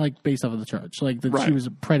meant it like based off of the church, like that she was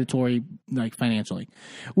predatory, like financially.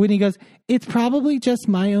 Whitney goes, it's probably just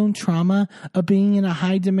my own trauma of being in a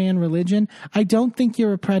high demand religion. I don't think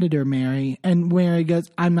you're a predator, Mary. And Mary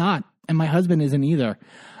goes, I'm not, and my husband isn't either.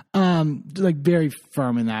 Like very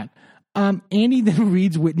firm in that. Andy then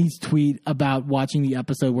reads Whitney's tweet about watching the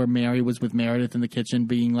episode where Mary was with Meredith in the kitchen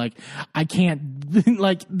being like, I can't,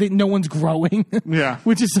 like, no one's growing. Yeah.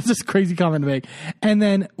 Which is such a crazy comment to make. And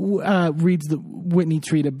then reads the Whitney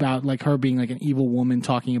tweet about like her being like an evil woman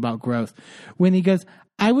talking about growth. Whitney goes,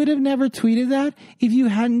 I would have never tweeted that if you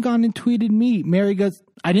hadn't gone and tweeted me. Mary goes,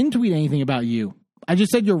 I didn't tweet anything about you. I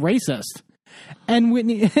just said you're racist. And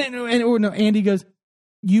Whitney, Andy goes,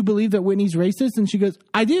 you believe that Whitney's racist? And she goes,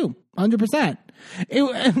 I do, 100%.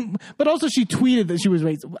 But also she tweeted that she was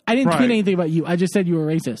racist. I didn't tweet anything about you. I just said you were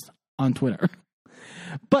racist on Twitter.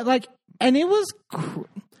 But like, and it was,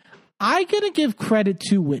 I gotta give credit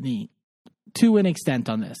to Whitney to an extent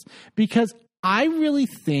on this, because I really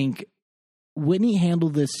think Whitney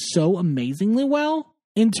handled this so amazingly well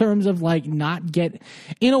in terms of like not get,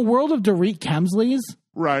 in a world of Dorit Kemsley's,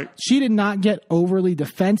 right. She did not get overly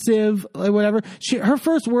defensive or whatever. Her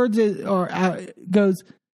first words goes,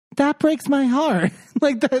 that breaks my heart.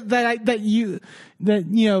 Like that you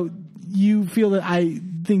feel that I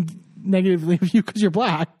think negatively of you because you're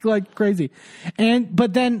black, like crazy.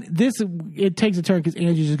 But then it takes a turn because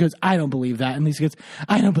Angie just goes, I don't believe that. And Lisa goes,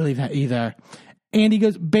 I don't believe that either. Andy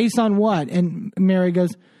goes, based on what? And Mary goes,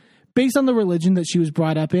 based on the religion that she was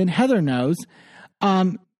brought up in. Heather knows.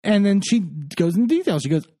 And then she goes into detail. She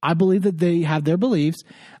goes, I believe that they have their beliefs,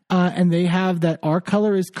 and they have that our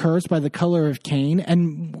color is cursed by the color of Cain.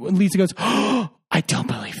 And Lisa goes, oh, I don't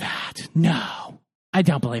believe that. No, I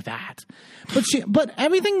don't believe that. But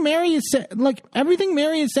everything Mary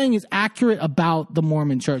is saying is accurate about the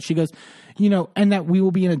Mormon church. She goes, and that we will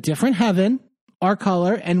be in a different heaven, our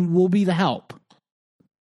color, and we'll be the help.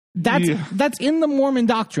 That's in the Mormon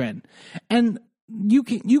doctrine. And you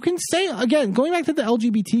can say, again, going back to the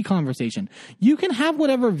LGBT conversation, you can have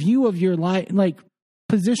whatever view of your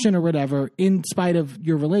position or whatever in spite of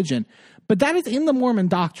your religion, but that is in the Mormon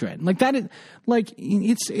doctrine. Like that is like,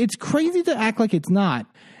 it's crazy to act like it's not.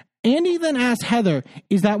 Andy then asks Heather,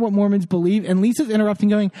 is that what Mormons believe? And Lisa's interrupting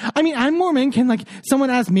going, I mean, I'm Mormon. Can like someone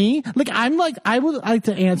ask me? Like, I'm like, I would like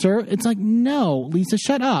to answer. It's like, no, Lisa,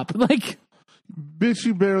 shut up. Like, bitch,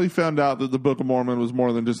 you barely found out that the Book of Mormon was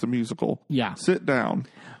more than just a musical. Yeah. Sit down.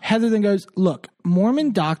 Heather then goes, look,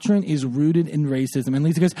 Mormon doctrine is rooted in racism. And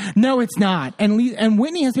Lisa goes, no, it's not. And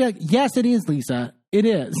Whitney has to be like, yes, it is, Lisa. It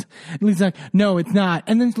is. And Lisa's like, no, it's not.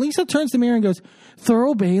 And then Lisa turns to Mary and goes,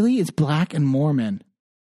 Thurl Bailey is black and Mormon.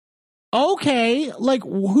 Okay, like,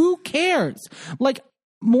 who cares? Like,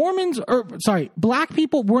 black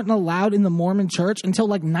people weren't allowed in the Mormon church until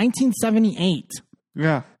like 1978.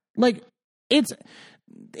 Yeah. Like, it's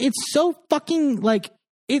so fucking like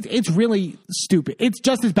it's really stupid. It's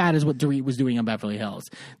just as bad as what Dorit was doing on Beverly Hills.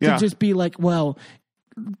 To just be like, well,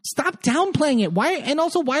 stop downplaying it. Why? And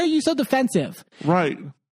also, why are you so defensive? Right.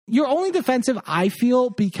 You're only defensive, I feel,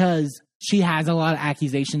 because she has a lot of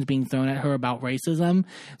accusations being thrown at her about racism.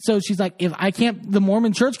 So she's like, the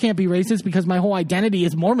Mormon church can't be racist because my whole identity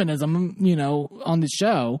is Mormonism, on the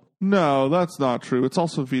show. No, that's not true. It's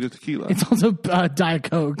also Vita Tequila. It's also Diet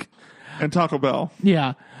Coke. And Taco Bell.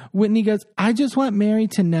 Yeah. Whitney goes, I just want Mary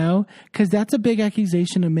to know, because that's a big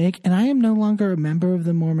accusation to make, and I am no longer a member of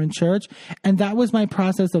the Mormon church, and that was my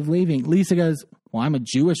process of leaving. Lisa goes, well, I'm a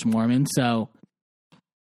Jewish Mormon, so...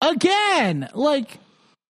 Again! Like...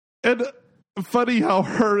 And funny how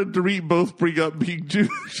her and Dorit both bring up being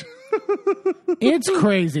Jewish. It's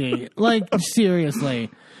crazy. Like, seriously.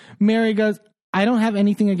 Mary goes, I don't have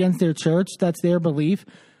anything against their church. That's their belief.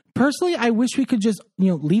 Personally, I wish we could just,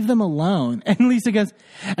 leave them alone. And Lisa goes,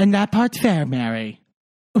 and that part's fair, Mary.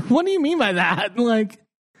 What do you mean by that? Like,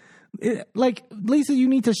 Lisa, you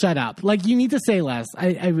need to shut up. Like, you need to say less.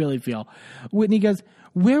 I really feel. Whitney goes,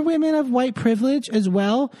 we're women of white privilege as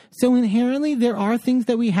well. So inherently there are things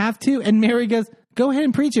that we have to. And Mary goes, go ahead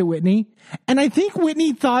and preach it, Whitney. And I think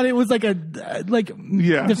Whitney thought it was like a,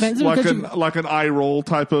 defensive. Like an eye roll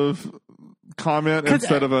type of comment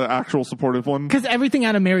instead of an actual supportive one. Because everything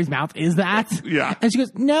out of Mary's mouth is that. Yeah. And she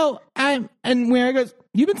goes, no, and Mary goes,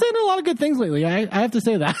 you've been saying a lot of good things lately. I have to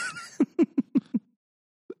say that.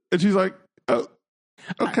 And she's like, oh,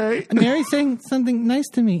 okay. Mary's saying something nice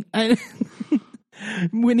to me.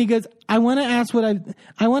 Whitney goes, I want to ask what I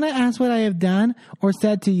have done or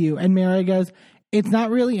said to you. And Mary goes, it's not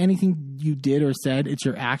really anything you did or said. It's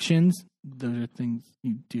your actions. Those are things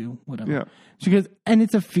you do, whatever. Yeah. She goes, and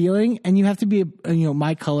it's a feeling, and you have to be,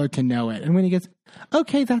 my color to know it. And Whitney goes,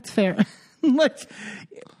 okay, that's fair. Like,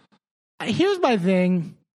 here's my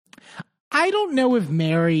thing. I don't know if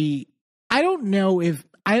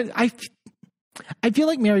I feel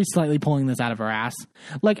like Mary's slightly pulling this out of her ass.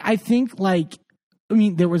 Like, I think,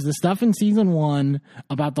 there was the stuff in season 1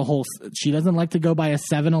 about the whole, she doesn't like to go by a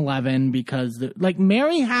 7-Eleven because,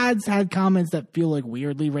 Mary has had comments that feel,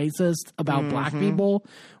 weirdly racist about black people,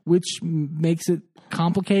 which makes it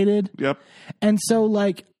complicated. Yep. And so,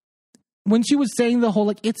 when she was saying the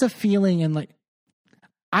whole, it's a feeling, and,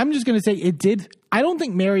 I'm just going to say it did, I don't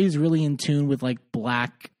think Mary is really in tune with,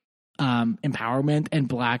 black empowerment and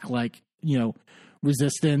black,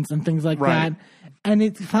 resistance and things like that. And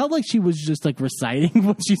it felt like she was just reciting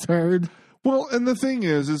what she's heard. Well, and the thing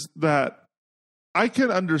is that I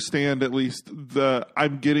can understand at least the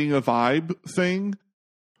I'm getting a vibe thing.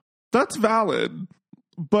 That's valid.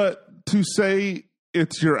 But to say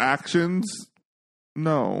it's your actions,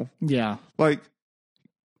 no. Yeah.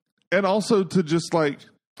 And also to just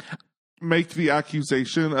make the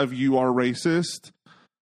accusation of you are racist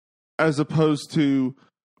as opposed to,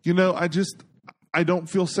 I don't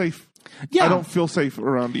feel safe. Yeah. I don't feel safe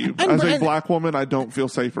around you. As a black woman, I don't feel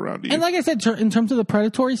safe around you. And like I said, in terms of the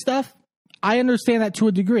predatory stuff, I understand that to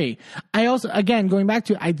a degree. I also, again, going back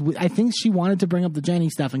to, I think she wanted to bring up the Jenny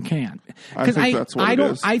stuff and can't. I think that's what it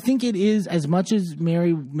is. I think it is, as much as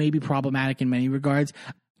Mary may be problematic in many regards,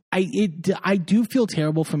 I do feel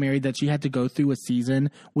terrible for Mary that she had to go through a season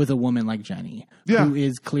with a woman like Jenny, who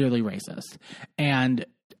is clearly racist. And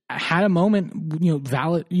had a moment,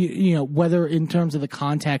 valid, whether in terms of the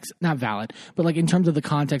context, not valid, but in terms of the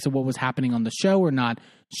context of what was happening on the show or not,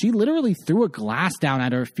 she literally threw a glass down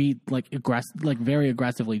at her feet, very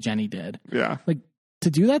aggressively. Jenny did. Yeah. To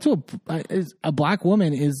do that to a black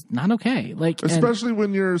woman is not okay. Especially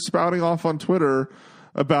when you're spouting off on Twitter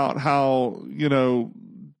about how,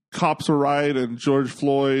 cops are right and George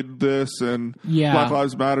Floyd this and Black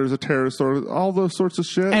Lives Matter is a terrorist or all those sorts of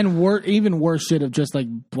shit. And even worse shit of just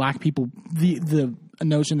black people, the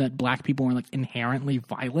notion that black people are inherently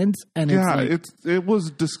violent. And it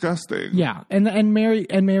was disgusting. Yeah. And Mary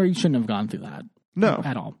shouldn't have gone through that. No.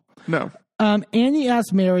 At all. No. Annie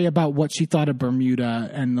asked Mary about what she thought of Bermuda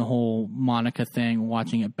and the whole Monica thing,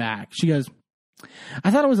 watching it back. She goes, I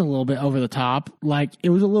thought it was a little bit over the top. It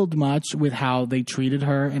was a little much with how they treated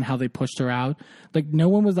her and how they pushed her out. No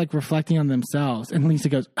one was reflecting on themselves. And Lisa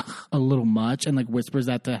goes, a little much, and whispers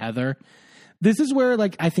that to Heather. This is where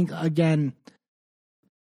I think, again,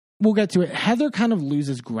 we'll get to it. Heather kind of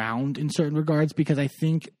loses ground in certain regards because I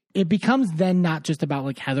think it becomes then not just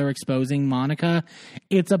about Heather exposing Monica.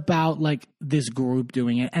 It's about this group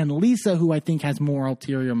doing it. And Lisa, who I think has more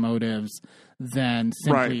ulterior motives than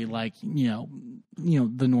simply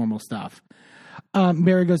the normal stuff.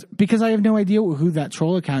 Mary goes, because I have no idea who that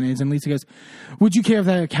troll account is. And Lisa goes, would you care if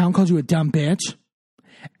that account called you a dumb bitch?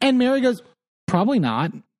 And Mary goes, probably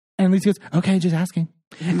not. And Lisa goes, okay, just asking.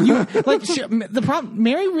 The problem,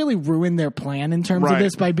 Mary really ruined their plan in terms of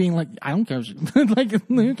this by being I don't care.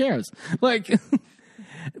 Who cares? So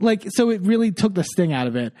it really took the sting out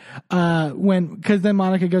of it. Because then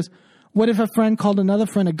Monica goes, what if a friend called another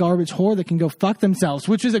friend a garbage whore that can go fuck themselves?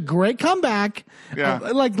 Which is a great comeback. Yeah.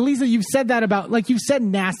 Lisa, you've said that about, you've said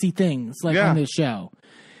nasty things, on this show.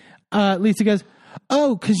 Lisa goes,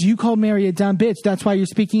 oh, because you called Mary a dumb bitch. That's why you're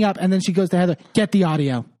speaking up. And then she goes to Heather, get the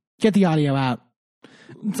audio out.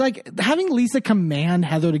 It's having Lisa command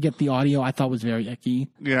Heather to get the audio, I thought was very icky.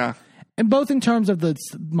 Yeah. And both in terms of the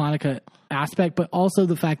Monica aspect, but also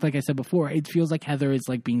the fact, like I said before, it feels like Heather is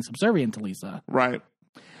being subservient to Lisa. Right.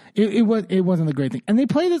 It wasn't a great thing. And they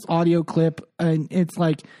play this audio clip and it's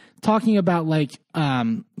talking about we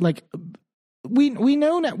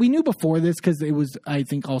knew before this because it was, I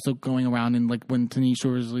think, also going around in when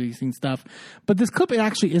Tanisha was releasing stuff. But this clip, it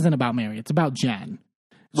actually isn't about Mary. It's about Jen.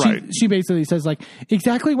 Right. She basically says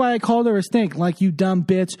exactly why I called her a stink, you dumb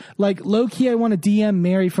bitch. Low key, I want to DM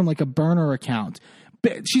Mary from a burner account.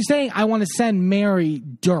 she's saying, I want to send Mary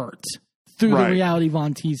dirt through Right. the reality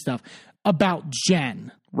Von T stuff about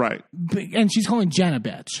Jen. Right. And she's calling Jen a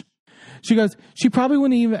bitch. She goes, she probably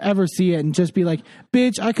wouldn't even ever see it and just be like,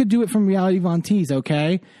 bitch, I could do it from reality Von T's,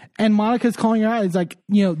 okay? And Monica's calling her out. It's like,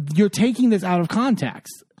 you're taking this out of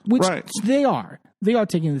context, which Right. they are. They are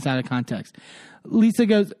taking this out of context. Lisa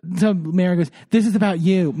goes, so Mary goes, this is about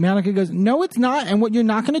you. Monica goes, no, it's not. And what you're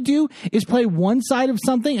not going to do is play one side of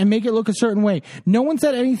something and make it look a certain way. No one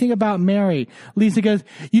said anything about Mary. Lisa goes,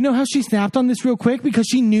 you know how she snapped on this real quick? Because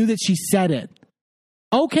she knew that she said it.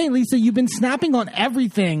 Okay, Lisa, you've been snapping on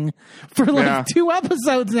everything for 2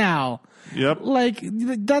 episodes now. Yep. Like,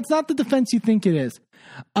 that's not the defense you think it is.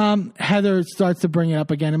 Heather starts to bring it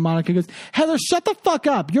up again, and Monica goes, Heather, shut the fuck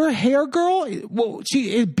up. Your hair girl? Well,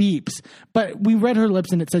 it beeps, but we read her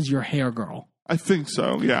lips and it says your hair girl. I think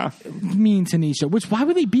so, yeah. Me and Tanisha, which, why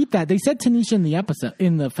would they beep that? They said Tanisha in the episode,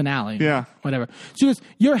 in the finale. Yeah. Whatever. She goes,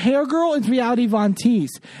 your hair girl is Reality Von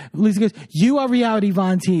Teese. Lisa goes, you are Reality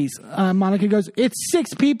Von Teese. Monica goes, it's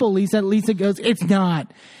 6 people, Lisa. Lisa goes, it's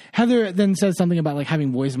not. Heather then says something about like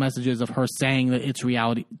having voice messages of her saying that it's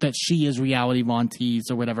reality, that she is Reality Von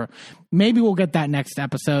Teese or whatever. Maybe we'll get that next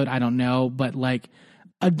episode. I don't know. But like,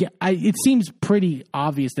 again, it seems pretty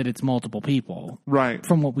obvious that it's multiple people. Right.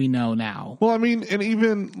 From what we know now. Well, I mean, and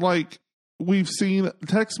even like we've seen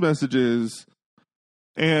text messages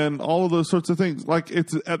and all of those sorts of things. Like,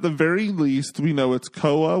 it's at the very least, we know it's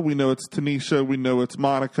Koa, we know it's Tanisha, we know it's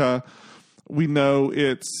Monica. We know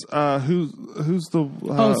it's who's the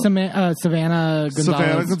Savannah Gonzalez.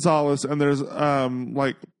 Savannah Gonzalez, and there's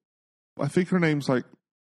like I think her name's like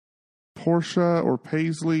Portia or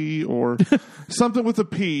Paisley or something with a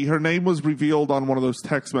P. Her name was revealed on one of those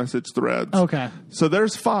text message threads. Okay, so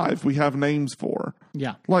there's 5 we have names for.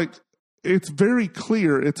 Yeah, like it's very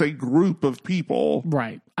clear it's a group of people.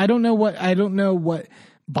 Right. I don't know what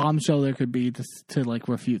bombshell there could be to like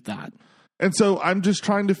refute that. And so I'm just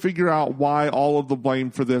trying to figure out why all of the blame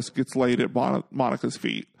for this gets laid at Monica's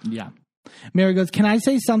feet. Yeah. Mary goes, can I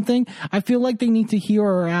say something? I feel like they need to hear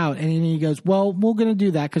her out. And he goes, well, we're going to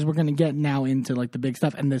do that because we're going to get now into like the big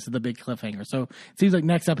stuff. And this is the big cliffhanger. So it seems like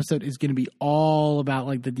next episode is going to be all about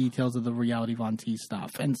like the details of the Reality Von T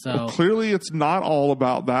stuff. And so well, clearly it's not all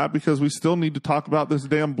about that because we still need to talk about this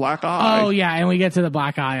damn black eye. Oh, yeah. And we get to the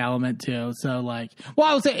black eye element too. So like, well,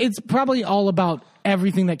 I would say it's probably all about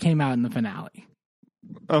everything that came out in the finale.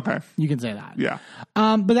 Okay. You can say that. Yeah.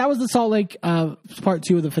 But that was the Salt Lake part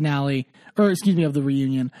 2 of the finale, or excuse me, of the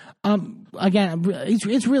reunion. Again,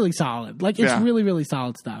 it's really solid. Like, it's really, really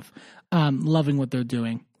solid stuff. Loving what they're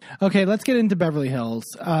doing. Okay, let's get into Beverly Hills.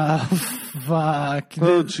 Fuck.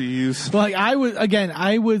 Oh, jeez. Like,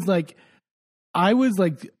 I was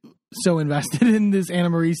so invested in this Anna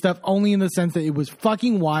Marie stuff, only in the sense that it was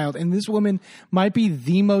fucking wild. And this woman might be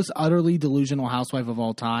the most utterly delusional housewife of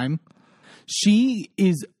all time. She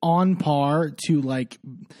is on par to like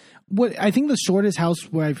what I think the shortest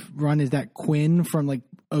housewife run is that Quinn from like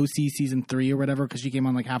OC season 3 or whatever, because she came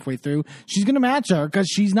on like halfway through. She's gonna match her because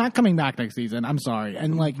she's not coming back next season. I'm sorry,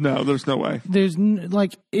 and like no, there's no way. There's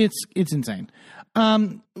like it's insane.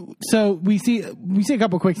 So we see a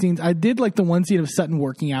couple quick scenes. I did like the one scene of Sutton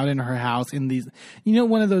working out in her house in these,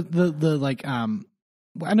 one of the like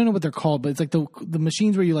I don't know what they're called, but it's like the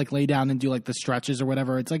machines where you like lay down and do like the stretches or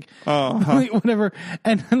whatever. It's like, like whatever.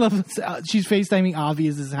 And I love she's FaceTiming Avi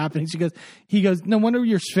as this is happening. He goes, no wonder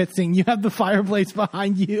you're schwitzing. You have the fireplace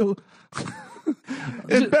behind you.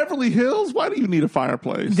 In Beverly Hills, why do you need a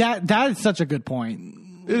fireplace? That is such a good point.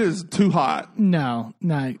 It is too hot. No.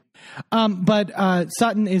 But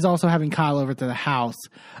Sutton is also having Kyle over to the house,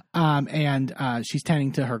 and she's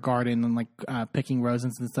tending to her garden and like picking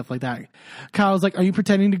roses and stuff like that. Kyle's like, "Are you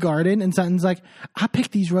pretending to garden?" And Sutton's like, "I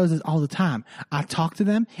pick these roses all the time. I talk to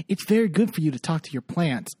them. It's very good for you to talk to your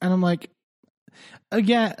plants." And I'm like,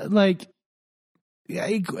 again, like,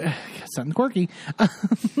 Sutton's quirky.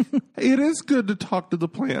 It is good to talk to the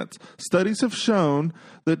plants. Studies have shown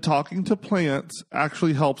that talking to plants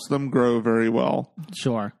actually helps them grow very well.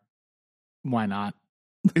 Sure. Why not?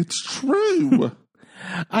 It's true.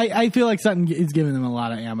 I feel like Sutton is giving them a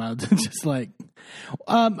lot of ammo to just like,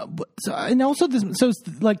 so, and also this, so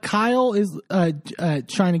like Kyle is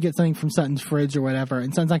trying to get something from Sutton's fridge or whatever,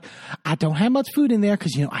 and Sutton's like, I don't have much food in there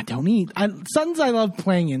because I don't eat. Sutton's, I love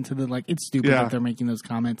playing into the like, it's stupid that they're making those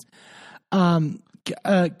comments.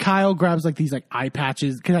 Kyle grabs like these like eye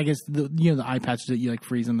patches, because I guess the eye patches that you like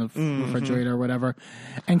freeze in the refrigerator or whatever.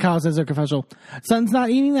 And Kyle says their confessional, Sutton's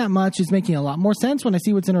not eating that much. It's making a lot more sense when I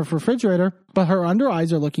see what's in her refrigerator, but her under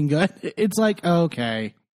eyes are looking good. It's like,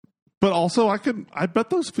 okay. But also I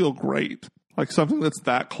bet those feel great. Like something that's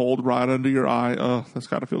that cold right under your eye. Oh, that's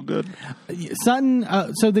got to feel good. Sutton,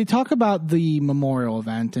 so they talk about the memorial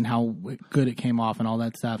event and how good it came off and all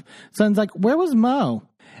that stuff. Sutton's like, where was Mo?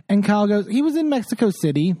 And Kyle goes, he was in Mexico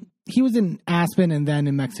City. He was in Aspen and then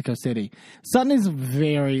in Mexico City. Sutton is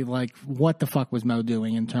very like, what the fuck was Mo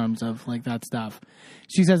doing in terms of like that stuff?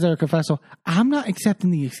 She says at her confessional, I'm not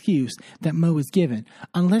accepting the excuse that Mo is given.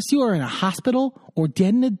 Unless you are in a hospital or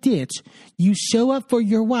dead in a ditch, you show up for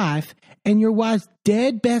your wife and your wife's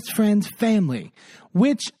dead best friend's family,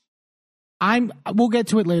 which we'll get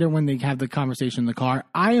to it later when they have the conversation in the car.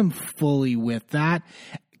 I am fully with that.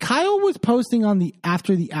 Kyle was posting on the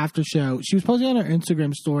after show. She was posting on her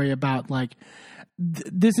Instagram story about like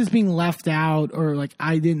this is being left out, or like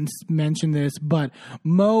I didn't mention this, but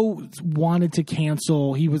Mo wanted to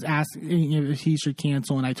cancel. He was asking if he should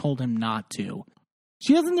cancel, and I told him not to.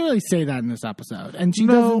 She doesn't really say that in this episode, and she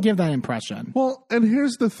doesn't give that impression. Well, and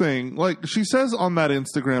here's the thing: like she says on that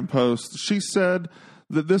Instagram post, she said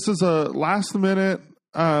that this is a last minute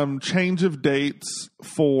change of dates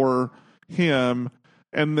for him.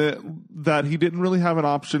 And that he didn't really have an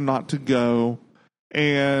option not to go,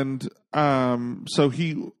 and so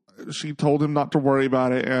she told him not to worry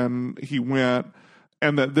about it, and he went,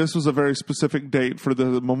 and that this was a very specific date for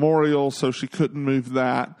the memorial, so she couldn't move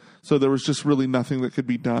that, so there was just really nothing that could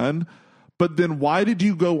be done. But then why did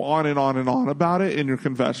you go on and on and on about it in your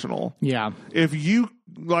confessional? Yeah, if you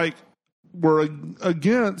like were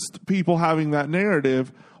against people having that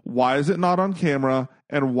narrative, why is it not on camera?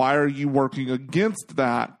 And why are you working against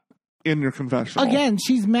that in your confessional? Again,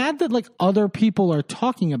 she's mad that like other people are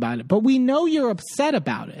talking about it, but we know you're upset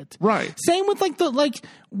about it. Right. Same with like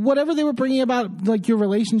whatever they were bringing about like your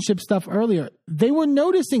relationship stuff earlier. They were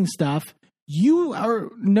noticing stuff. You are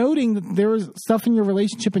noting that there is stuff in your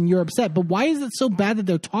relationship and you're upset, but why is it so bad that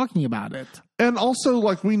they're talking about it? And also,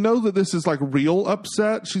 like, we know that this is like real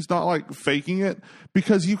upset. She's not like faking it,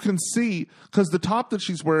 because you can see, because the top that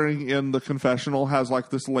she's wearing in the confessional has like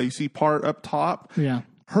this lacy part up top. Yeah.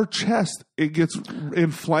 Her chest, it gets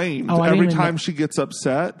inflamed every time she gets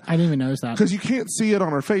upset. I didn't even notice that. Because you can't see it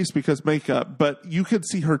on her face because makeup, but you could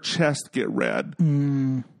see her chest get red.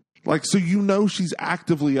 Like, so you know she's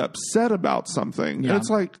actively upset about something. Yeah. And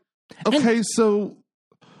it's like, okay, so,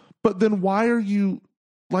 but then why are you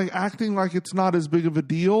like acting like it's not as big of a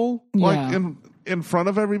deal? Yeah. Like in front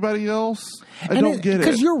of everybody else? I don't get it.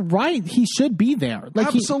 Because you're right. He should be there. Like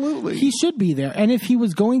absolutely. He should be there. And if he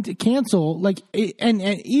was going to cancel, like, and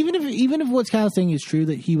even if what Kyle's saying is true,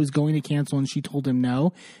 that he was going to cancel and she told him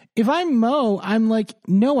no, if I'm Mo, I'm like,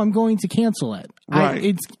 no, I'm going to cancel it.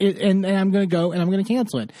 Right. And I'm going to go and I'm going to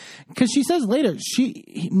cancel it. Because she says later,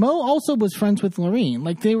 Mo also was friends with Lorene.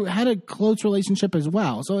 Like, they had a close relationship as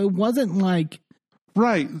well. So it wasn't like.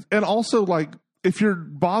 Right. And also, like, if you're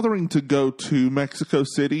bothering to go to Mexico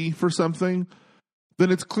City for something,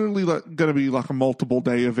 then it's clearly like, going to be like a multiple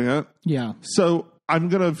day event. Yeah. So I'm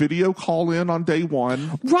going to video call in on day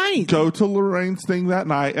one. Right. Go to Lorraine's thing that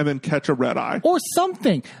night and then catch a red eye. Or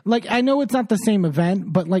something. Like, I know it's not the same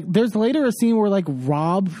event, but like there's later a scene where like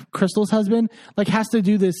Rob, Crystal's husband, like has to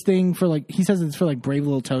do this thing for like, he says it's for like Brave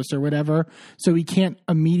Little Toast or whatever. So he can't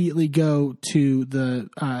immediately go to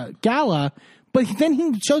the gala, but then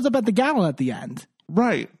he shows up at the gala at the end.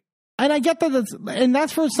 Right. And I get that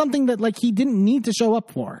that's for something that like he didn't need to show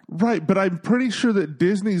up for. Right. But I'm pretty sure that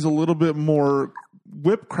Disney's a little bit more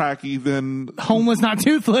whip cracky than Homeless Not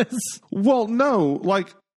Toothless. Well, no,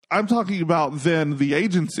 like I'm talking about then the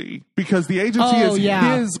agency, because the agency is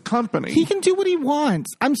his company. He can do what he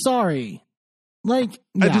wants. I'm sorry. Like,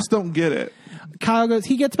 yeah. I just don't get it. Kyle goes,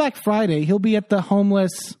 he gets back Friday. He'll be at the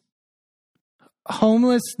Homeless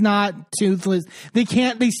Not Toothless. They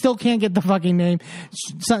still can't get the fucking name.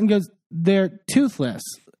 Sutton goes, they're toothless.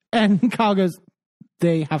 And Kyle goes,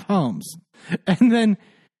 they have homes. And then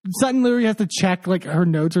Sutton literally has to check like her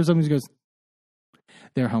notes or something. She goes,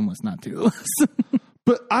 they're homeless, not toothless.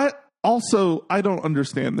 But I don't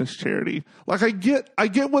understand this charity. Like I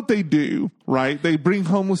get what they do, right? They bring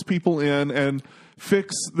homeless people in and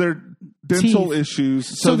fix their dental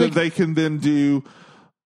issues so that they can then do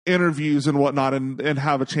interviews and whatnot and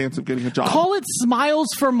have a chance of getting a job. Call it Smiles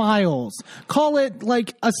for Miles. Call it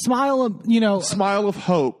like a smile of, Smile of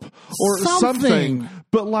Hope or something.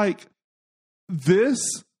 But like this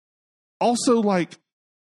also, like,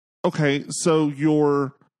 okay, so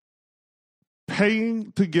you're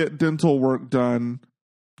paying to get dental work done.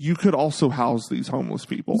 You could also house these homeless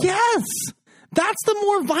people. Yes. That's the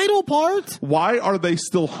more vital part. Why are they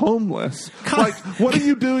still homeless? Like, what are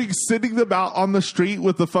you doing sitting them out on the street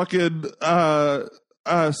with the fucking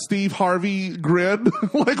Steve Harvey grin.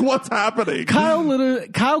 Like, what's happening?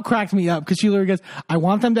 Kyle cracked me up because she literally goes, I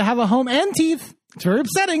want them to have a home and teeth. It's very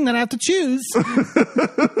upsetting that I have to choose.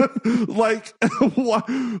 Like,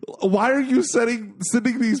 why are you sending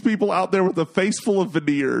these people out there with a face full of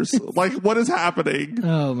veneers? Like, what is happening?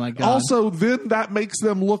 Oh my God. Also, then that makes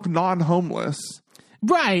them look non-homeless.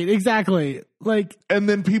 Right, exactly. Like, and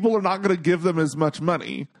then people are not going to give them as much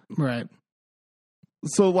money. Right.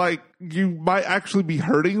 So, like, you might actually be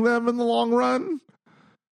hurting them in the long run.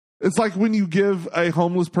 It's like when you give a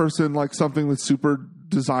homeless person, like, something that's super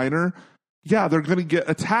designer, yeah, they're going to get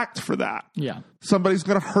attacked for that. Yeah. Somebody's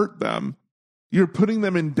going to hurt them. You're putting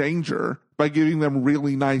them in danger by giving them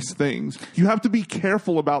really nice things. You have to be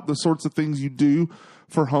careful about the sorts of things you do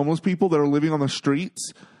for homeless people that are living on the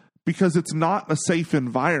streets, because it's not a safe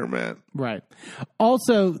environment. Right.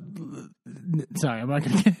 Also, sorry, I'm not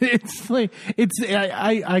going to get it.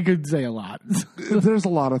 I could say a lot. There's a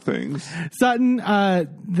lot of things. Sutton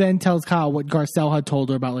then tells Kyle what Garcelle had told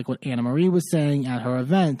her about, like, what Anna Marie was saying at her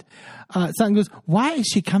event. Sutton goes, why is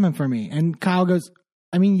she coming for me? And Kyle goes,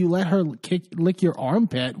 I mean, you let her lick your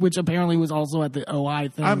armpit, which apparently was also at the OI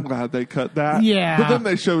thing. I'm glad they cut that. Yeah. But then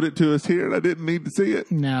they showed it to us here, and I didn't need to see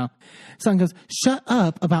it. No. Sutton goes, shut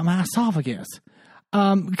up about my esophagus.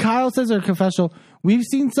 Kyle says in her confessional, we've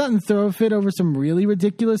seen Sutton throw a fit over some really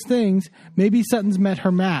ridiculous things. Maybe Sutton's met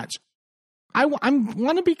her match. I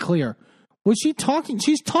want to be clear. Was she talking?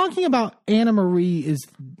 She's talking about Anna Marie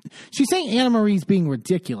she's saying Anna Marie's being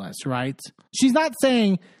ridiculous, right? She's not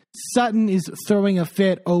saying Sutton is throwing a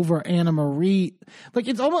fit over Anna Marie. Like,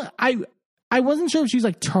 it's almost, I wasn't sure if she's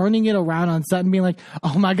like turning it around on Sutton, being like,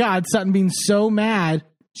 oh my God, Sutton being so mad.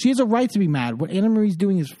 She has a right to be mad. What Anna Marie's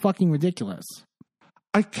doing is fucking ridiculous.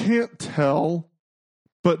 I can't tell,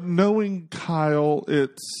 but knowing Kyle,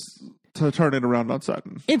 it's to turn it around on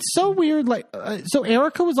Sutton. It's so weird. Like, so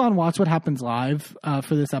Erica was on Watch What Happens Live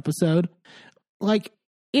for this episode. Like,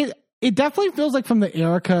 it definitely feels like from the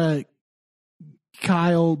Erica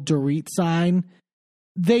Kyle Dorit sign,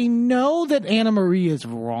 they know that Anna Marie is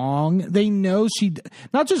wrong. They know she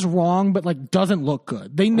not just wrong, but like doesn't look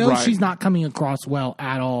good. They know she's not coming across well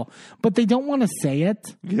at all, but they don't want to say it.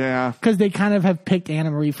 Yeah. Because they kind of have picked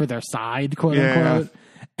Anna Marie for their side, quote unquote.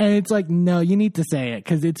 And it's like, no, you need to say it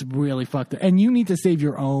because it's really fucked up. And you need to save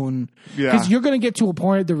your own. Because you're going to get to a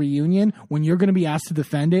point at the reunion when you're going to be asked to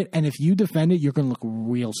defend it. And if you defend it, you're going to look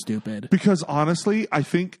real stupid. Because honestly, I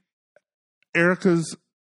think Erica's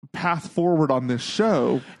path forward on this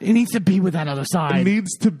show, it needs to be with that other side. It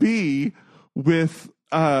needs to be with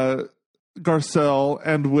Garcelle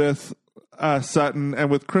and with Sutton and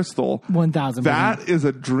with Crystal. 1,000%. That is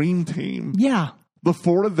a dream team. Yeah. The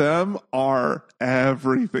four of them are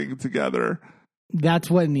everything together.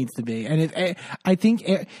 That's what it needs to be. And I think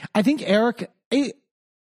Erica,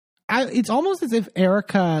 it's almost as if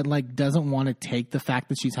Erica like doesn't want to take the fact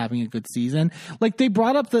that she's having a good season. Like, they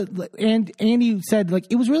brought up and Andy said, like,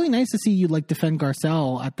 it was really nice to see you like defend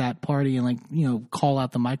Garcelle at that party and, like, you know, call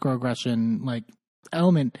out the microaggression like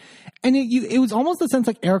element. And it was almost the sense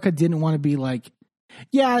like Erica didn't want to be like,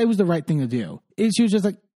 yeah, it was the right thing to do. She was just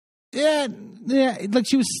like, yeah, like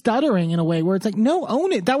she was stuttering in a way where it's like, no,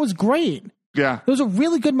 own it. That was great. Yeah. It was a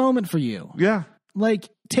really good moment for you. Yeah. Like,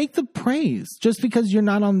 take the praise just because you're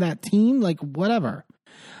not on that team. Like, whatever.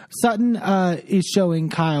 Sutton is showing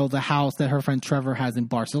Kyle the house that her friend Trevor has in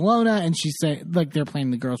Barcelona. And she's saying, like, they're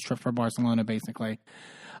planning the girls' trip for Barcelona, basically.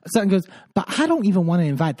 Sutton goes, but I don't even want to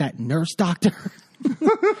invite that nurse doctor.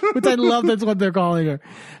 Which I love, that's what they're calling her.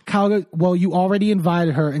 Kyle goes, well, you already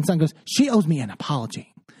invited her. And Sutton goes, she owes me an apology.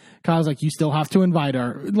 Kyle's like, you still have to invite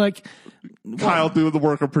her. Like, Kyle doing the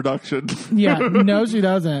work of production. Yeah, no, she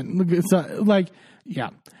doesn't. So, like,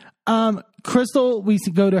 yeah. Crystal, we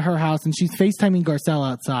go to her house and she's FaceTiming Garcelle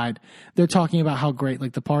outside. They're talking about how great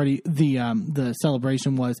like the party, the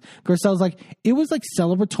celebration was. Garcelle's like, it was like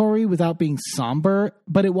celebratory without being somber,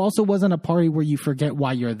 but it also wasn't a party where you forget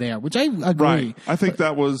why you're there, which I agree. Right. I think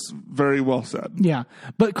that was very well said. Yeah.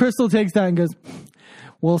 But Crystal takes that and goes,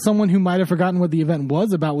 well, someone who might have forgotten what the event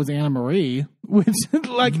was about was Anna Marie, which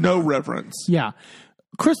like no reverence. Yeah.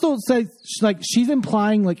 Crystal says, like, she's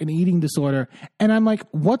implying like an eating disorder, and I'm like,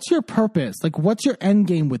 what's your purpose? Like, what's your end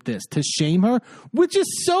game with this? To shame her? Which is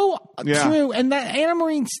so true, and that Anna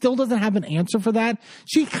Marie still doesn't have an answer for that.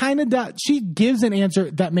 She kind of does. She gives an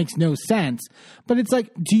answer that makes no sense, but it's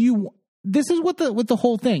like, this is what the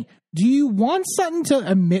whole thing. Do you want Sutton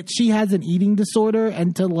to admit she has an eating disorder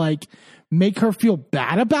and to like make her feel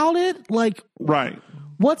bad about it? Like, right.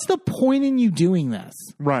 What's the point in you doing this?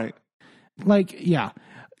 Right. Like, yeah.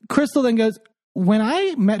 Crystal then goes, when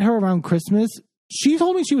I met her around Christmas, she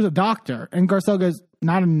told me she was a doctor. And Garcelle goes,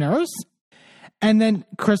 not a nurse? And then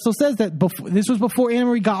Crystal says that this was before Anna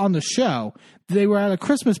Marie got on the show. They were at a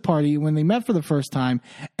Christmas party when they met for the first time,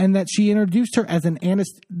 and that she introduced herself as an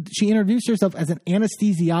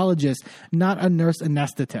anesthesiologist, not a nurse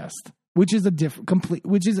anesthetist. Which is a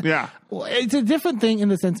it's a different thing in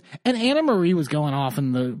the sense, and Anna Marie was going off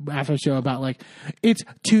in the after show about like, it's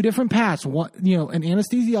two different paths. One, an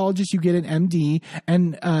anesthesiologist, you get an MD,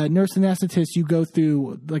 and nurse anesthetist, you go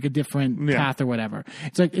through like a different path or whatever.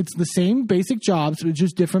 It's like, it's the same basic jobs, but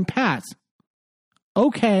just different paths.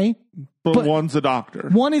 Okay. But one's a doctor.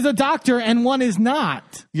 One is a doctor and one is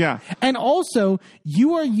not. Yeah. And also,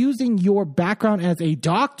 you are using your background as a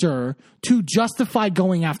doctor to justify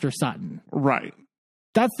going after Sutton. Right.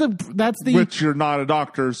 That's the Which you're not a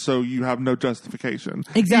doctor, so you have no justification.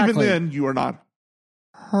 Exactly. Even then, you are not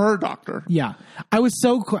her doctor. Yeah. I was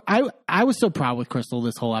so proud with Crystal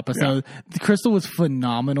this whole episode. Yeah. Crystal was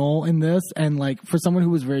phenomenal in this, and like for someone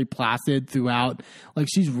who was very placid throughout, like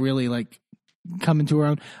she's really like coming to her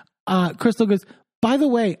own. Crystal goes, by the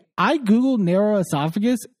way, I Googled narrow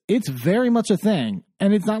esophagus. It's very much a thing.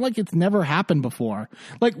 And it's not like it's never happened before.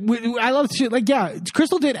 Like, I love shit. Like, yeah,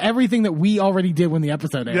 Crystal did everything that we already did when the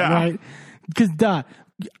episode aired, right? Because,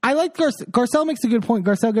 I like Garcelle makes a good point.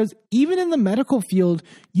 Garcelle goes, even in the medical field,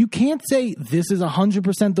 you can't say this is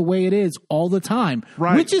 100% the way it is all the time.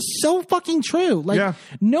 Right. Which is so fucking true. Like,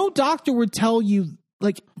 no doctor would tell you,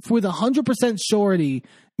 like, with 100% surety,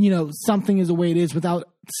 something is the way it is without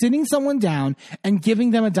sitting someone down and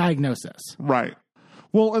giving them a diagnosis. Right.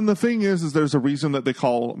 Well, and the thing is there's a reason that they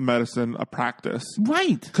call medicine a practice.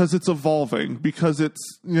 Right. Because it's evolving, because it's,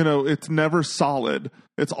 it's never solid.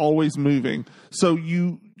 It's always moving. So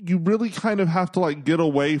you really kind of have to like get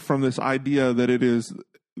away from this idea that it is,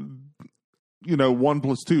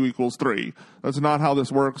 1 + 2 = 3. That's not how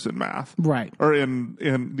this works in math. Right. Or in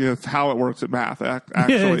it's how it works in math,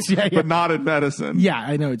 actually. But not in medicine. Yeah,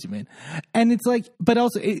 I know what you mean. And it's like, but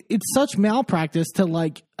also it's such malpractice to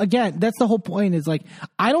like, again, that's the whole point is like,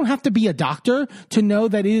 I don't have to be a doctor to know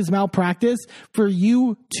that it is malpractice for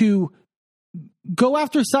you to go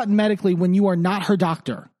after Sutton medically when you are not her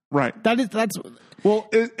doctor. Right. That's... Well,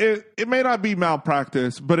 it may not be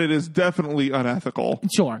malpractice, but it is definitely unethical.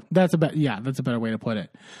 Sure. That's a better way to put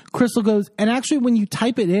it. Crystal goes, and actually when you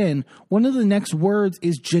type it in, one of the next words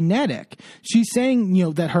is genetic. She's saying,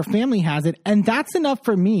 that her family has it, and that's enough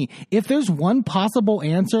for me. If there's one possible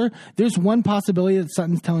answer, there's one possibility that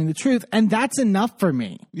Sutton's telling the truth, and that's enough for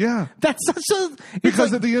me. Yeah. That's such a...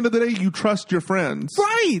 Because at the end of the day, you trust your friends.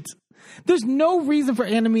 Right. There's no reason for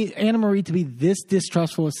Anna Marie to be this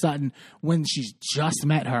distrustful of Sutton when she's just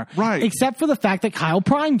met her. Right. Except for the fact that Kyle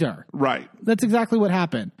primed her. Right. That's exactly what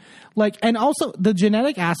happened. Like, and also the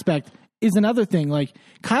genetic aspect is another thing. Like,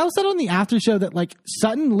 Kyle said on the after show that like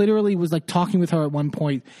Sutton literally was like talking with her at one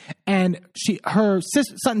point, and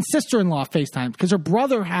Sutton's sister-in-law FaceTimed because her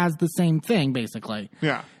brother has the same thing basically.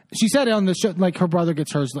 Yeah. She said on the show, like, her brother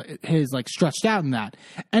gets his like stretched out in that.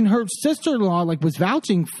 And her sister-in-law, like, was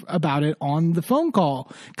vouching about it on the phone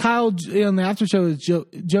call. Kyle, on the after show, is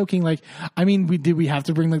joking, like, I mean, did we have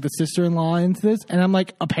to bring, like, the sister-in-law into this? And I'm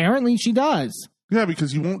like, apparently she does. Yeah,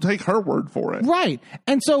 because you won't take her word for it. Right.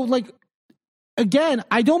 And so, like, again,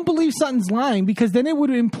 I don't believe Sutton's lying because then it would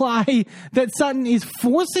imply that Sutton is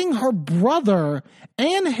forcing her brother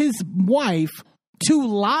and his wife to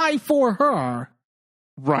lie for her.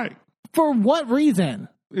 Right. For what reason?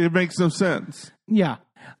 It makes no sense. Yeah.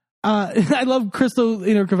 I love Crystal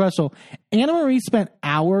in her confessional. Anna Marie spent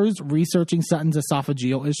hours researching Sutton's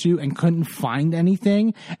esophageal issue and couldn't find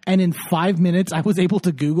anything. And in 5 minutes, I was able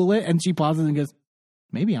to Google it. And she pauses and goes,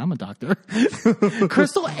 maybe I'm a doctor.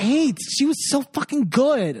 Crystal ate. She was so fucking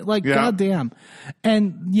good. Like, goddamn.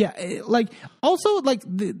 And yeah, like, also, like,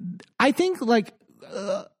 I think, like,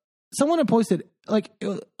 someone had posted, like,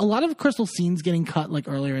 a lot of Crystal scenes getting cut, like,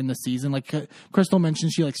 earlier in the season. Like, Crystal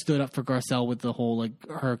mentioned she, like, stood up for Garcelle with the whole, like,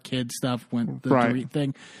 her kid stuff, when the Dorit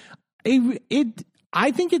thing.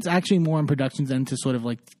 I think it's actually more in production's end to sort of,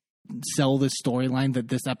 like, sell this storyline that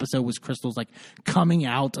this episode was Crystal's, like, coming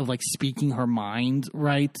out of, like, speaking her mind,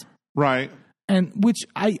 right? Right. And which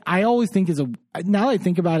I always think is now that I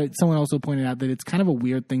think about it, someone also pointed out that it's kind of a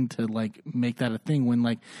weird thing to like make that a thing when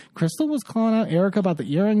like Crystal was calling out Erica about the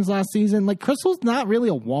earrings last season. Like Crystal's not really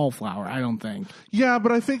a wallflower, I don't think. Yeah,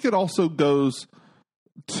 but I think it also goes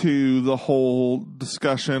to the whole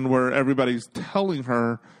discussion where everybody's telling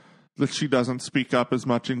her that she doesn't speak up as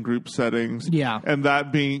much in group settings. Yeah. And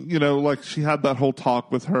that being, like she had that whole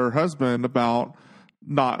talk with her husband about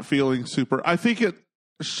not feeling super. I think it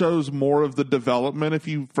shows more of the development if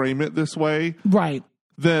you frame it this way. Right.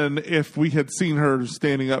 than if we had seen her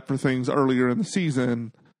standing up for things earlier in the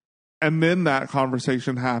season. And then that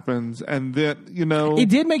conversation happens, and then, It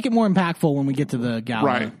did make it more impactful when we get to the gala.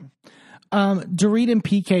 Right. Dorit and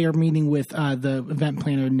PK are meeting with the event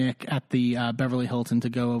planner, Nick, at the Beverly Hilton to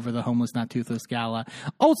go over the Homeless Not Toothless gala.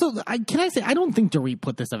 Also, can I say, I don't think Dorit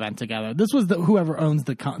put this event together. This was whoever owns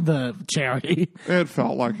the charity. It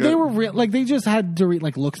felt like They it. were real, like, they just had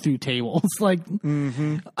Dorit, look through tables.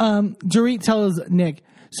 Dorit tells Nick,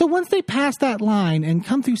 so once they pass that line and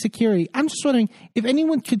come through security, I'm just wondering if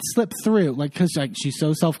anyone could slip through, because she's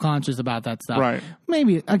so self-conscious about that stuff. Right.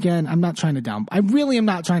 Maybe, again, I really am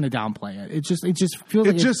not trying to downplay it. It just feels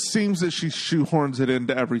like It just seems that she shoehorns it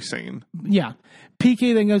into every scene. yeah.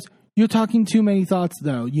 PK then goes, you're talking too many thoughts,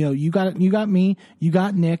 though. You got me, you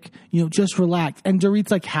got Nick. Just relax. And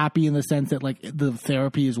Dorit's happy in the sense that the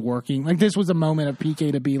therapy is working. This was a moment of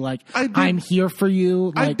PK to be I'm here for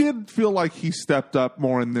you. I did feel like he stepped up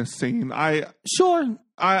more in this scene. Sure.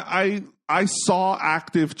 I saw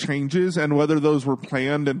active changes, and whether those were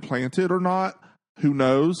planned and planted or not, who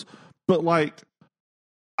knows? But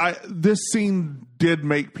this scene did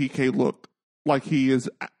make PK look like he is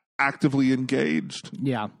actively engaged.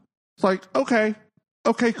 Yeah. It's okay,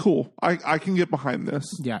 cool. I can get behind this.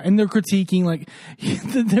 Yeah, and they're critiquing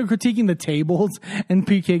the tables, and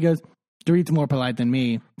PK goes, Dorit's more polite than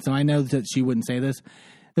me, so I know that she wouldn't say this.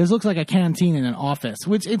 This looks like a canteen in an office,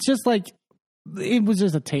 which it's just it was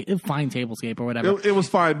just a fine tablescape or whatever. It was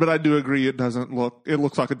fine, but I do agree it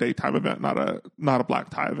looks like a daytime event, not a black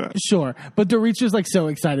tie event. Sure, but Dorit's just so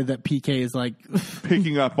excited that PK is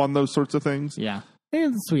picking up on those sorts of things. Yeah,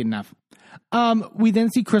 it's sweet enough. We then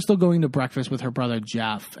see Crystal going to breakfast with her brother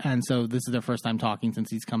Jeff, and so this is their first time talking since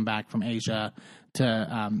he's come back from Asia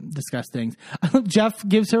to discuss things. Jeff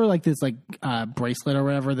gives her this bracelet or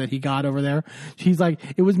whatever that he got over there. She's like,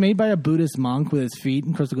 it was made by a Buddhist monk with his feet,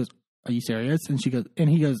 and Crystal goes, are you serious? And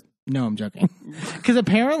he goes, no, I'm joking. Because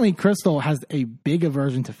apparently Crystal has a big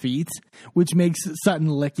aversion to feet, which makes Sutton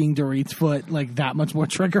licking Dorit's foot that much more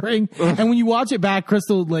triggering. Ugh. And when you watch it back,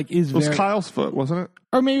 Crystal is it was Kyle's foot, wasn't it?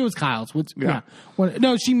 Or maybe it was Kyle's. Yeah.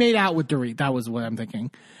 No, she made out with Dorit. That was what I'm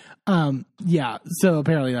thinking. Yeah. So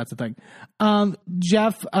apparently that's the thing.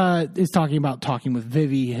 Jeff is talking with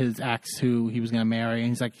Vivi, his ex, who he was going to marry, and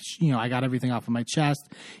he's like, I got everything off of my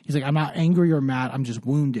chest. He's like, I'm not angry or mad. I'm just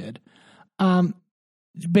wounded.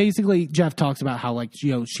 Basically, Jeff talks about how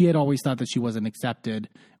she had always thought that she wasn't accepted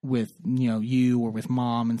with you or with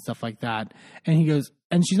mom and stuff like that, and he goes,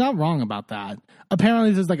 and she's not wrong about that.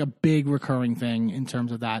 Apparently, there's a big recurring thing in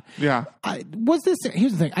terms of that. Yeah. Here's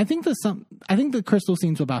the thing. I think the Crystal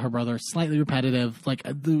scenes about her brother are slightly repetitive.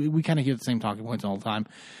 We kind of hear the same talking points all the time,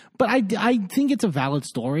 but I think it's a valid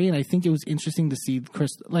story, and I think it was interesting to see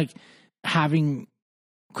Crystal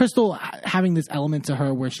having this element to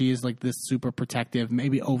her where she is this super protective,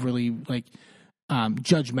 maybe overly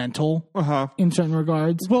judgmental in certain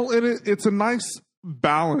regards. Well, it's a nice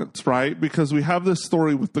balance, right? Because we have this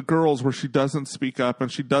story with the girls where she doesn't speak up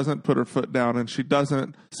and she doesn't put her foot down and she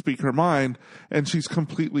doesn't speak her mind, and she's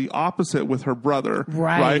completely opposite with her brother,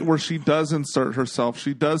 right? Where she does insert herself.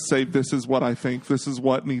 She does say, this is what I think, this is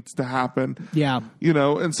what needs to happen. Yeah.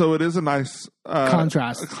 And so it is a nice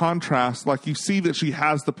contrast. You see that she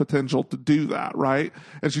has the potential to do that, right?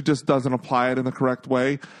 And she just doesn't apply it in the correct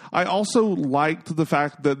way. I also liked the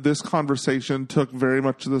fact that this conversation took very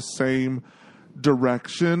much the same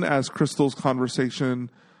direction as Crystal's conversation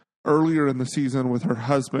earlier in the season with her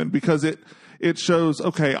husband, because it shows,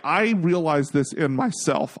 okay, I realize this in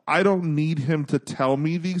myself. I don't need him to tell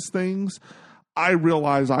me these things. I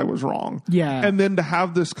realize I was wrong. Yeah. And then to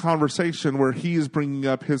have this conversation where he is bringing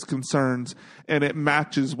up his concerns and it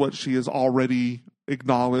matches what she has already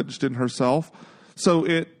acknowledged in herself. So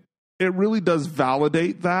it really does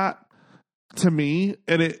validate that to me,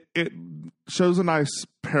 and it shows a nice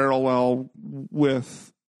parallel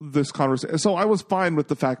with this conversation. So I was fine with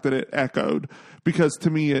the fact that it echoed, because to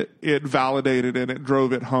me it validated and it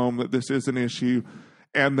drove it home that this is an issue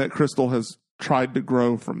and that Crystal has tried to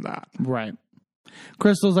grow from that. Right.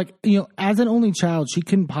 Crystal's as an only child, she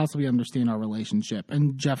couldn't possibly understand our relationship.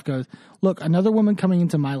 And Jeff goes, look, another woman coming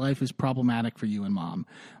into my life is problematic for you and mom.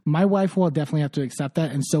 My wife will definitely have to accept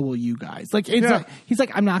that, and so will you guys. He's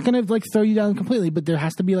like, I'm not going to throw you down completely, but there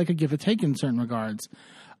has to be a give or take in certain regards.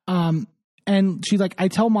 And she's like, I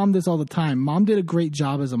tell mom this all the time. Mom did a great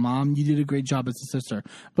job as a mom. You did a great job as a sister.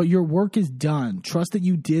 But your work is done. Trust that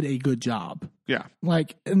you did a good job. Yeah.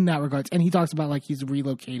 In that regards. And he talks about he's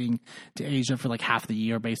relocating to Asia for half the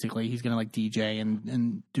year, basically. He's going to DJ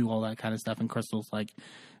and do all that kind of stuff. And Crystal's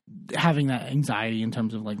having that anxiety in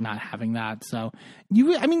terms of like not having that. So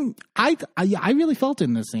I really felt it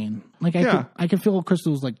in this scene. Like I could feel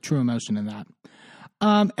Crystal's like true emotion in that.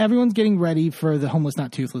 Everyone's getting ready for the Homeless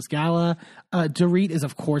Not Toothless gala. Dorit is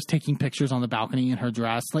of course taking pictures on the balcony in her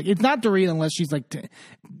dress. Like it's not Dorit unless she's like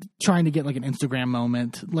trying to get like an Instagram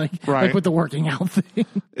moment, like with the working out thing.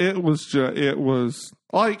 It was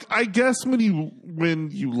like, I guess when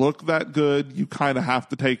you look that good, you kind of have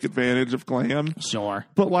to take advantage of glam. Sure.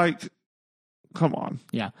 But like, come on.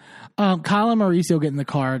 Yeah. Kyle and Mauricio get in the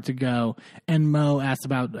car to go, and Mo asks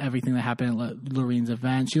about everything that happened at Lorene's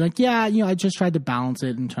event. She's like, yeah, I just tried to balance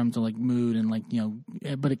it in terms of like mood and like,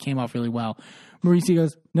 but it came off really well. Mauricio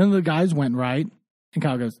goes, none of the guys went right. And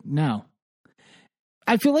Kyle goes, no.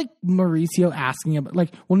 I feel like Mauricio asking about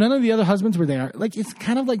like, well, none of the other husbands were there. Like, it's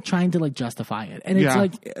kind of like trying to like justify it. And it's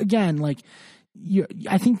like, again, like,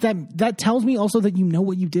 I think that tells me also that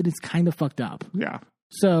what you did is kind of fucked up. Yeah.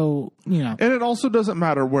 So, And it also doesn't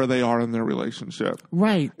matter where they are in their relationship.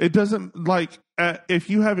 Right. It doesn't, like, if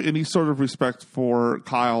you have any sort of respect for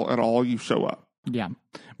Kyle at all, you show up. Yeah.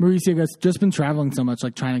 Mauricio goes, just been traveling so much,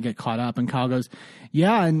 like trying to get caught up. And Kyle goes,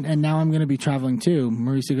 yeah, and now I'm going to be traveling too.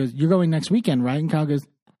 Mauricio goes, you're going next weekend, right? And Kyle goes,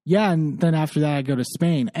 yeah, and then after that I go to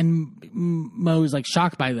Spain. And Mo is like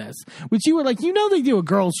shocked by this, which you were like, they do a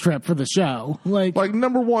girls trip for the show. Like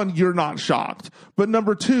number one, you're not shocked. But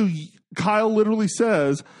number two, Kyle literally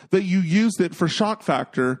says that you used it for shock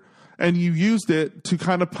factor and you used it to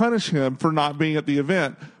kind of punish him for not being at the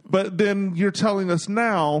event. But then you're telling us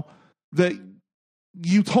now that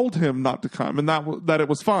you told him not to come and that it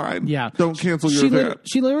was fine. Yeah. Don't cancel your event.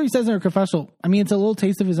 She literally says in her confessional, I mean, it's a little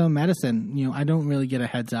taste of his own medicine. I don't really get a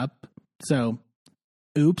heads up. So,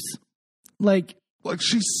 oops. Like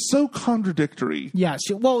she's so contradictory. Yeah.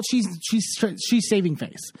 She's saving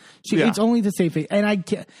face. It's only to save face. And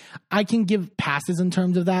I can give passes in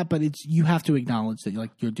terms of that, but you have to acknowledge that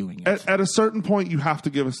like you're doing it. At a certain point, you have to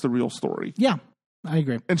give us the real story. Yeah, I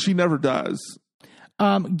agree. And she never does.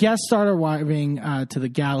 Guests start arriving to the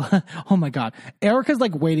gala. Oh my God. Erica's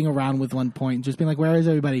like waiting around with one point, just being like, where is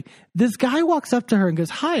everybody? This guy walks up to her and goes,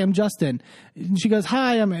 hi, I'm Justin. And she goes,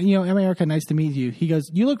 hi, I'm Erica. Nice to meet you. He goes,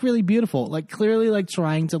 you look really beautiful. Like clearly like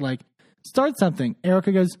trying to like start something.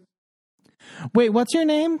 Erica goes, wait, what's your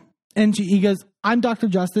name? And he goes, I'm Dr.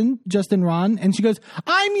 Justin Ron. And she goes,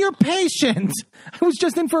 I'm your patient. I was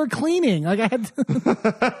just in for a cleaning. Like I had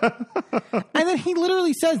to. And then he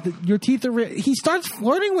literally says that your teeth are he starts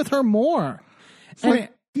flirting with her more.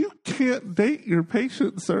 You can't date your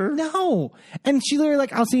patient, sir. No. And she literally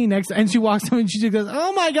like, I'll see you next time. And she walks up and she just goes,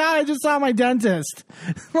 oh my God, I just saw my dentist.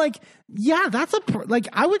 Like, yeah, that's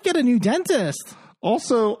I would get a new dentist.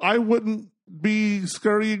 Also, I wouldn't be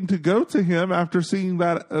scurrying to go to him after seeing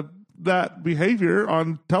that behavior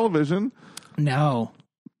on television. No.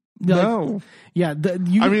 Yeah.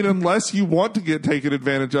 Unless you want to get taken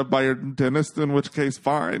advantage of by your dentist, in which case,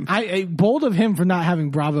 fine. I bold of him for not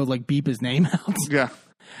having Bravo like beep his name out. Yeah.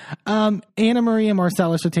 Anna Marie and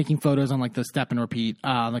Marcellus are taking photos on like the step and repeat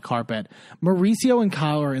on the carpet. Mauricio and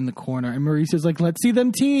Kyle are in the corner, and Mauricio's like, let's see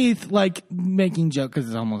them teeth, like making joke because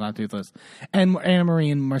it's almost not toothless. And Anna Marie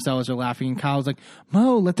and Marcellus are laughing, and Kyle's like,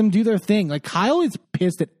 Mo, let them do their thing. Like Kyle is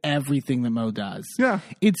pissed at everything that Mo does. Yeah.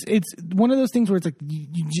 It's one of those things where it's like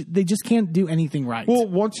they just can't do anything right. Well,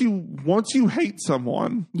 once you hate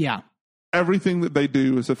someone, yeah, everything that they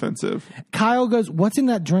do is offensive. Kyle goes, what's in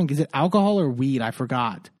that drink? Is it alcohol or weed? I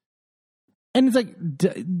forgot. And it's like,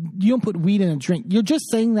 you don't put weed in a drink. You're just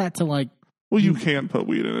saying that to like... Well, you can put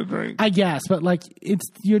weed in a drink. I guess, but like,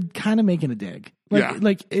 you're kind of making a dig. Like, yeah.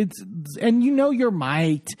 Like it's... And you're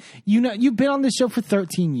might. You've been on this show for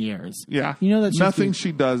 13 years. Yeah. That nothing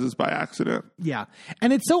she does is by accident. Yeah.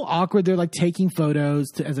 And it's so awkward. They're like taking photos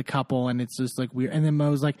as a couple, and it's just like weird. And then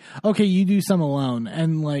Mo's like, okay, you do some alone.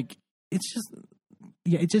 And like, it's just...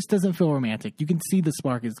 Yeah, it just doesn't feel romantic. You can see the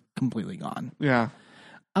spark is completely gone. Yeah.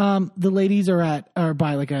 The ladies are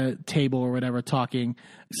by like a table or whatever talking.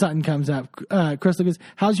 Sutton comes up. Crystal goes,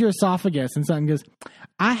 how's your esophagus? And Sutton goes,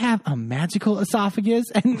 I have a magical esophagus.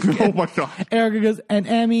 And oh my God. Erica goes, an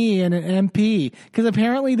ME and an MP. Because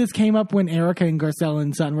apparently this came up when Erica and Garcelle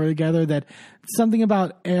and Sutton were together, that something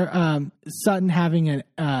about Sutton having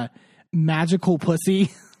a magical pussy.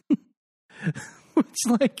 Which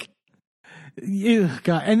like, ew,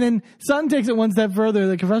 God. And then Sutton takes it one step further.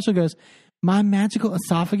 The confessional goes, my magical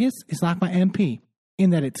esophagus is like my MP in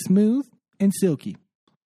that it's smooth and silky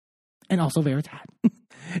and also very tight.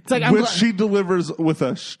 It's like which she delivers with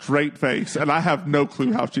a straight face, and I have no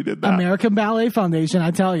clue how she did that. American Ballet Foundation, I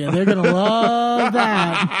tell you, they're going to love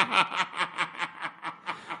that.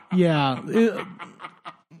 Yeah. It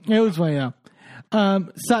was funny, though.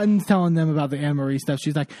 Sutton's telling them about the Anna Marie stuff.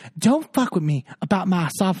 She's like, don't fuck with me about my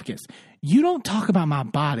esophagus. You don't talk about my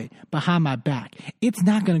body behind my back. It's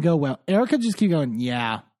not going to go well. Erica just keeps going,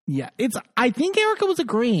 yeah. I think Erica was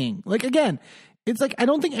agreeing. Like, again, it's like, I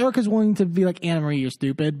don't think Erica's willing to be like, Anna Marie, you're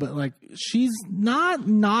stupid, but like, she's not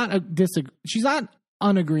unagreeing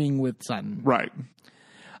with Sutton. Right.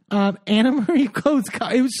 Anna Marie goes,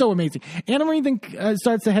 it was so amazing. Anna Marie then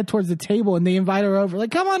starts to head towards the table and they invite her over.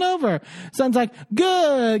 Like, come on over. Sutton's like,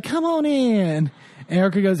 good, come on in.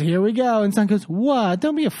 Erica goes, here we go. And Sutton goes, what?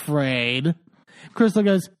 Don't be afraid. Crystal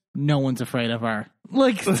goes, no one's afraid of her.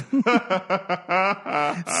 Like, Sutton,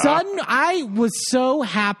 I was so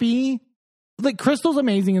happy. Like, Crystal's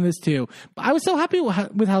amazing in this too. But I was so happy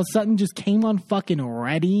with how Sutton just came on fucking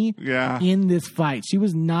ready in this fight. She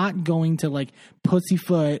was not going to like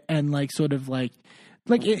pussyfoot and like sort of like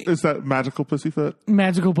is that magical pussyfoot?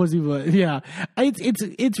 Magical pussyfoot, yeah.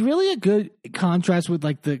 It's really a good contrast with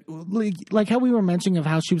like the like how we were mentioning of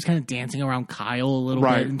how she was kind of dancing around Kyle a little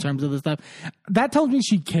bit in terms of the stuff. That tells me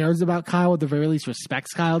she cares about Kyle, at the very least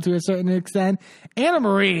respects Kyle to a certain extent. Anna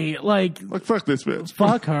Marie, like fuck this bitch.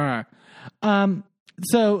 Fuck her.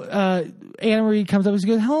 So Anna Marie comes up and she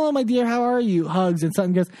goes, hello, my dear, how are you? Hugs, and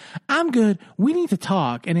Sutton goes, I'm good. We need to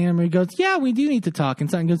talk. And Anna Marie goes, yeah, we do need to talk. And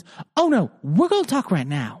Sutton goes, oh no, we're going to talk right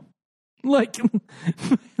now. Like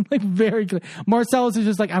very clear. Marcellus is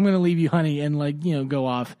just like, I'm going to leave you, honey, and like, you know, go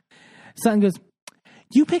off. Sutton goes,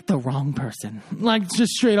 you picked the wrong person. Like,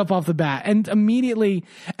 just straight up off the bat. And immediately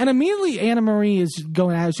Anna Marie is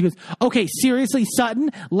going at it. She goes, okay, seriously, Sutton,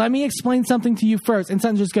 let me explain something to you first. And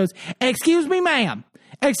Sutton just goes, excuse me, ma'am.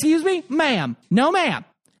 Excuse me, ma'am. No, ma'am.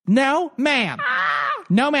 No, ma'am.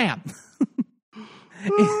 No, ma'am.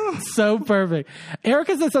 It's so perfect.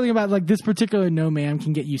 Erica said something about like this particular no, ma'am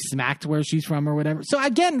can get you smacked where she's from or whatever. So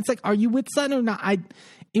again, it's like, are you with Sutton or not?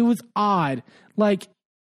 It was odd. Like,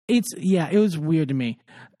 it was weird to me.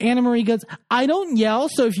 Anna Marie goes, I don't yell,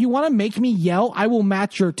 so if you want to make me yell, I will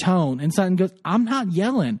match your tone. And Sutton goes, I'm not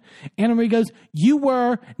yelling. Anna Marie goes, you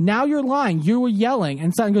were, now you're lying. You were yelling.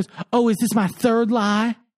 And Sutton goes, oh, is this my third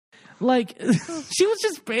lie? Like, she was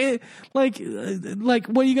just like,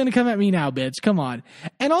 what are you going to come at me now, bitch? Come on.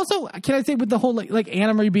 And also, can I say with the whole, like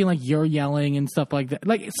Anna Marie being like, you're yelling and stuff like that.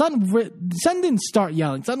 Like, Sutton didn't start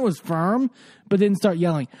yelling. Sutton was firm, but didn't start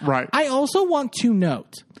yelling. Right. I also want to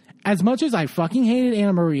note, as much as I fucking hated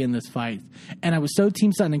Anna Marie in this fight, and I was so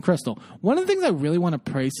team Sutton and Crystal, one of the things I really want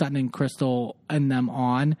to praise Sutton and Crystal and them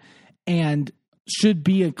on, and should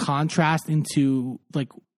be a contrast into like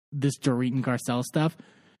this Dorit and Garcelle stuff,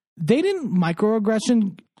 they didn't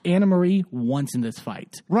microaggression Anna Marie once in this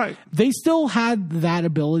fight. Right. They still had that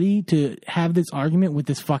ability to have this argument with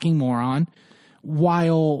this fucking moron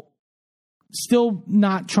while still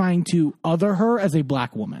not trying to other her as a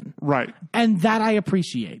black woman. Right. And that I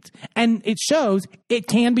appreciate. And it shows it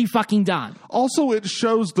can be fucking done. Also, it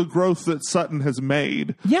shows the growth that Sutton has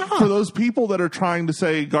made. Yeah. For those people that are trying to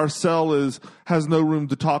say Garcelle has no room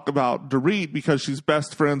to talk about Dorit because she's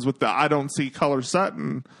best friends with the I don't see color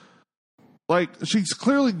Sutton. Like, she's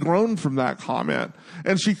clearly grown from that comment.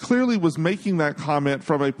 And she clearly was making that comment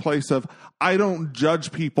from a place of, I don't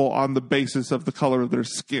judge people on the basis of the color of their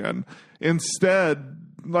skin. Instead,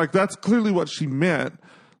 like, that's clearly what she meant.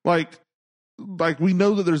 Like we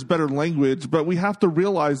know that there's better language, but we have to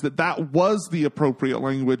realize that that was the appropriate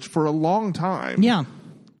language for a long time. Yeah.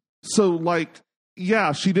 So, like,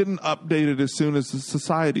 yeah, she didn't update it as soon as the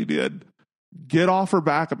society did. Get off her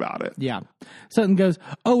back about it. Yeah. Sutton goes,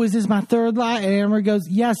 oh, is this my third lie? And Anna Marie goes,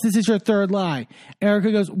 yes, this is your third lie.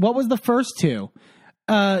 Erica goes, what was the first two?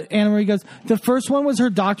 Anna Marie goes, the first one was her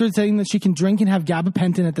doctor saying that she can drink and have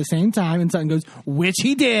gabapentin at the same time. And Sutton goes, which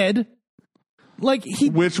he did.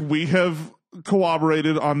 Which we have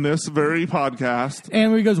corroborated on this very podcast. Anna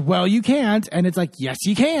Marie goes, well, you can't. And it's like, yes,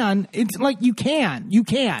 you can. It's like, you can. You're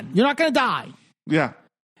not going to die. Yeah.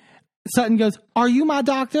 Sutton goes, are you my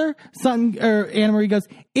doctor? Anna Marie goes,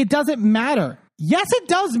 it doesn't matter. Yes, it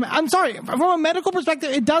does. I'm sorry. From a medical perspective,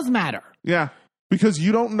 it does matter. Yeah. Because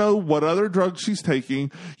you don't know what other drugs she's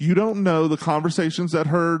taking. You don't know the conversations that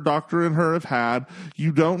her doctor and her have had.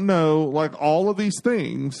 You don't know, like, all of these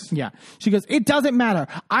things. Yeah. She goes, it doesn't matter.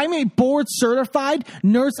 I'm a board-certified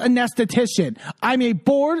nurse anesthetician.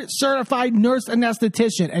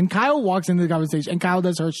 And Kyle walks into the conversation, and Kyle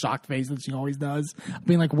does her shocked face that she always does,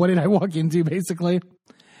 being like, what did I walk into, basically?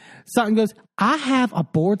 Sutton goes, I have a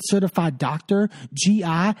board-certified doctor, GI,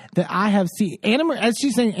 that I have seen. As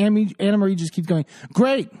she's saying, Anna Marie just keeps going,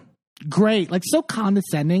 great, like so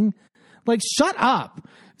condescending. Like, shut up.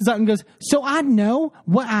 Sutton goes, so I know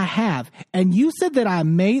what I have. And you said that I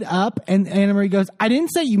made up. And Anna Marie goes, I didn't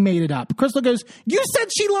say you made it up. Crystal goes, you said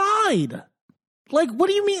she lied. Like, what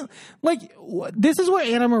do you mean? Like, this is where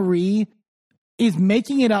Anna Marie is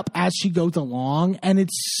making it up as she goes along. And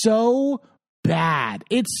it's so bad.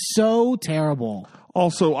 It's so terrible.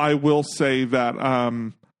 Also, I will say that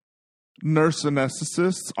nurse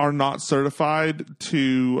anesthetists are not certified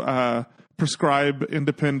to prescribe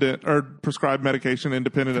medication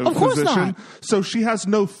independent of a physician. Not. So she has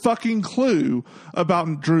no fucking clue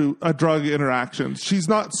about drug interactions. She's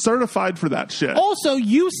not certified for that shit. Also,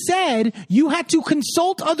 you said you had to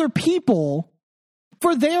consult other people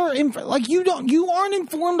for their you aren't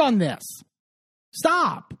informed on this.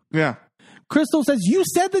 Stop. Yeah. Crystal says, you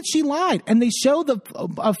said that she lied. And they show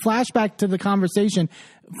a flashback to the conversation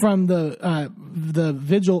from the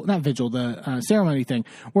ceremony thing,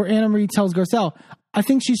 where Anna Marie tells Garcelle, I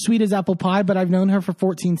think she's sweet as apple pie, but I've known her for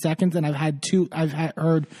 14 seconds and I've heard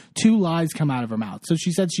 2 lies come out of her mouth. So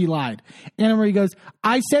she said she lied. Anna Marie goes,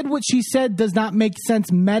 I said what she said does not make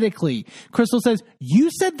sense medically. Crystal says, you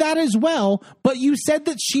said that as well, but you said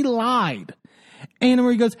that she lied. Anna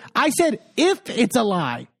Marie goes, I said, if it's a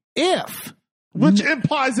lie, if. Which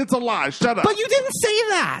implies it's a lie. Shut up. But you didn't say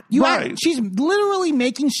that. She's literally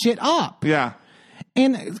making shit up. Yeah.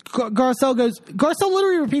 And Garcelle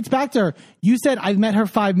literally repeats back to her, you said I've met her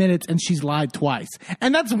 5 minutes and she's lied twice.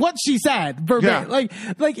 And that's what she said. Verbatim.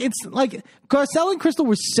 Yeah. Like it's like Garcelle and Crystal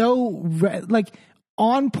were so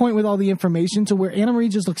on point with all the information to where Anna Marie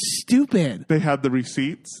just looks stupid. They had the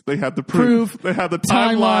receipts, they had the proof, they had the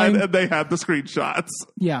timeline, and they had the screenshots.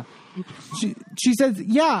 Yeah. She says,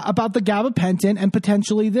 yeah, about the gabapentin and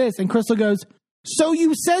potentially this. And Crystal goes, so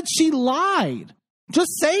you said she lied.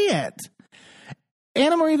 Just say it.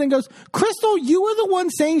 Anna Marie then goes, Crystal, you were the one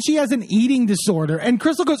saying she has an eating disorder. And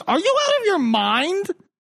Crystal goes, are you out of your mind?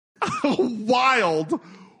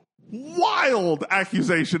 Wild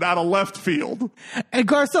accusation out of left field. And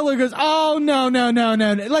Garcelle goes, oh, no.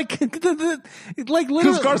 Like literally.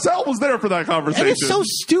 Because Garcelle was there for that conversation. And it's so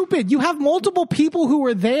stupid. You have multiple people who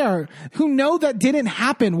were there who know that didn't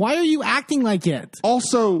happen. Why are you acting like it?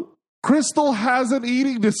 Also, Crystal has an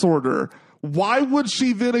eating disorder. Why would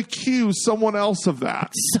she then accuse someone else of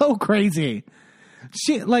that? So crazy.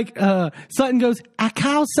 Sutton goes, at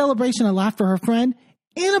Kyle's celebration, I laughed for her friend.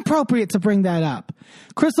 Inappropriate to bring that up.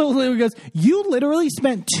 Crystal literally goes, you literally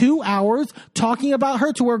spent 2 hours talking about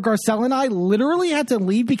her to where Garcelle and I literally had to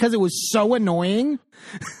leave because it was so annoying.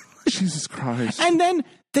 Jesus Christ. And then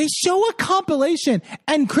they show a compilation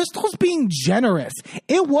and Crystal's being generous.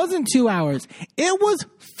 It wasn't 2 hours. It was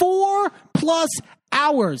 4+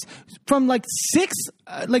 hours from early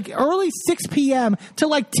 6 p.m. to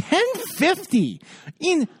 10:50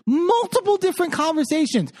 in multiple different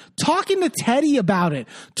conversations, talking to Teddy about it,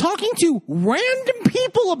 talking to random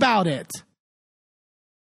people about it.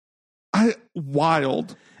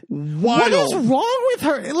 Wild. What is wrong with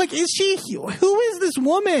her? Who is this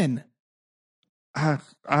woman? I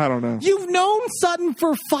don't know. You've known Sutton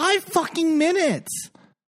for 5 fucking minutes.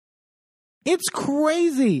 It's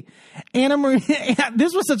crazy. Anna Marie,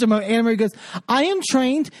 this was such a moment. Anna Marie goes, I am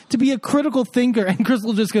trained to be a critical thinker. And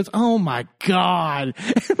Crystal just goes, oh my God.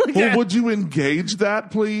 Well, would you engage that,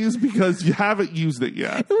 please? Because you haven't used it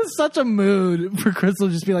yet. It was such a mood for Crystal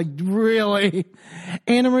to just be like, really?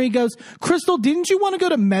 Anna Marie goes, Crystal, didn't you want to go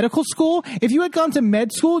to medical school? If you had gone to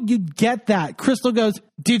med school, you'd get that. Crystal goes,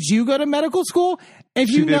 did you go to medical school? If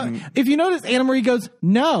you notice, Anna Marie goes,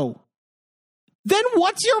 no. Then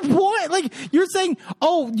what's your point? You're saying,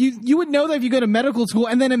 oh, you would know that if you go to medical school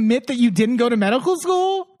and then admit that you didn't go to medical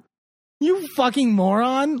school? You fucking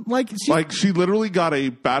moron. She literally got a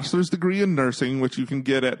bachelor's degree in nursing, which you can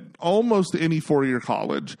get at almost any 4-year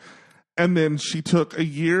college. And then she took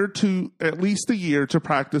at least a year to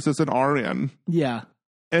practice as an RN. Yeah.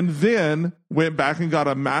 And then went back and got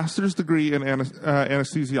a master's degree in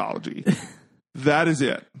anesthesiology. That is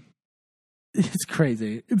it. It's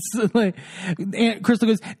crazy. It's like, Crystal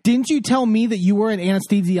goes, didn't you tell me that you were an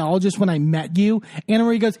anesthesiologist when I met you? Anna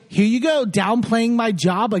Marie goes, here you go, downplaying my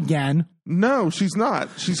job again. No, she's not.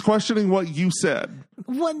 She's questioning what you said.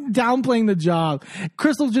 What downplaying the job?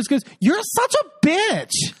 Crystal just goes, you're such a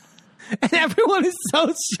bitch. And everyone is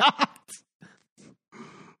so shocked.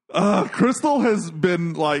 Crystal has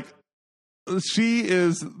been she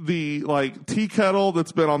is the tea kettle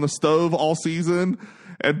that's been on the stove all season.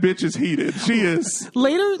 And bitch is heated. She is.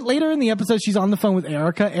 Later in the episode, she's on the phone with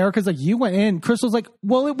Erica. Erica's like, you went in. Crystal's like,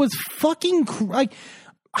 well, it was fucking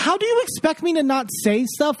how do you expect me to not say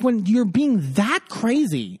stuff when you're being that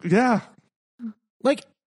crazy? Yeah.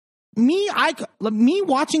 me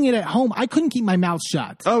watching it at home, I couldn't keep my mouth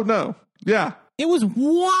shut. Oh, no. Yeah. It was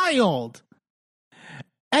wild.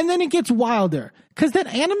 And then it gets wilder. Because then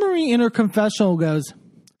Anna Marie in her confessional goes,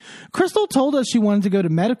 Crystal told us she wanted to go to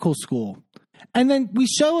medical school. And then we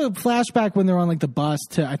show a flashback when they're on like the bus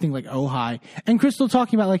to, I think, like Ojai. And Crystal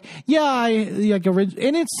talking about like,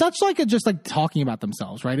 and it's such like just like talking about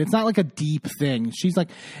themselves, right? It's not like a deep thing. She's like,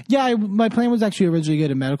 my plan was actually originally to go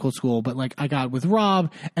to medical school, but like I got with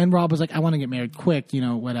Rob, and Rob was like, I want to get married quick,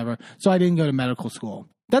 whatever. So I didn't go to medical school.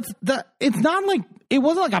 It's not like, it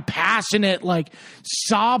wasn't like a passionate like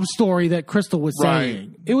sob story that Crystal was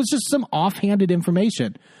saying. It was just some offhanded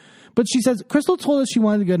information. But she says, Crystal told us she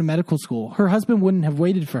wanted to go to medical school. Her husband wouldn't have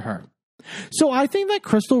waited for her. So I think that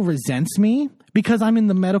Crystal resents me because I'm in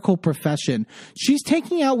the medical profession. She's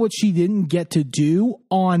taking out what she didn't get to do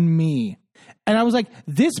on me. And I was like,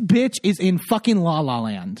 this bitch is in fucking La La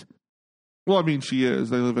Land. Well, I mean, she is.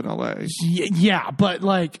 They live in L.A. Yeah, but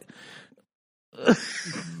like...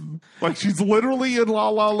 like she's literally in La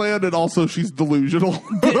La Land, and also she's delusional.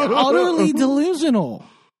 Utterly delusional.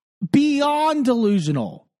 Beyond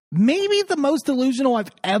delusional. Maybe the most delusional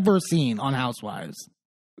I've ever seen on Housewives.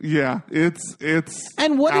 Yeah, it's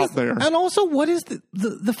and what out is, there. And also, what is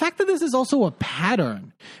the fact that this is also a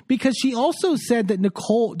pattern? Because she also said that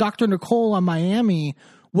Dr. Nicole on Miami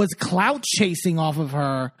was clout chasing off of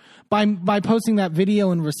her by posting that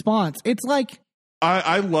video in response. It's like,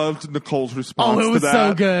 I loved Nicole's response to that. Oh, it was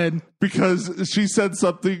so good. Because she said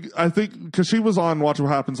something, I think, because she was on Watch What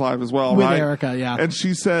Happens Live as well, with right? Erica, yeah. And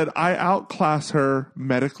she said, I outclass her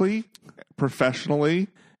medically, professionally,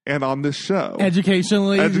 and on this show.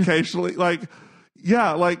 Educationally. Like,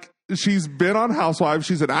 yeah, like she's been on Housewives.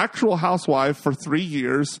 She's an actual housewife for 3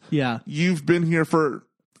 years. Yeah. You've been here for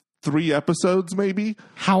 3 episodes, maybe.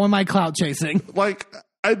 How am I clout chasing? Like,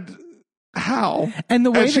 how? And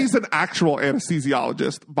the way she's an actual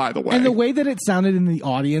anesthesiologist, by the way. And the way that it sounded in the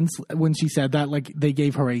audience when she said that, like they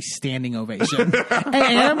gave her a standing ovation.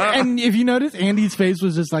 and if you notice, Andy's face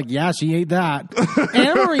was just like, yeah, she ate that.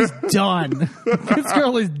 Anna Marie's done. This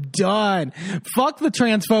girl is done. Fuck the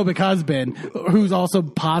transphobic husband, who's also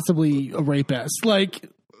possibly a rapist. Like,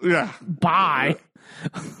 yeah. Bye.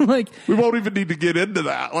 Like, we won't even need to get into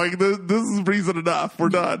that. Like, this is reason enough. We're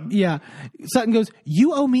done. Yeah. Sutton goes,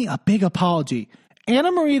 you owe me a big apology. Anna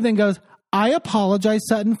Marie then goes, I apologize,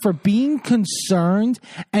 Sutton, for being concerned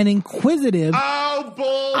and inquisitive. Oh,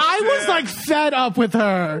 bullshit. I was like fed up with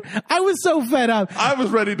her. I was so fed up. I was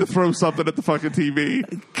ready to throw something at the fucking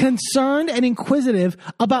TV. Concerned and inquisitive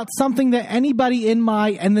about something that anybody in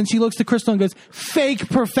my, and then she looks to Crystal and goes, fake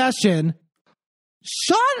profession.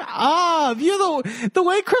 Shut up. You're the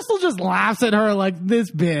way Crystal just laughs at her like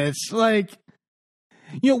this bitch, like,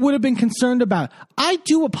 would have been concerned about. I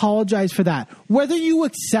do apologize for that. Whether you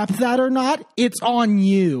accept that or not, it's on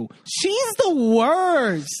you. She's the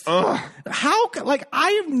worst. Ugh.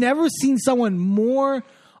 I have never seen someone more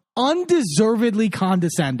undeservedly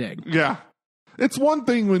condescending. Yeah. It's one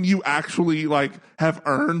thing when you actually like have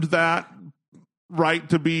earned that right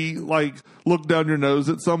to be like, look down your nose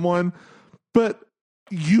at someone, but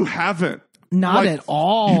you haven't. Not at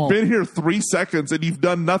all. You've been here 3 seconds and you've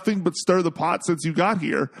done nothing but stir the pot since you got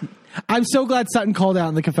here. I'm so glad Sutton called out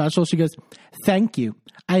in the confessional. She goes, thank you.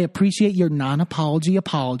 I appreciate your non-apology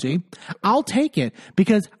apology. I'll take it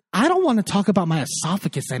because I don't want to talk about my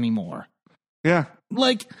esophagus anymore. Yeah.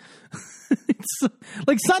 Like, it's,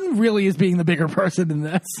 like Sutton really is being the bigger person in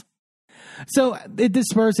this. So it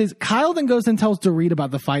disperses. Kyle then goes and tells Dorit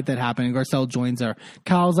about the fight that happened, and Garcelle joins her.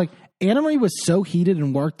 Kyle's like, Anna Marie was so heated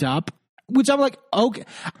and worked up, which I'm like, okay.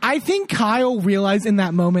 I think Kyle realized in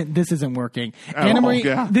that moment this isn't working. Anna Marie,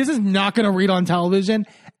 this is not going to read on television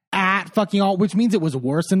at fucking all, which means it was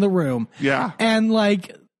worse in the room. Yeah. And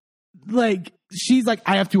like she's like,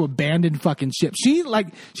 I have to abandon fucking ship. She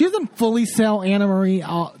doesn't fully sell Anna Marie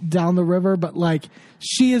down the river, but like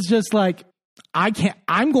she is just like,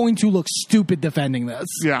 I'm going to look stupid defending this.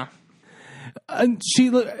 Yeah. And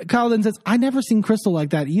Kyle then says, I never seen Crystal like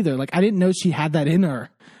that either. Like, I didn't know she had that in her.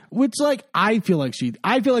 Which, like, I feel like she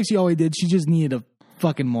always did. She just needed a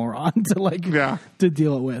fucking moron to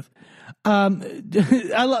deal it with.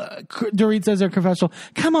 Dorit says her confessional,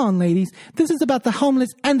 come on, ladies. This is about the homeless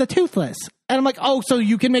and the toothless. And I'm like, oh, so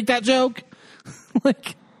you can make that joke?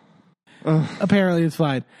 Like, Apparently it's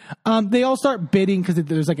fine. They all start bidding because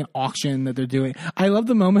there's like an auction that they're doing. I love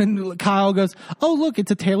the moment Kyle goes, "Oh, look,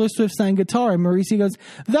 it's a Taylor Swift signed guitar." And Mauricio goes,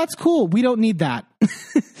 "That's cool. We don't need that."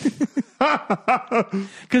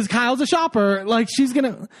 Because Kyle's a shopper. Like, she's going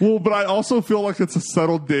to... Well, but I also feel like it's a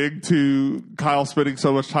subtle dig to Kyle spending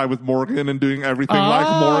so much time with Morgan and doing everything like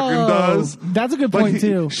Morgan does. That's a good point,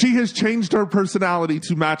 too. She has changed her personality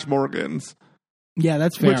to match Morgan's. Yeah,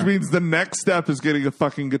 that's fair. Which means the next step is getting a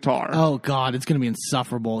fucking guitar. Oh, God, it's going to be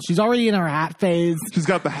insufferable. She's already in her hat phase. She's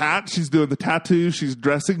got the hat. She's doing the tattoo. She's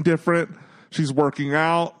dressing different. She's working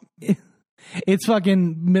out. It's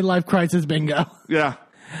fucking midlife crisis bingo. Yeah.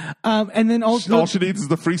 And then also, all she needs is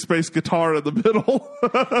the free space guitar in the middle.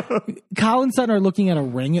 Kyle and Sutton are looking at a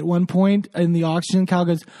ring at one point in the auction. Kyle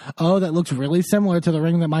goes, "Oh, that looks really similar to the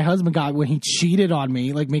ring that my husband got when he cheated on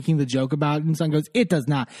me," like making the joke about it. And Sutton goes, "It does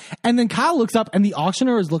not." And then Kyle looks up and the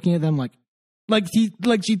auctioneer is looking at them like she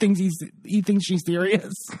thinks he thinks she's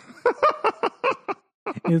serious.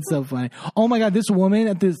 It's so funny. Oh my God, this woman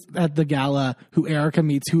at the gala who Erica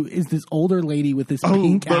meets, who is this older lady with this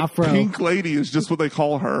pink afro. Pink lady is just what they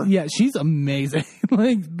call her. Yeah, she's amazing.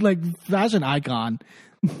 like fashion icon.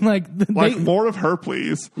 Like more of her,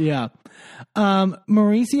 please. Yeah.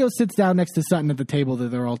 Mauricio sits down next to Sutton at the table that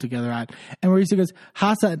they're all together at, and Mauricio goes,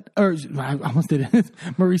 "Hi, Sutton," or I almost did it.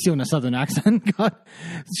 Mauricio in a southern accent. God.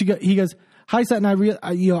 He goes, "Hi, Sutton. I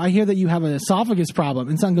hear that you have an esophagus problem."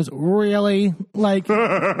 And Sutton goes, "Really?" Like,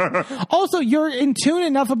 also, you're in tune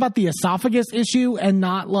enough about the esophagus issue and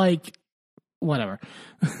not like, whatever.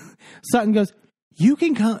 Sutton goes, "You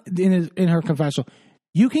can come," in her confessional,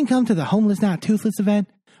 "You can come to the Homeless Not Toothless event,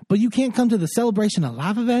 but you can't come to the Celebration of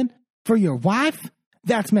Life event for your wife?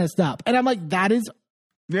 That's messed up." And I'm like, that is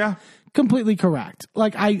completely correct.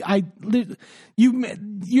 Like,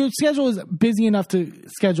 your schedule is busy enough to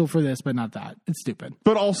schedule for this, but not that. It's stupid.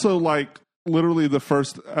 But also, like, literally the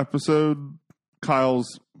first episode,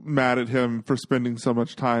 Kyle's mad at him for spending so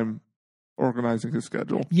much time organizing his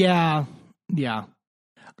schedule. Yeah.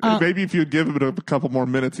 Maybe if you had given him a couple more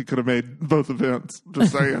minutes, he could have made both events.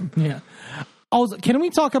 Just saying. Yeah. Also, can we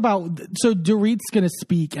talk about... So, Dorit's going to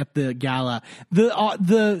speak at the gala.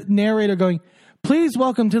 The narrator going, "Please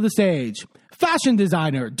welcome to the stage, fashion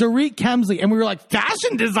designer, Dorit Kemsley." And we were like,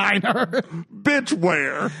 fashion designer? Bitch,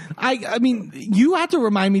 where? I mean, you had to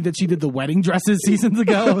remind me that she did the wedding dresses seasons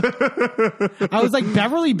ago. I was like,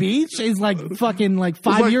 Beverly Beach is like fucking like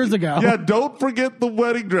 5 years ago. Yeah, don't forget the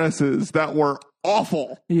wedding dresses that were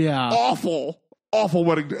awful. Yeah. Awful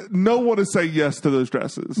wedding. No one is saying yes to those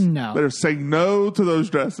dresses. No. They're saying no to those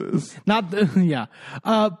dresses.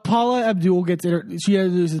 Paula Abdul she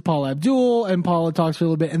introduces Paula Abdul, and Paula talks for a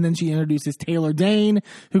little bit, and then she introduces Taylor Dane,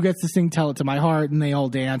 who gets to sing "Tell It to My Heart," and they all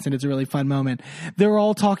dance, and it's a really fun moment. They're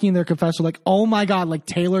all talking in their confessional, like, "Oh my God, like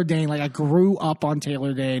Taylor Dane, like I grew up on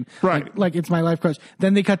Taylor Dane. Right. Like it's my life crush."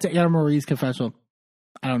 Then they cut to Anna Marie's confessional.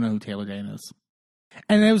 "I don't know who Taylor Dane is."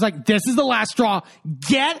 And it was like, this is the last straw.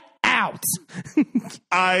 Get out.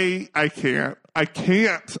 I can't.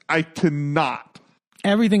 I cannot.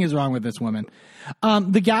 Everything is wrong with this woman.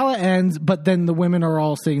 The gala ends, but then the women are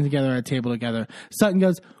all sitting together at a table together. Sutton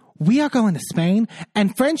goes, "We are going to Spain,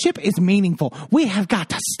 and friendship is meaningful. We have got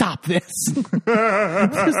to stop this." Just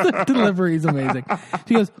the delivery is amazing.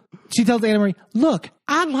 She tells Anna Marie, "Look,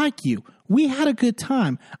 I like you. We had a good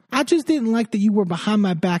time. I just didn't like that you were behind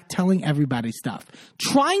my back telling everybody stuff,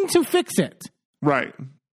 trying to fix it." Right.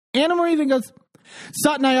 Anna Marie then goes,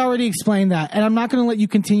 "Sutton, I already explained that, and I'm not going to let you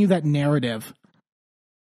continue that narrative."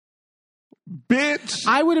 Bitch.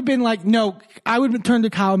 I would have been like, no, I would have turned to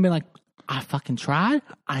Kyle and been like, "I fucking tried.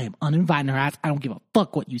 I am uninviting her ass. I don't give a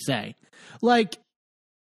fuck what you say." Like,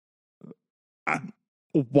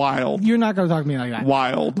 wild. You're not going to talk to me like that.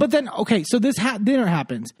 Wild. But then, okay, so this dinner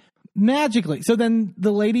happens magically. So then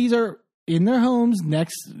the ladies are in their homes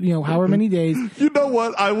next, however many days. You know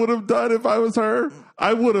what I would have done if I was her?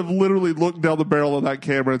 I would have literally looked down the barrel of that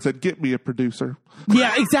camera and said, "Get me a producer."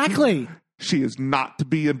 Yeah, exactly. She is not to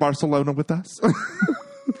be in Barcelona with us.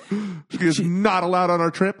 She is not allowed on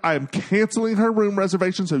our trip. I am canceling her room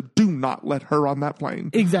reservation, so do not let her on that plane.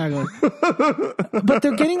 Exactly. But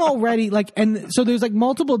they're getting all ready, and so there's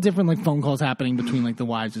multiple different phone calls happening between the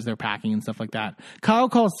wives as they're packing and stuff like that. Kyle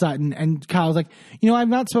calls Sutton, and Kyle's like, "I've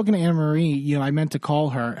not spoken to Anna Marie. I meant to call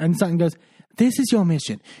her." And Sutton goes, "This is your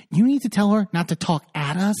mission. You need to tell her not to talk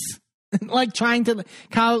at us."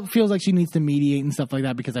 Kyle feels like she needs to mediate and stuff like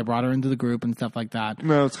that because I brought her into the group and stuff like that.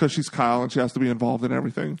 No, it's because she's Kyle and she has to be involved in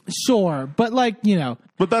everything. Sure, but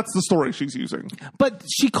But that's the story she's using. But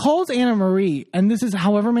she calls Anna Marie, and this is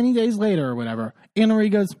however many days later or whatever. Anna Marie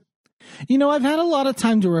goes, You know, I've had a lot of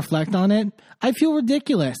time to reflect on it. I feel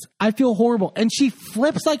ridiculous. I feel horrible. And she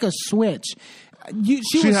flips like a switch. She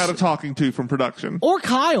had a talking to from production. Or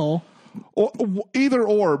Kyle. Or, either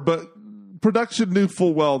or, but production knew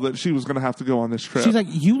full well that she was going to have to go on this trip. She's like,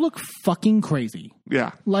 you look fucking crazy.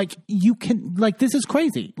 Yeah. Like, this is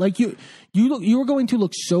crazy. Like, you're going to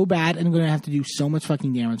look so bad and going to have to do so much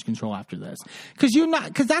fucking damage control after this.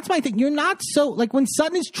 Because that's my thing. You're not so, like, when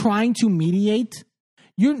Sutton is trying to mediate,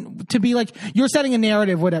 you're setting a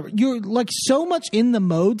narrative, whatever. You're, like, so much in the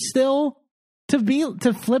mode still.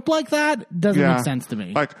 To flip like that doesn't make sense to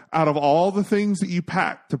me. Like, out of all the things that you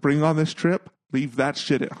packed to bring on this trip, leave that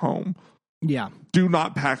shit at home. Yeah. Do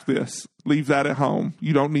not pack this. Leave that at home.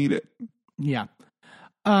 You don't need it. Yeah.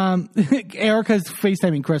 Erica's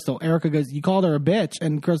FaceTiming Crystal. Erica goes, you called her a bitch.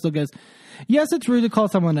 And Crystal goes, yes, it's rude to call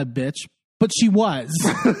someone a bitch, but she was.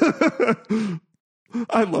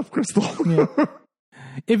 I love Crystal. Yeah.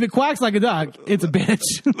 If it quacks like a duck, it's a bitch.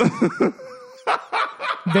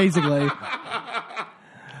 Basically.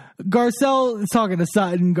 Garcelle is talking to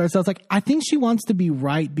Sutton. Garcelle's like, I think she wants to be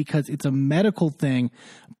right because it's a medical thing,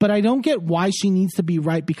 but I don't get why she needs to be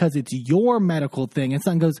right because it's your medical thing. And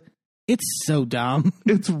Sutton goes, it's so dumb.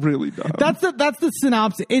 It's really dumb. That's the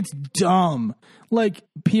synopsis. It's dumb. Like,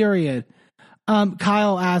 period.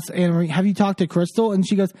 Kyle asks Anna-Marie, have you talked to Crystal? And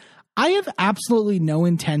she goes, I have absolutely no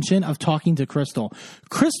intention of talking to Crystal.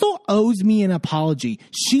 Crystal owes me an apology.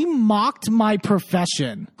 She mocked my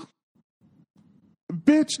profession.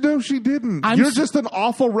 Bitch, no, she didn't. You're just an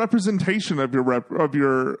awful representation of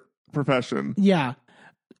your profession. Yeah.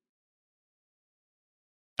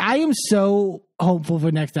 I am so hopeful for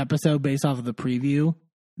next episode based off of the preview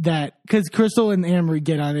that because Crystal and Anna-Marie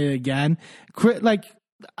get on it again.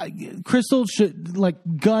 Crystal should, like,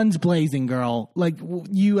 guns blazing, girl. Like,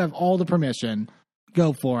 you have all the permission.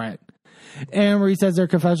 Go for it. Anna-Marie says their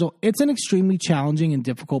confessional, it's an extremely challenging and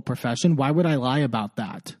difficult profession. Why would I lie about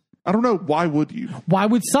that? I don't know. Why would you? Why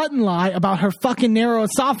would Sutton lie about her fucking narrow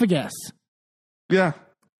esophagus? Yeah.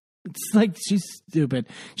 It's like, she's stupid.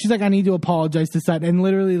 She's like, I need to apologize to Sutton. And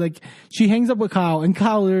literally, like, she hangs up with Kyle, and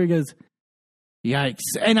Kyle literally goes, yikes.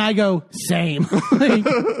 And I go, same. Like,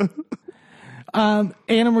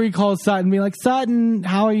 Anna-Marie calls Sutton, be like, Sutton,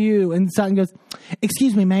 how are you? And Sutton goes,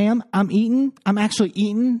 excuse me, ma'am, I'm actually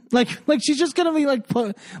eating. Like she's just gonna be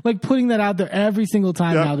putting that out there every single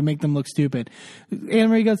time now to make them look stupid.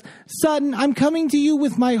 Anna-Marie goes, Sutton, I'm coming to you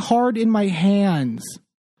with my heart in my hands.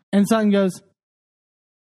 And Sutton goes,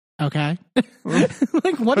 okay.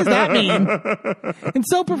 Like, what does that mean? It's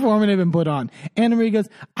so performative and put on. Anna-Marie goes,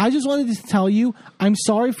 I just wanted to tell you, I'm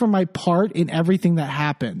sorry for my part in everything that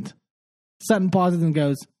happened. Sutton pauses and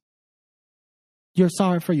goes, you're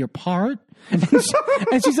sorry for your part? And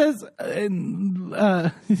she says,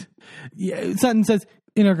 Sutton says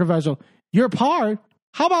in her confessional, your part?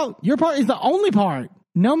 How about your part is the only part?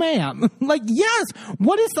 No, ma'am. Like, yes.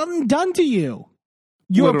 What has Sutton done to you?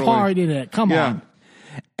 Your Literally. part in it. Come on.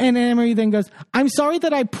 And Anna-Marie then goes, I'm sorry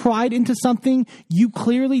that I pried into something you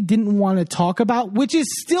clearly didn't want to talk about, which is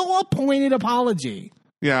still a pointed apology.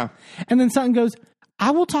 Yeah. And then Sutton goes, I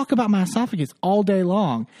will talk about my esophagus all day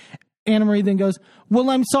long. Anna-Marie then goes, well,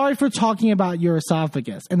 I'm sorry for talking about your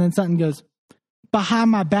esophagus. And then Sutton goes, behind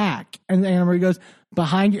my back. And Anna-Marie goes,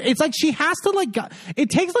 behind you. It's like she has to, it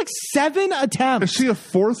takes 7 attempts. Is she a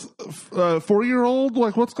 4-year-old?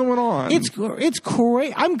 Like, what's going on? It's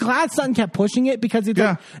great. I'm glad Sutton kept pushing it because it's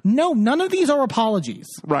like, no, none of these are apologies.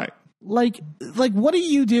 Right. Like, what are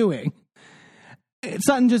you doing?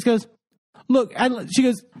 Sutton just goes, look, she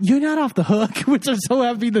goes, you're not off the hook, which I'm so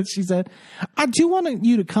happy that she said. I do want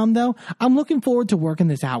you to come, though. I'm looking forward to working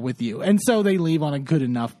this out with you. And so they leave on a good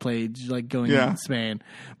enough page, like going in Spain.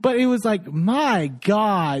 But it was like, my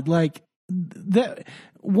God, like,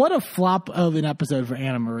 what a flop of an episode for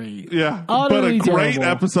Anna-Marie. Yeah, Utterly but a great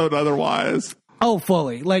terrible. episode otherwise. Oh,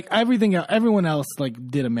 fully. Like, everyone else,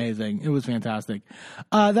 did amazing. It was fantastic.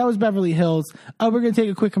 That was Beverly Hills. We're going to take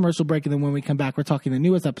a quick commercial break, and then when we come back, we're talking the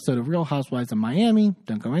newest episode of Real Housewives of Miami.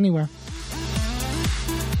 Don't go anywhere.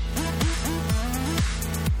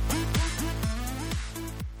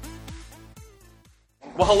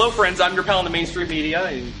 Well, hello, friends. I'm your pal in the mainstream media.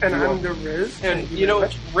 And I'm the Riz. And,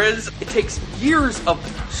 Riz, it takes years of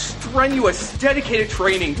strenuous, dedicated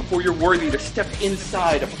training before you're worthy to step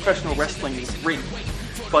inside a professional wrestling ring.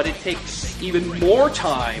 But it takes even more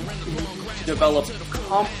time to develop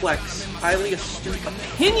complex, highly astute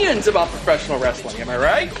opinions about professional wrestling. Am I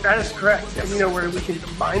right? That is correct. And you know where we can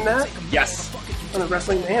find that? Yes. On the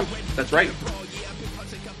Wrestling Mayhem. That's right.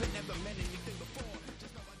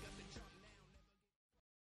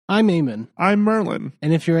 I'm Eamon. I'm Merlin.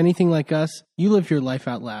 And if you're anything like us, you live your life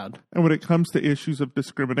out loud. And when it comes to issues of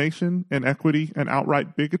discrimination, inequity, and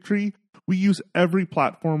outright bigotry, we use every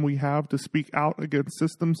platform we have to speak out against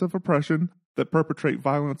systems of oppression that perpetrate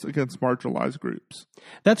violence against marginalized groups.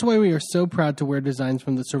 That's why we are so proud to wear designs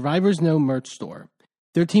from the Survivors Know merch store.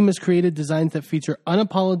 Their team has created designs that feature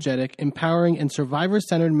unapologetic, empowering, and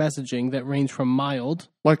survivor-centered messaging that range from mild,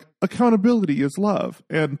 like accountability is love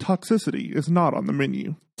and toxicity is not on the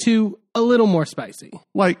menu, to a little more spicy.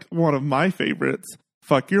 like one of my favorites,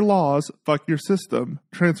 fuck your laws, fuck your system,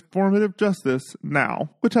 transformative justice now,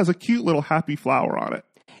 which has a cute little happy flower on it.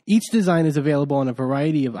 Each design is available on a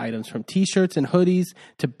variety of items from t-shirts and hoodies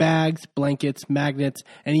to bags, blankets, magnets,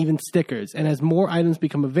 and even stickers. And as more items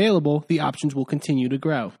become available, the options will continue to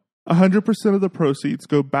grow. 100% of the proceeds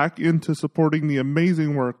go back into supporting the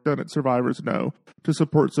amazing work done at Survivors Know to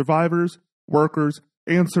support survivors, workers,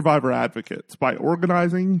 and survivor advocates by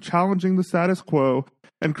organizing, challenging the status quo,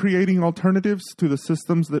 and creating alternatives to the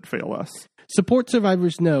systems that fail us. Support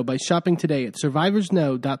Survivors Know by shopping today at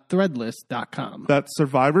survivorsknow.threadless.com. That's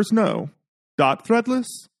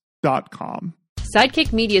survivorsknow.threadless.com.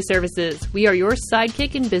 Sidekick Media Services. We are your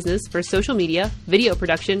sidekick in business for social media, video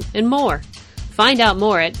production, and more. Find out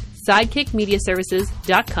more at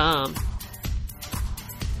sidekickmediaservices.com.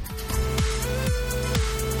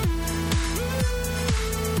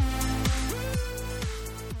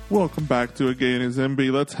 Welcome back to A Gay in His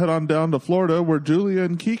MB. Let's head on down to Florida where Julia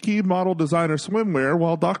and Kiki model designer swimwear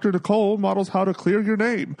while Dr. Nicole models how to clear your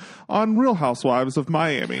name on Real Housewives of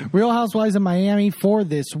Miami. Real Housewives of Miami for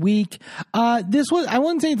this week. This was, I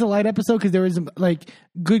wouldn't say it's a light episode because there was like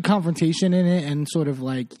good confrontation in it and sort of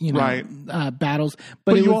like, you know, Right. battles.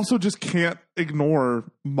 But it you was, also just can't ignore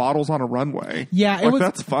models on a runway. Yeah, it like, was-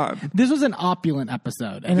 that's fun. this was an opulent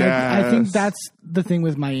episode. And I think Yes. that's the thing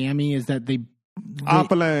with Miami is that they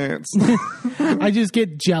Opulence. I just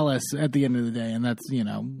get jealous at the end of the day, and that's, you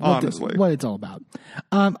know, Honestly. what it's all about.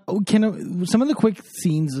 Some of the quick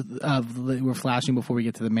scenes of that were flashing before we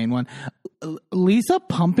get to the main one. Lisa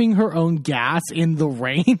pumping her own gas in the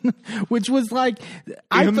rain, which was like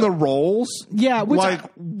In the rolls? Yeah, which like,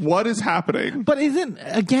 what is happening? But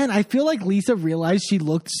I feel like Lisa realized she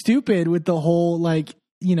looked stupid with the whole like,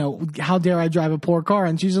 you know, how dare I drive a poor car?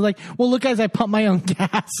 And she's just like, well, look, guys, I pump my own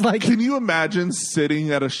gas. Like, Can you imagine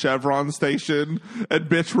sitting at a Chevron station and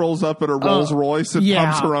bitch rolls up in a Rolls Royce and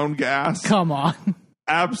yeah. pumps her own gas? come on.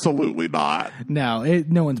 Absolutely not. No,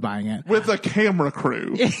 no one's buying it. With a camera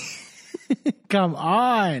crew. Come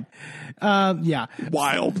on. Yeah.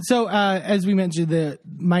 Wild. So, as we mentioned, the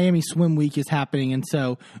Miami Swim Week is happening. And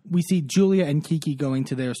so we see Julia and Kiki going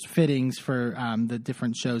to their fittings for the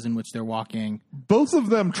different shows in which they're walking. Both of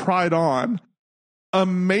them tried on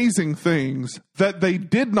amazing things that they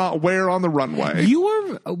did not wear on the runway. You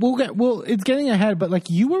were, well, it's getting ahead, but like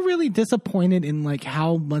you were really disappointed in like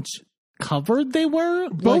how much covered they were.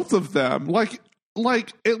 Both of them. Like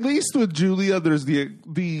at least with Julia, there's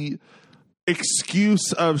the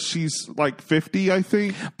excuse of she's like 50, I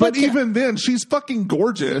think. But even then, she's fucking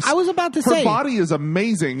gorgeous. I was about to say. Her body is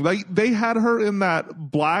amazing. Like they had her in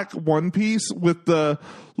that black one piece with the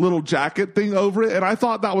little jacket thing over it, and I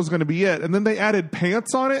thought that was going to be it. And then they added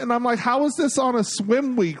pants on it, and I'm like, how is this on a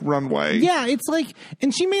swim week runway? Yeah, it's like,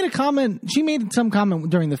 and she made some comment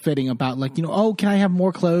during the fitting about like, you know, oh, can I have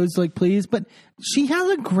more clothes, like please? But she has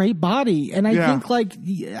a great body, and I think like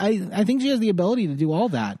I think she has the ability to do all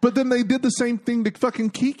that. But then they did the same thing to fucking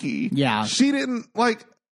Kiki. Yeah. She didn't like.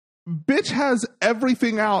 Bitch has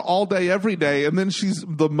everything out all day, every day, and then she's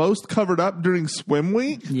the most covered up during swim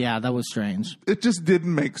week. Yeah, that was strange. It just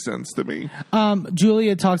didn't make sense to me.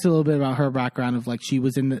 Julia talks a little bit about her background of like she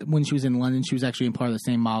was when she was in London, she was actually in part of the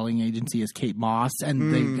same modeling agency as Kate Moss,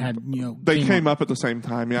 and they had, you know, They came up at the same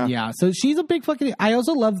time, yeah. Yeah, so she's a big fucking. I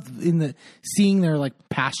also love seeing their like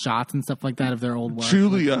past shots and stuff like that of their old work.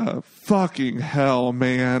 Julia, fucking hell,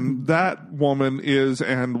 man. That woman is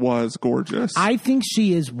and was gorgeous. I think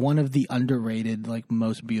she is one of the underrated, like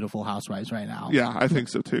most beautiful housewives right now. Yeah, I think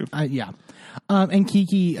so too. Yeah. And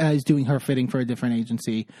Kiki is doing her fitting for a different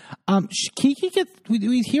agency. Kiki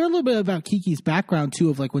we hear a little bit about Kiki's background too,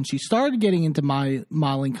 of like when she started getting into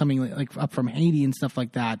modeling, coming like up from Haiti and stuff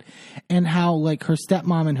like that, and how like her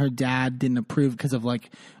stepmom and her dad didn't approve because of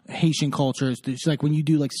like Haitian cultures. She's like, when you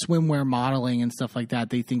do like swimwear modeling and stuff like that,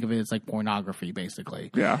 they think of it as like pornography,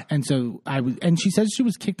 basically. Yeah. And so and she says she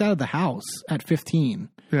was kicked out of the house at 15.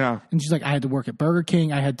 Yeah. And she's like, I had to work at Burger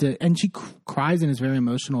King. And she cries and is very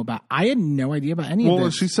emotional about, I had no idea about any of this. Well,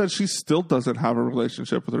 she said she still doesn't have a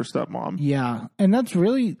relationship with her stepmom. Yeah. And that's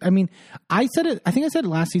really, I mean, I think I said it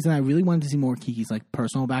last season. I really wanted to see more of Kiki's like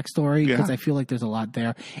personal backstory because I feel like there's a lot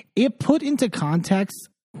there. It put into context.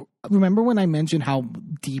 Remember when I mentioned how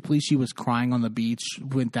deeply she was crying on the beach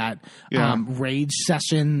with that rage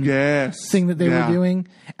session thing that they were doing?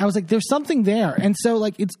 I was like, there's something there. And so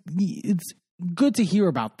like, it's good to hear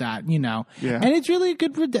about that, you know. Yeah. And it's really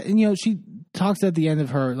good for, you know, she talks at the end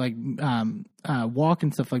of her like walk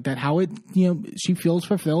and stuff like that, how it, you know, she feels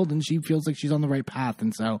fulfilled and she feels like she's on the right path.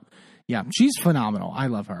 And so, yeah, she's phenomenal. I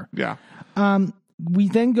love her. Yeah. We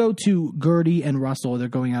then go to Gertie and Russell. They're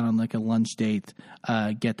going out on like a lunch date,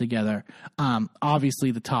 get together.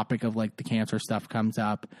 Obviously the topic of like the cancer stuff comes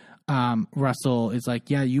up. Russell is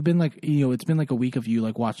like, yeah, you've been like, you know, it's been like a week of you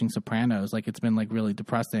like watching Sopranos. Like it's been like really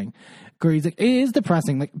depressing. Gertie's like, it is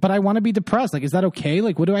depressing. Like, but I want to be depressed. Like, is that okay?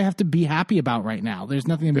 Like, what do I have to be happy about right now? There's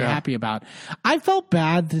nothing to be happy about. I felt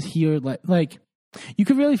bad to hear like you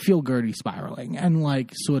could really feel Gertie spiraling and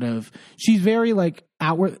like sort of, she's very like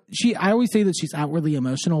outward. I always say that she's outwardly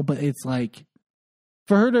emotional, but it's like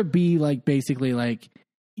for her to be like basically like,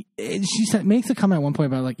 makes a comment at one point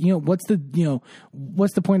about like, you know, what's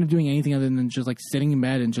the point of doing anything other than just like sitting in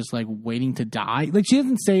bed and just like waiting to die? Like she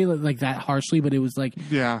doesn't say like that harshly, but it was like,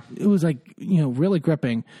 it was like, you know, really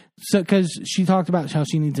gripping. So, cause she talked about how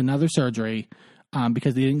she needs another surgery,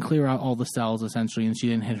 because they didn't clear out all the cells essentially, and she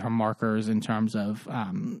didn't hit her markers in terms of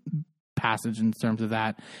passage in terms of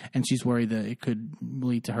that, and she's worried that it could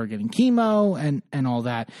lead to her getting chemo and all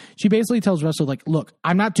that. She basically tells Russell like, look,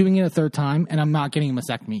 I'm not doing it a third time, and I'm not getting a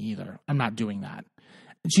mastectomy either. I'm not doing that.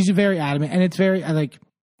 And she's very adamant, and it's very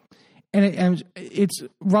it's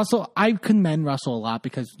Russell. I commend Russell a lot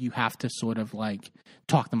because you have to sort of like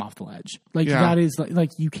talk them off the ledge. Like that is like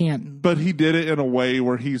you can't. But he did it in a way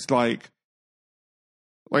where he's like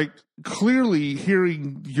clearly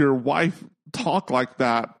hearing your wife talk like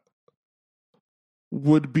that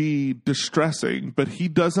would be distressing, but he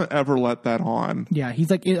doesn't ever let that on. Yeah, he's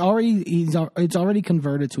like, it's already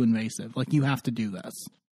converted to invasive. Like, you have to do this.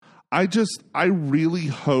 I really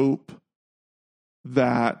hope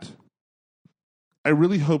that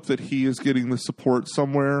he is getting the support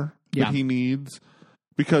somewhere that he needs,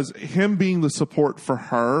 because him being the support for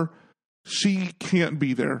her, she can't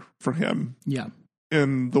be there for him. Yeah.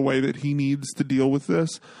 In the way that he needs to deal with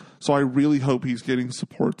this. So I really hope he's getting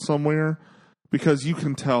support somewhere, because you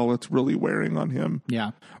can tell it's really wearing on him.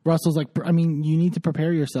 Yeah. Russell's like, I mean, you need to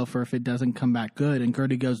prepare yourself for if it doesn't come back good. And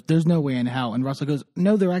Gertie goes, there's no way in hell. And Russell goes,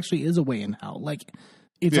 no, there actually is a way in hell. Like,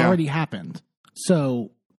 it's already happened.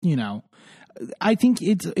 So, you know, I think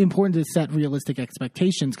it's important to set realistic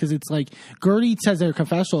expectations, because it's like Gertie says in her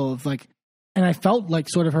confessional of like, and I felt like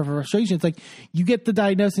sort of her frustration. It's like you get the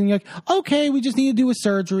diagnosis and you're like, okay, we just need to do a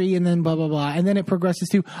surgery, and then blah, blah, blah. And then it progresses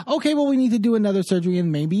to, okay, well, we need to do another surgery,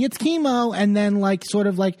 and maybe it's chemo. And then like sort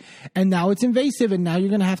of like, and now it's invasive, and now you're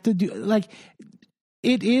going to have to do like,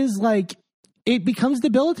 it is like, it becomes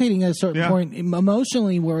debilitating at a certain point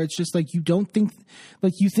emotionally, where it's just like, you don't think,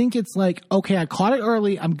 like you think it's like, okay, I caught it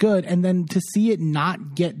early, I'm good. And then to see it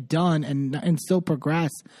not get done and still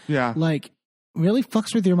progress. Yeah. Like, really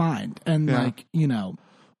fucks with your mind. And like, you know.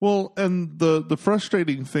 Well, and the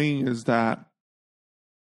frustrating thing is that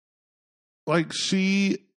like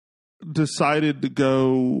she decided to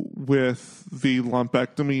go with the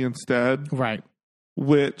lumpectomy instead. Right.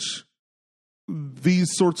 Which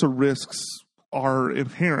these sorts of risks are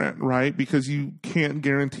inherent, right? Because you can't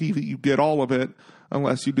guarantee that you get all of it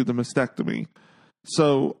unless you do the mastectomy.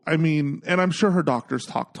 So, I mean, and I'm sure her doctors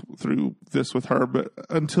talked through this with her, but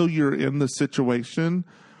until you're in the situation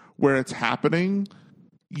where it's happening,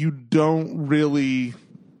 you don't really,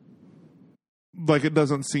 like, it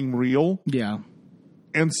doesn't seem real. Yeah.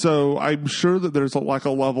 And so I'm sure that there's a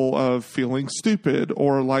level of feeling stupid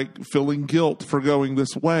or like feeling guilt for going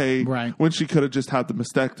this way, right, when she could have just had the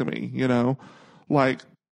mastectomy, you know? Like,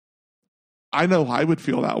 I know I would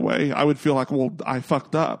feel that way. I would feel like, well, I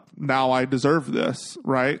fucked up. Now I deserve this,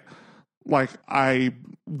 right? Like, I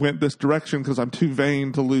went this direction because I'm too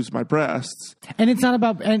vain to lose my breasts. And it's not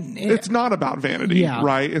about... it's not about vanity,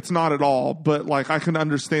 right? It's not at all. But, like, I can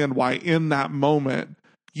understand why in that moment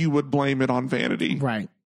you would blame it on vanity. Right.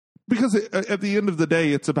 Because at the end of the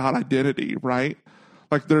day, it's about identity, right?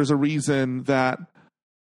 Like, there's a reason that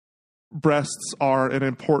breasts are an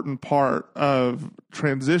important part of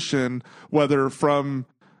transition, whether from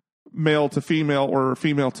male to female or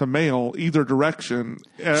female to male, either direction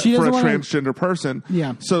for a transgender person.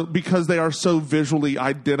 Yeah. So because they are so visually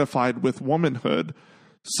identified with womanhood,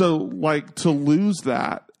 so like to lose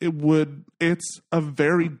that, it's a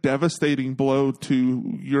very devastating blow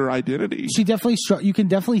to your identity. She definitely you can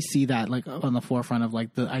definitely see that like on the forefront of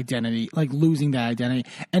like the identity, like losing that identity,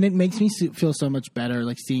 and it makes me feel so much better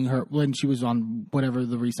like seeing her when she was on whatever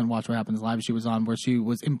the recent Watch What Happens Live she was on, where she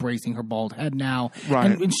was embracing her bald head now,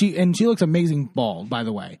 right? And she looks amazing bald, by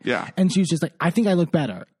the way. Yeah, and she was just like, I think I look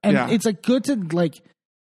better, and it's like good to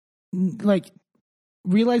like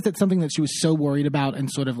realize that something that she was so worried about and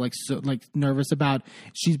sort of like so like nervous about,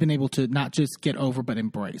 she's been able to not just get over but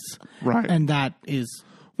embrace. Right. And that is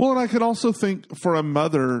well, and I could also think for a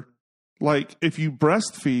mother, like if you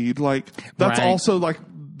breastfeed, like that's also like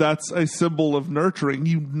that's a symbol of nurturing.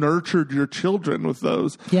 You nurtured your children with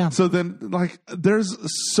those. Yeah. So then like there's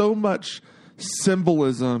so much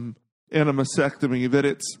symbolism in a mastectomy that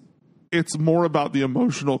it's more about the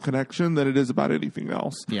emotional connection than it is about anything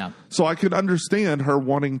else. Yeah. So I could understand her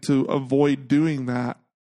wanting to avoid doing that,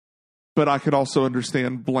 but I could also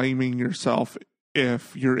understand blaming yourself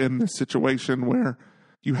if you're in this situation where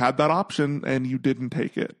you had that option and you didn't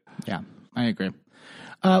take it. Yeah, I agree.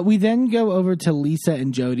 We then go over to Lisa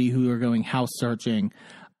and Jody, who are going house searching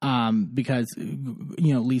because,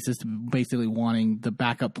 you know, Lisa's basically wanting the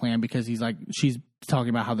backup plan because she's talking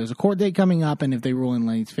about how there's a court date coming up, and if they rule in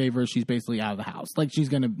Lenny's favor, she's basically out of the house. Like she's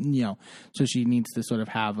going to, you know, so she needs to sort of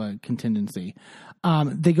have a contingency.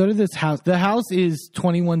 They go to this house. The house is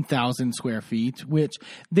 21,000 square feet, which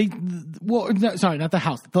sorry, not the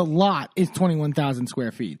house. The lot is 21,000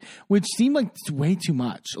 square feet, which seemed like way too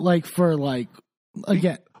much. Like for like,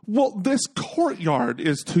 again. Well, this courtyard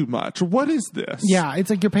is too much. What is this? Yeah, it's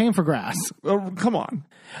like you're paying for grass. Come on.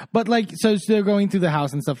 But like, so they're going through the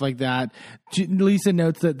house and stuff like that. Lisa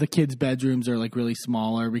notes that the kids' bedrooms are like really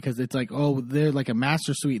smaller because it's like, oh, they're like a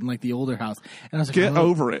master suite in like the older house. And I was like, get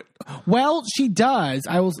over it. Well, she does.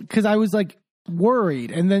 I was like worried.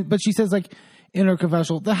 And then, but she says like in her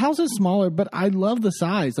confessional, the house is smaller, but I love the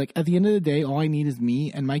size. Like at the end of the day, all I need is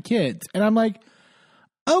me and my kids. And I'm like,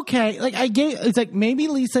 okay, like it's like maybe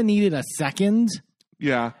Lisa needed a second,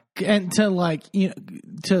 and to like yell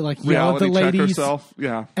at the ladies, herself.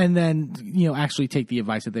 and then actually take the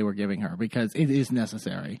advice that they were giving her because it is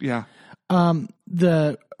necessary. Yeah.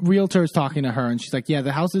 The realtor is talking to her, and she's like, "Yeah,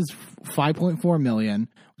 the house is $5.4 million,"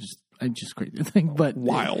 which is just crazy thing, but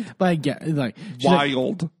wild. But I get like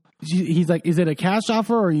wild. He's like, "Is it a cash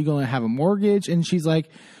offer or are you going to have a mortgage?" And she's like,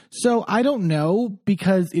 "So I don't know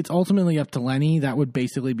because it's ultimately up to Lenny. That would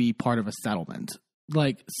basically be part of a settlement."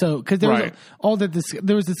 Like, so, because there was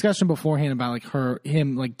there was discussion beforehand about like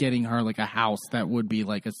him like getting her like a house that would be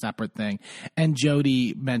like a separate thing. And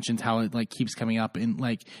Jody mentions how it like keeps coming up in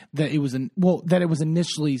like that it was that it was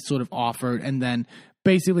initially sort of offered, and then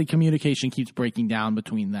basically communication keeps breaking down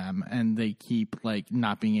between them, and they keep like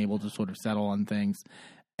not being able to sort of settle on things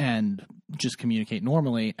and just communicate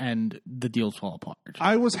normally, and the deals fall apart.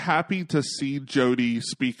 I was happy to see Jody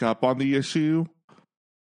speak up on the issue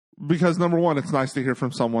because number one, it's nice to hear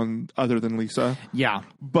from someone other than Lisa. Yeah.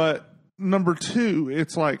 But number two,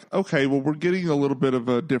 it's like, okay, well, we're getting a little bit of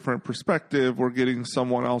a different perspective. We're getting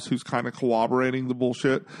someone else who's kind of corroborating the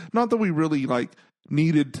bullshit. Not that we really like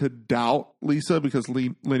needed to doubt Lisa because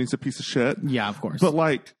Lenny's a piece of shit. Yeah, of course. But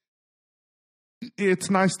like, it's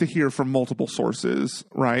nice to hear from multiple sources,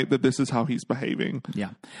 right? That this is how he's behaving. Yeah.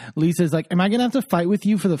 Lisa's like, am I going to have to fight with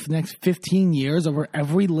you for the next 15 years over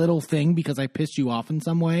every little thing because I pissed you off in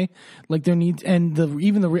some way? Like there needs, and the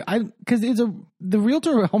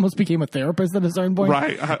realtor almost became a therapist at a certain point.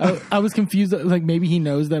 Right. I was confused. Like maybe he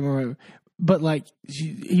knows them but like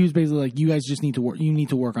he was basically like, you guys just need to work. You need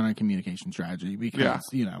to work on a communication strategy because,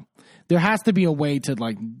 there has to be a way to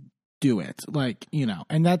like, do it, like,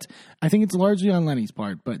 and that's, I think it's largely on Lenny's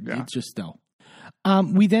part, but it's just still.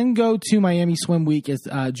 We then go to Miami Swim Week as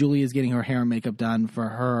Julie is getting her hair and makeup done for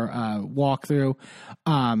her walkthrough.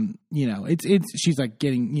 She's like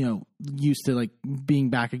getting, used to like being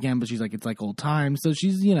back again, but she's like, it's like old times. So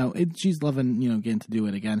she's, she's loving, getting to do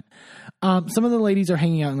it again. Some of the ladies are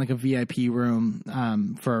hanging out in like a VIP room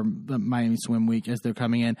for the Miami Swim Week as they're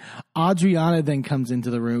coming in. Adriana then comes into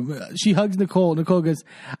the room. She hugs Nicole. Nicole goes,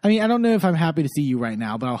 I mean, I don't know if I'm happy to see you right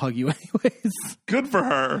now, but I'll hug you anyways. Good for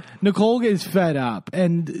her. Nicole gets fed up,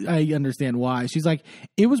 and I understand why. She's like,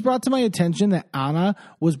 it was brought to my attention that Anna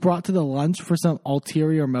was brought to the lunch for some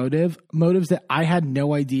ulterior motives that I had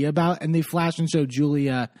no idea about, and they flash and show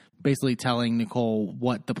Julia basically telling Nicole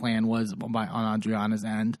what the plan was on Adriana's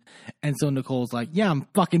end. And so Nicole's like, yeah, I'm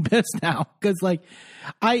fucking pissed now. Because, like,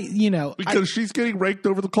 because she's getting raked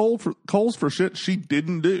over the coals for shit she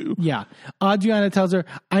didn't do. Yeah. Adriana tells her,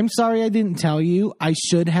 I'm sorry I didn't tell you. I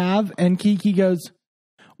should have. And Kiki goes,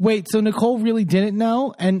 wait, so Nicole really didn't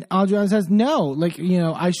know? And Adriana says, no, like,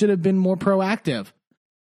 I should have been more proactive.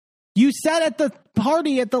 You said at the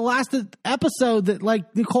party at the last episode that,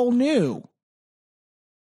 like, Nicole knew.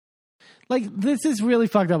 Like, this is really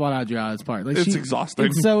fucked up on Adriana's part. Like, it's exhausting.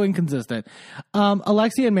 It's so inconsistent.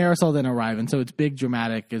 Alexia and Marisol then arrive, and so it's big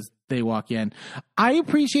dramatic as they walk in. I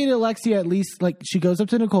appreciated Alexia at least, like, she goes up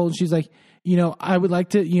to Nicole and she's like, I would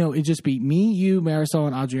like to, it just be me, you, Marisol,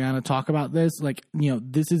 and Adriana talk about this. Like,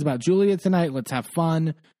 this is about Julia tonight. Let's have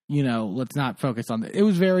fun. Let's not focus on it. It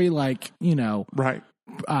was very, like, right.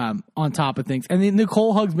 On top of things. And then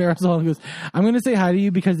Nicole hugs Marisol and goes, I'm going to say hi to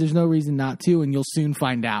you because there's no reason not to, and you'll soon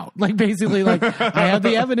find out. Like, basically, like, I have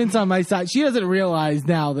the evidence on my side. She doesn't realize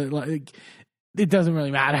now that, like, it doesn't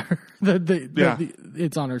really matter that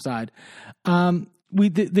it's on her side.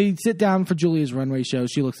 They sit down for Julia's runway show.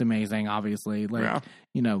 She looks amazing, obviously. Like,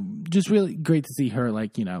 just really great to see her,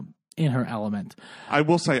 like, in her element. I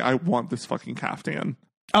will say I want this fucking caftan.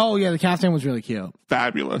 Oh, yeah, the caftan was really cute.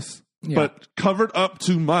 Fabulous. Yeah. But covered up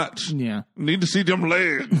too much. Yeah. Need to see them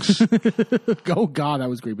legs. Oh, God, that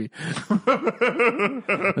was creepy.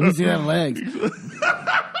 Let me see them legs.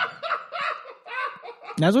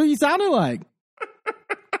 That's what you sounded like.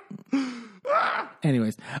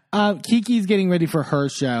 Anyways, Kiki's getting ready for her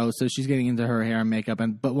show, so she's getting into her hair and makeup.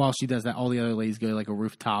 But while she does that, all the other ladies go to like a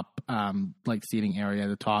rooftop, like seating area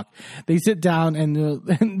to talk. They sit down and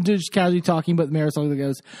they're just casually talking. But Marisol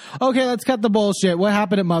goes, "Okay, let's cut the bullshit. What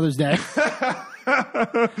happened at Mother's Day?"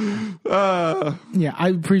 Yeah, I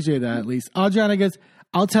appreciate that at least. Adriana goes,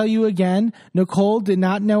 I'll tell you again. Nicole did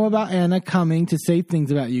not know about Anna coming to say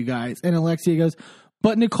things about you guys. And Alexia goes,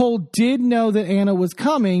 but Nicole did know that Anna was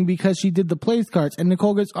coming because she did the place cards. And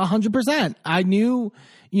Nicole goes, 100%. I knew,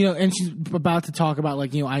 and she's about to talk about,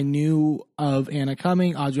 like, I knew of Anna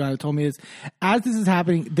coming. Adriana told me this. As this is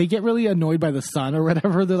happening, they get really annoyed by the sun or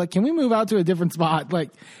whatever. They're like, can we move out to a different spot? Like,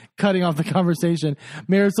 cutting off the conversation.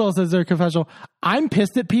 Marisol says their confessional, I'm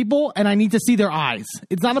pissed at people and I need to see their eyes.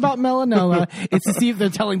 It's not about melanoma. It's to see if they're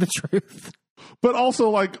telling the truth. But also,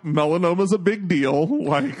 like, melanoma's a big deal.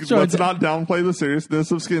 Like, sure, let's not downplay the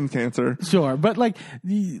seriousness of skin cancer. Sure, but like,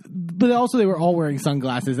 but also they were all wearing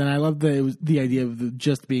sunglasses, and I love that it was the idea of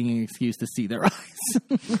just being an excuse to see their eyes.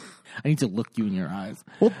 I need to look you in your eyes.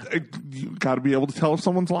 Well, you got to be able to tell if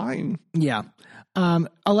someone's lying. Yeah.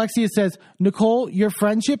 Alexia says, Nicole, your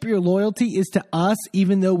friendship, your loyalty is to us,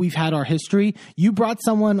 even though we've had our history. You brought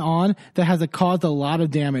someone on that has caused a lot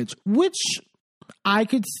of damage, which I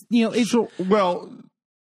could, it's... So, well,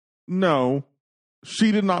 no,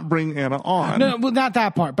 she did not bring Anna on. No, well, not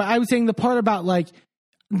that part. But I was saying the part about, like,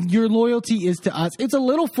 your loyalty is to us. It's a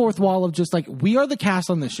little fourth wall of just, like, we are the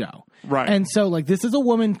cast on the show. Right. And so, like, this is a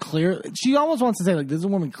woman she almost wants to say, like, this is a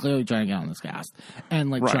woman clearly trying to get on this cast.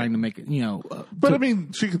 And, like, trying to make it, But, I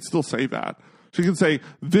mean, she could still say that. She could say,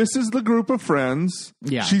 this is the group of friends.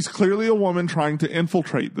 Yeah. She's clearly a woman trying to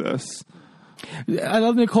infiltrate this. I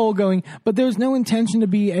love Nicole going, but there's no intention to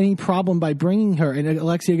be any problem by bringing her. And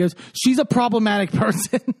Alexia goes, she's a problematic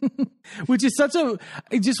person, which is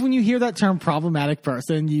just when you hear that term problematic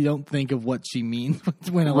person, you don't think of what she means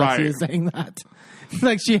when Alexia is saying that.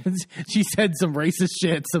 Like she said some racist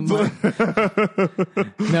shit. No,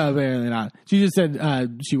 apparently not. She just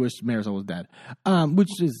said she wished Marisol was dead,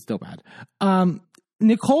 which is still bad.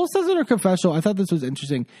 Nicole says in her confessional, I thought this was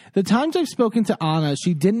interesting. The times I've spoken to Anna,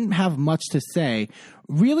 she didn't have much to say.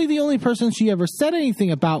 Really, the only person she ever said anything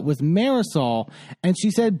about was Marisol. And she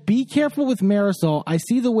said, be careful with Marisol. I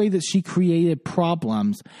see the way that she created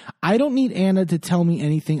problems. I don't need Anna to tell me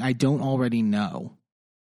anything I don't already know.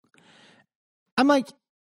 I'm like,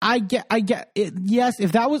 I get it. Yes,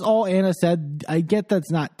 if that was all Anna said, I get that's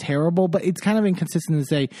not terrible, but it's kind of inconsistent to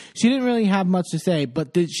say she didn't really have much to say,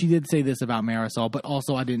 but she did say this about Marisol, but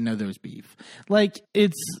also I didn't know there was beef. Like,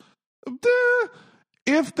 it's...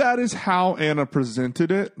 If that is how Anna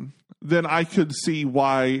presented it, then I could see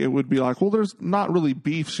why it would be like, well, there's not really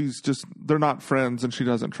beef. They're not friends and she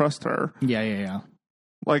doesn't trust her. Yeah.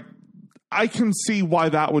 Like, I can see why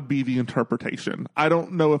that would be the interpretation. I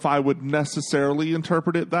don't know if I would necessarily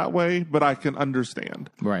interpret it that way, but I can understand.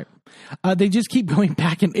 Right. They just keep going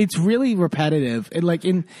back, and it's really repetitive.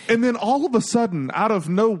 And then all of a sudden, out of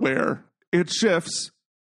nowhere, it shifts,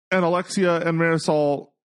 and Alexia and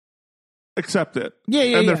Marisol accept it.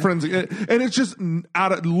 Yeah, and their friends, and it's just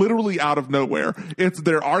literally out of nowhere.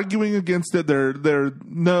 They're arguing against it. They're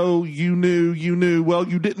no, you knew. Well,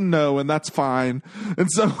 you didn't know, and that's fine. And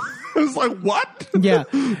so it was like, what? Yeah,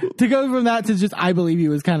 to go from that to just I believe you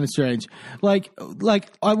was kind of strange. Sorry.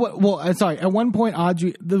 At one point,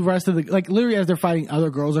 Audrey, the rest of the literally as they're fighting, other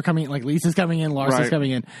girls are coming in. Like Lisa's coming in, Larsa's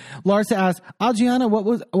coming in. Larsa asks Adriana, what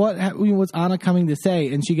was Anna coming to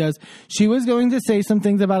say? And she goes, she was going to say some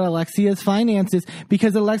things about Alexia's finances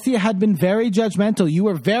because Alexia had been very judgmental. You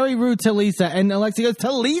were very rude to Lisa, and Alexia goes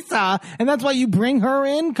to Lisa, and that's why you bring her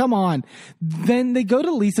in. Come on. Then they go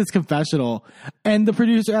to Lisa's confessional, and the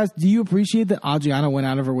producer asks, do you appreciate that Adriana went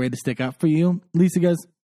out of her way to stick up for you? Lisa goes,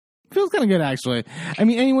 feels kind of good, actually. I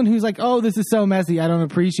mean, anyone who's like, oh, this is so messy, I don't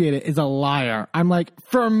appreciate it, is a liar. I'm like,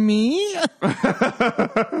 for me?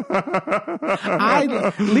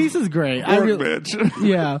 Lisa's great. Bitch.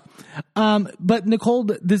 Yeah. But Nicole,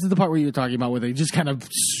 this is the part where you're talking about where they just kind of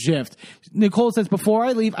shift. Nicole says, before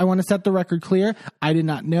I leave, I want to set the record clear. I did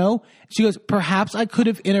not know. She goes, perhaps I could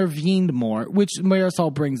have intervened more, which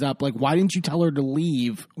Marisol brings up. Like, why didn't you tell her to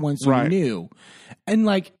leave once you knew? And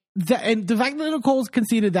and the fact that Nicole's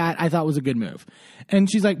conceded that, I thought was a good move.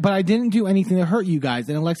 And she's like, but I didn't do anything to hurt you guys.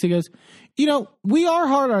 And Alexia goes, we are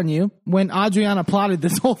hard on you when Adriana plotted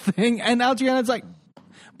this whole thing. And Adriana's like,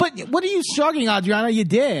 but what are you shrugging, Adriana? You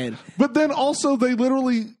did. But then also they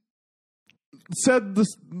literally said this.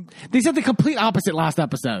 They said the complete opposite last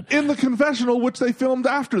episode. In the confessional, which they filmed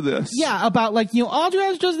after this. Yeah, about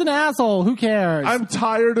Adriana's just an asshole. Who cares? I'm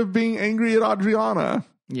tired of being angry at Adriana.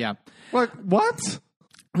 Yeah. Like, what?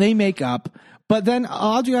 They make up. But then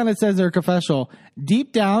Adriana says in her confessional,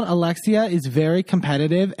 deep down, Alexia is very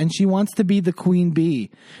competitive and she wants to be the queen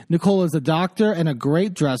bee. Nicole is a doctor and a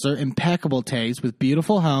great dresser, impeccable taste with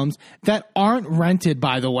beautiful homes that aren't rented,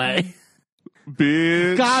 by the way.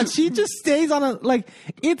 Bitch. God, she just stays on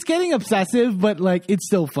it's getting obsessive, but it's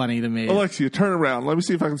still funny to me. Alexia, turn around. Let me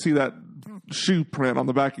see if I can see that shoe print on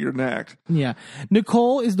the back of your neck. Yeah.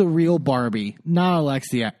 Nicole is the real Barbie, not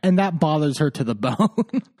Alexia, and that bothers her to the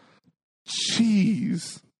bone.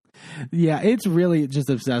 Jeez. Yeah, it's really just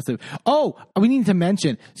obsessive. Oh, we need to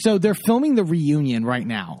mention. So they're filming the reunion right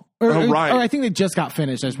now. Or I think they just got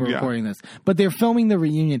finished as we're recording this. But they're filming the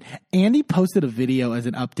reunion. Andy posted a video as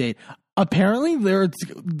an update. Apparently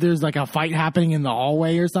there's a fight happening in the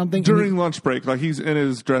hallway or something. During lunch break. He's in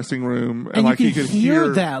his dressing room. And you could hear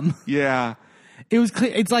them. Yeah. It was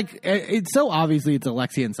clear. It's it's so obviously it's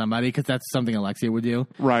Alexia and somebody because that's something Alexia would do.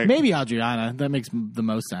 Right. Maybe Adriana. That makes the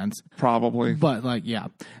most sense. Probably. But yeah.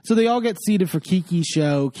 So they all get seated for Kiki's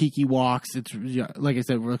show. Kiki walks. It's like I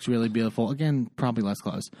said, it looks really beautiful. Again, probably less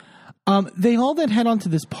clothes. They all then head onto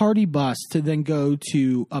this party bus to then go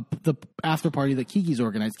to the after party that Kiki's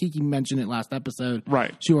organized. Kiki mentioned it last episode.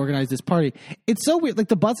 Right. She organized this party. It's so weird.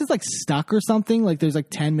 The bus is stuck or something. There's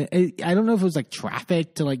 10 minutes. I don't know if it was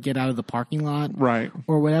traffic to get out of the parking lot. Right.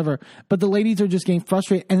 Or whatever. But the ladies are just getting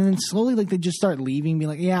frustrated. And then slowly they just start leaving, being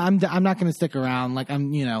like, yeah, I'm not going to stick around.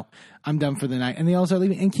 I'm done for the night. And they all start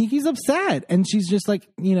leaving. And Kiki's upset. And she's just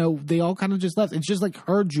they all kind of just left. It's just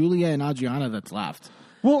her, Julia, and Adriana that's left.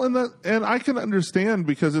 Well, and I can understand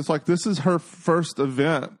because it's this is her first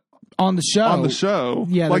event on the show.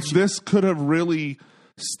 Yeah, this could have really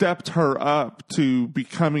stepped her up to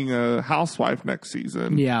becoming a housewife next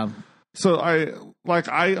season. Yeah. So I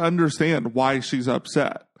understand why she's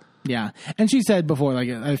upset. Yeah. And she said before,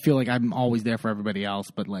 I feel like I'm always there for everybody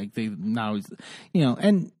else, but they not always,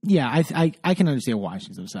 and yeah, I can understand why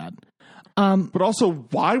she's upset. But also,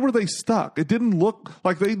 why were they stuck? It didn't look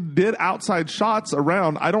like they did outside shots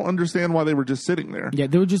around. I don't understand why they were just sitting there. Yeah,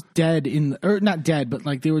 they were just dead or not dead, but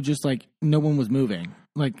they were just no one was moving.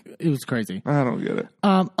 It was crazy. I don't get it.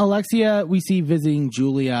 Alexia, we see visiting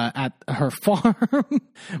Julia at her farm,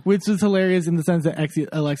 which was hilarious in the sense that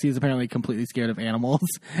Alexia is apparently completely scared of animals.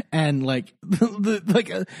 And Julia's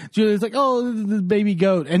oh, the baby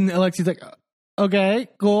goat. And Alexia's okay,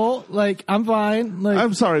 cool. I'm fine.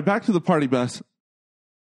 I'm sorry. Back to the party bus.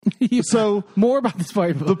 So more about this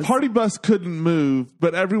party bus. The party bus couldn't move,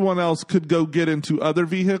 but everyone else could go get into other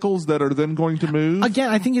vehicles that are then going to move. Again,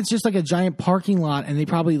 I think it's just a giant parking lot, and they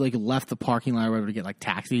probably left the parking lot or whatever to get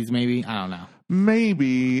taxis. Maybe, I don't know.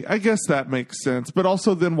 Maybe. I guess that makes sense. But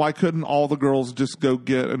also, then why couldn't all the girls just go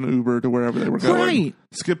get an Uber to wherever they were going? Right.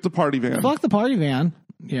 Skip the party van. Fuck the party van.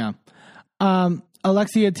 Yeah.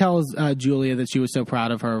 Alexia tells Julia that she was so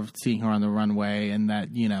proud of her seeing her on the runway and that,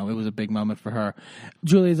 it was a big moment for her.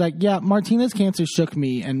 Julia's yeah, Martina's cancer shook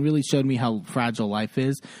me and really showed me how fragile life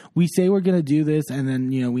is. We say we're going to do this and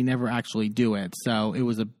then, we never actually do it. So it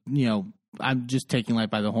was I'm just taking life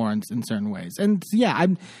by the horns in certain ways. And yeah,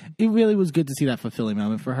 it really was good to see that fulfilling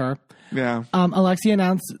moment for her. Yeah. Alexia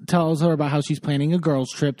tells her about how she's planning a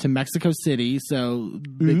girls trip to Mexico City. So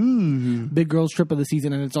big girls trip of the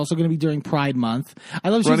season. And it's also going to be during Pride Month. I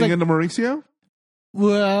love she's running like, into Mauricio?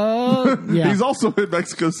 Well, yeah. He's also in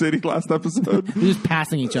Mexico City last episode. They're just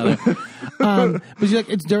passing each other. But she's like,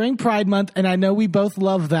 it's during Pride Month, and I know we both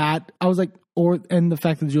love that. I was like, and the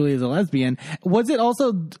fact that Julia is a lesbian. Was it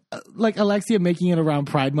also like Alexia making it around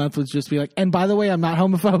Pride Month would just be like, and by the way, I'm not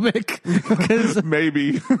homophobic?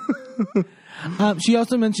 Maybe. She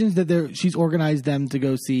also mentions that she's organized them to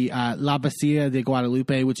go see La Basílica de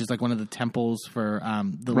Guadalupe, which is like one of the temples for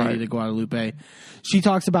the Lady de Guadalupe. She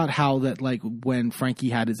talks about how that like when Frankie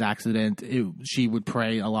had his accident, she would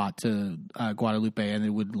pray a lot to Guadalupe, and it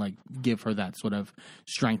would like give her that sort of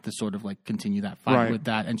strength to sort of like continue that fight with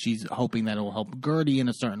that. And she's hoping that it will help Gertie in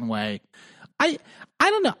a certain way. I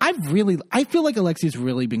don't know. I feel like Alexia's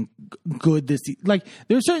really been good this. Like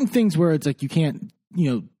there are certain things where it's like you can't,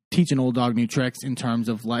 teach an old dog new tricks in terms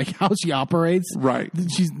of like how she operates. Right.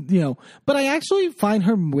 She's, but I actually find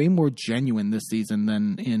her way more genuine this season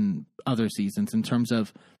than in other seasons in terms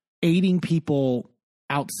of aiding people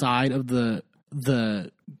outside of the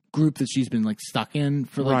group that she's been like stuck in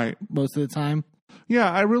for like most of the time.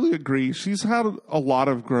 Yeah, I really agree. She's had a lot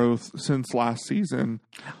of growth since last season.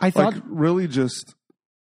 I thought really just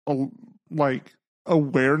like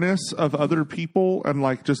awareness of other people and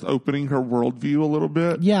like just opening her worldview a little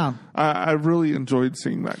bit. Yeah, I really enjoyed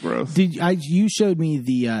seeing that growth. You showed me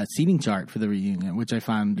the seating chart for the reunion, which I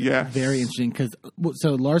found very interesting because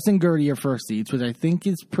so Lars and Gertie are first seats, which I think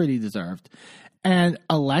is pretty deserved, and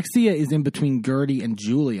Alexia is in between Gertie and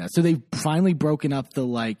Julia. So they've finally broken up the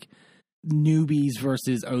like newbies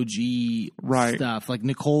versus OG stuff. Like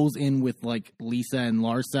Nicole's in with like Lisa and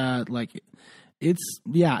Larsa. Like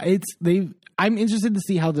I'm interested to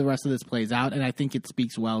see how the rest of this plays out, and I think it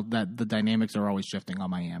speaks well that the dynamics are always shifting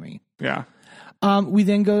on Miami. Yeah. We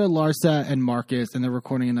then go to Larsa and Marcus, and they're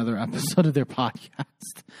recording another episode of their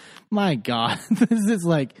podcast. My God, this is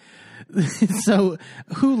like so.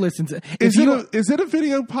 Who listens? Is it a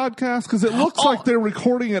video podcast? Because it looks like they're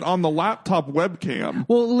recording it on the laptop webcam.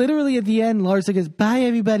 Well, literally at the end, Larsa goes, "Bye,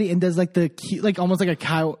 everybody," and does like the cute, like almost like a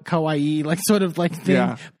kawaii, like sort of like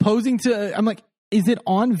thing, posing to. I'm like, is it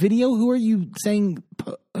on video? Who are you saying?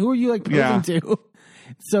 Who are you like posing to?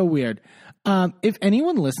 It's so weird. If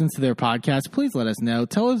anyone listens to their podcast, please let us know.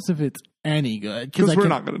 Tell us if it's any good. Because we're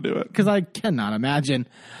not going to do it. Because I cannot imagine.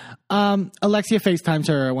 Alexia FaceTimes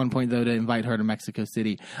her at one point, though, to invite her to Mexico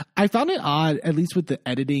City. I found it odd, at least with the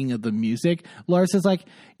editing of the music. Lars is like,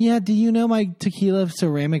 yeah, do you know my tequila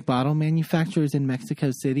ceramic bottle manufacturer is in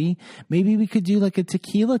Mexico City? Maybe we could do like a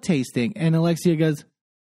tequila tasting. And Alexia goes,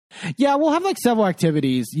 yeah, we'll have like several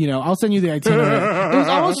activities. I'll send you the itinerary. It was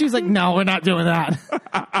almost, she's like, no, we're not doing that.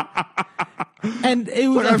 And it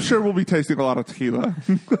was I'm sure we'll be tasting a lot of tequila.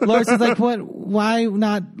 Lars is like, what? Why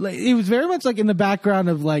not? Like, it was very much like in the background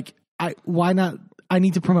of like, why not? I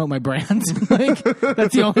need to promote my brand. Like,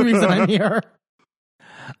 that's the only reason I'm here.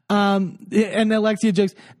 And Alexia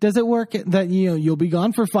jokes, does it work that you'll be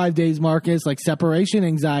gone for 5 days, Marcus, like separation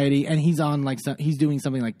anxiety, and he's on like he's doing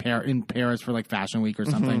something like in Paris for like Fashion Week or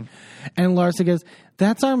something. And Larsa goes,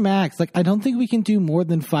 that's our max. Like, I don't think we can do more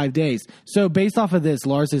than 5 days. So based off of this,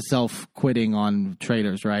 Lars is self-quitting on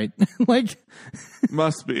Traders, right? Like,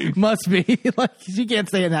 must be like she can't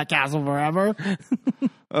stay in that castle forever.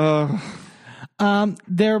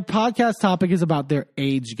 Their podcast topic is about their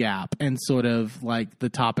age gap and sort of like the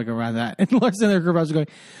topic around that. And Lars and their group are going,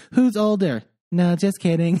 who's older? No, just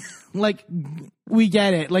kidding. Like, we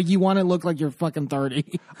get it. Like, you want to look like you're fucking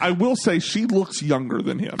 30. I will say she looks younger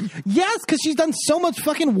than him. Yes, because she's done so much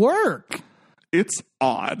fucking work. It's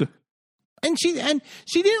odd. And she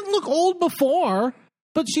didn't look old before,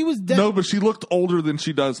 but she was... No, but she looked older than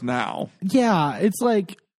she does now. Yeah, it's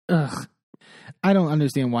like... Ugh. I don't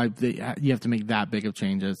understand why you have to make that big of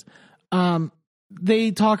changes.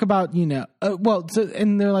 They talk about,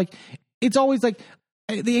 and they're like, it's always like,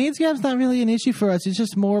 the AIDS gap's not really an issue for us. It's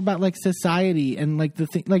just more about like society and like the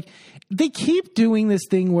thing. Like, they keep doing this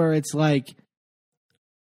thing where it's like,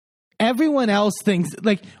 everyone else thinks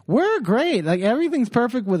like we're great. Like, everything's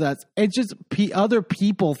perfect with us. It's just other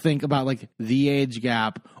people think about like the age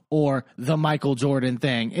gap or the Michael Jordan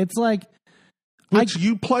thing. It's like, which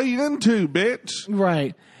you play into, bitch.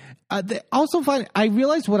 Right. I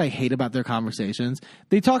realized what I hate about their conversations.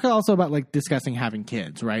 They talk also about like discussing having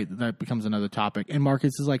kids, right? That becomes another topic. And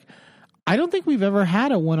Marcus is like, I don't think we've ever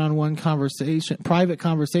had a one-on-one conversation, private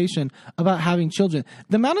conversation about having children.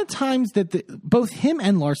 The amount of times that both him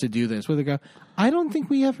and Larsa do this, where they go, I don't think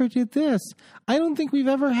we ever did this. I don't think we've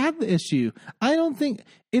ever had the issue. I don't think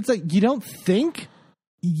it's like, you don't think,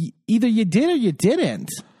 either you did or you didn't.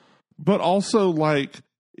 But also, like,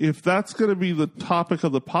 if that's going to be the topic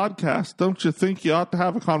of the podcast, don't you think you ought to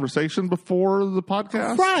have a conversation before the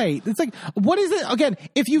podcast? Right. It's like, what is it? Again,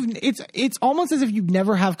 it's almost as if you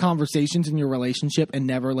never have conversations in your relationship and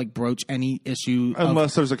never like broach any issue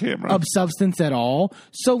unless there's a camera of substance at all.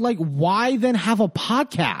 So like, why then have a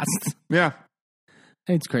podcast? Yeah.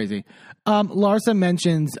 It's crazy. Larsa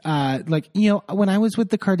mentions, when I was with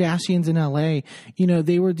the Kardashians in LA,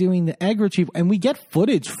 they were doing the egg retrieval, and we get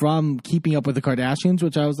footage from Keeping Up with the Kardashians,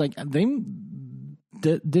 which I was like, they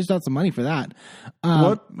dished out some money for that.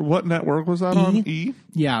 What network was that on? E?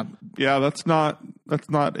 Yeah. Yeah, that's not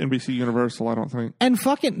NBC Universal, I don't think. And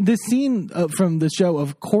fucking the scene from the show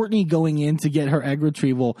of Courtney going in to get her egg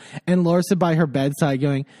retrieval, and Larsa by her bedside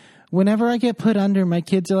going, whenever I get put under, my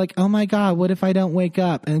kids are like, oh my God, what if I don't wake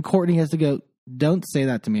up? And Courtney has to go, don't say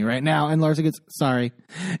that to me right now. And Larsa goes, sorry.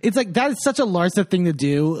 It's like, that is such a Larsa thing to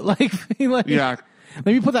do. Like, yeah. Let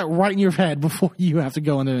me put that right in your head before you have to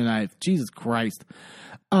go under the knife. Jesus Christ.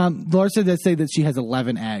 Larsa does say that she has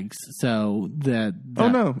 11 eggs. So oh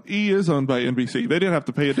no, E is owned by NBC. They didn't have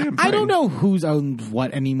to pay a damn thing. I don't know who's owned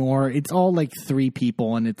what anymore. It's all like 3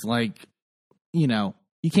 people, and it's like, you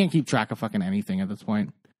can't keep track of fucking anything at this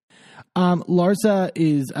point. Larsa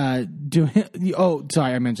is doing. Oh,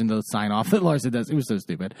 sorry, I mentioned the sign off that Larsa does. It was so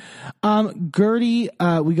stupid. Gertie,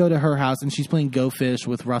 we go to her house and she's playing Go Fish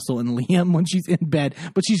with Russell and Liam when she's in bed,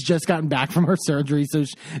 but she's just gotten back from her surgery, so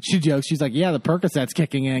she jokes. She's like, "Yeah, the Percocet's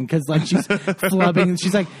kicking in," because like she's flubbing. And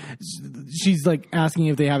she's like asking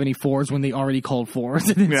if they have any 4s when they already called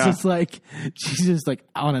 4s, and it's just like she's just like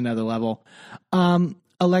on another level.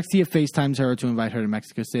 Alexia FaceTimes her to invite her to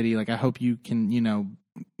Mexico City. Like, I hope you can,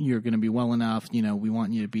 you're going to be well enough. We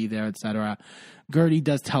want you to be there, etc. Gertie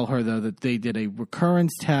does tell her, though, that they did a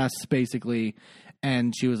recurrence test, basically,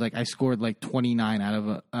 and she was like, I scored like 29 out of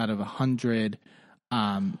 100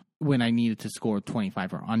 when I needed to score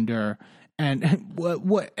 25 or under. And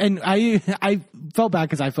what? And I felt bad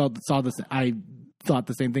because I thought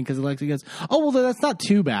the same thing, because Alexia goes, oh, well, that's not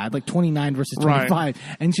too bad, like 29 versus 25. Right.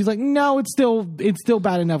 And she's like, no, it's still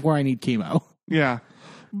bad enough where I need chemo. Yeah.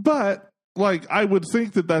 But like, I would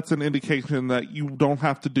think that that's an indication that you don't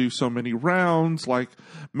have to do so many rounds. Like,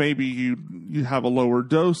 maybe you have a lower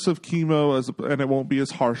dose of chemo and it won't be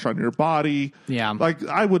as harsh on your body. Yeah. Like,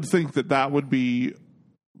 I would think that would be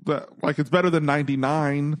like, it's better than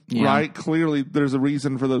 99, right? Clearly there's a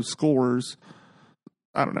reason for those scores.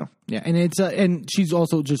 I don't know. Yeah, and it's and she's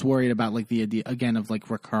also just worried about like the idea again of like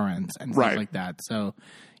recurrence and stuff like that. So,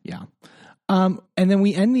 yeah. And then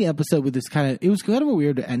we end the episode with this it was kind of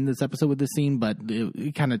weird to end this episode with this scene, but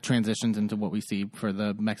it kind of transitions into what we see for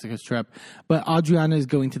the Mexico trip. But Adriana is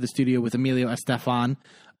going to the studio with Emilio Estefan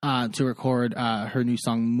to record her new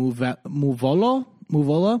song Muvolo,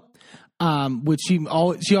 which she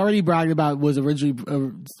already bragged about was originally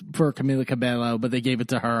for Camila Cabello, but they gave it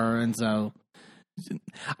to her, and so.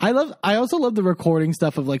 I also love the recording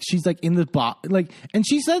stuff of like she's like in the and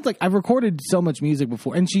she said like I've recorded so much music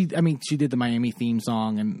before, and she did the Miami theme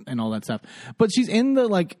song and all that stuff, but she's in the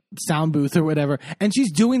like sound booth or whatever, and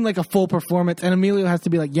she's doing like a full performance, and Emilio has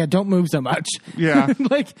to be like, yeah, don't move so much. Yeah.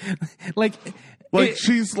 like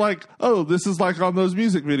she's like, oh, this is like on those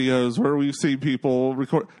music videos where we see people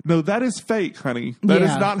record. No, that is fake, honey. That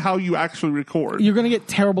is not how you actually record. You're going to get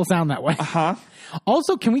terrible sound that way. Uh-huh.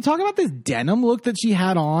 Also, can we talk about this denim look that she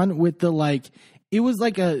had on with the like, it was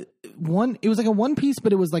like a one piece,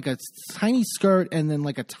 but it was like a tiny skirt and then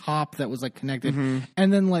like a top that was like connected. Mm-hmm.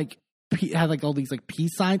 And then like had like all these like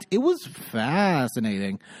peace signs. It was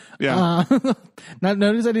fascinating. Yeah.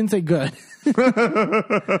 Notice I didn't say good,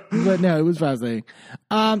 but no, it was fascinating.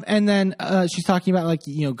 And then she's talking about like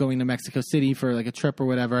going to Mexico City for like a trip or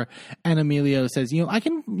whatever. And Emilio says, I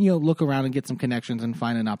can look around and get some connections and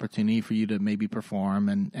find an opportunity for you to maybe perform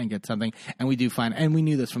and get something. And we do find, and we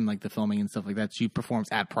knew this from like the filming and stuff like that. She performs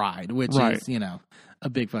at Pride, which is a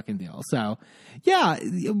big fucking deal. So, yeah,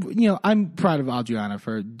 I'm proud of Adriana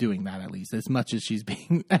for doing that, at least as much as she's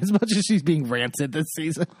being rancid this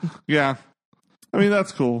season. Yeah. I mean,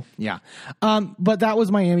 that's cool. Yeah. But that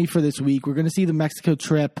was Miami for this week. We're going to see the Mexico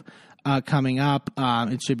trip coming up.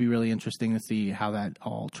 It should be really interesting to see how that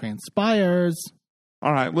all transpires.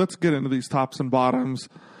 All right, let's get into these tops and bottoms.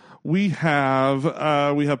 We have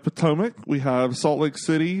Potomac, we have Salt Lake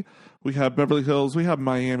City, we have Beverly Hills, we have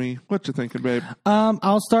Miami. What you thinking, babe?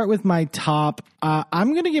 I'll start with my top.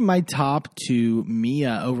 I'm going to give my top to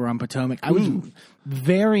Mia over on Potomac. I was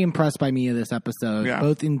very impressed by Mia this episode,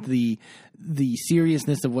 both in the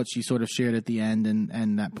seriousness of what she sort of shared at the end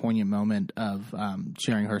and that poignant moment of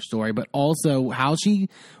sharing her story, but also how she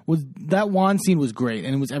was. That Juan scene was great,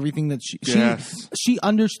 and it was everything that she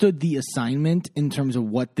understood the assignment in terms of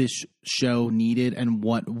what this show needed and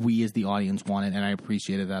what we as the audience wanted, and I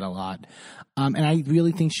appreciated that a lot. And I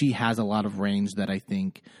really think she has a lot of range that I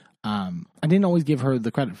think I didn't always give her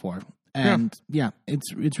the credit for. And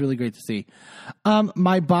it's really great to see.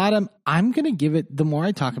 My bottom, I'm going to give it, the more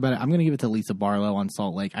I talk about it, I'm going to give it to Lisa Barlow on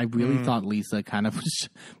Salt Lake. I really thought Lisa kind of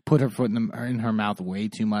put her foot in her mouth way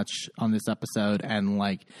too much on this episode and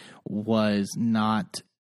like was not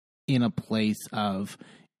in a place of,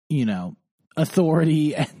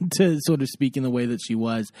 authority and to sort of speak in the way that she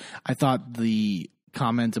was. I thought the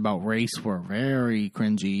comments about race were very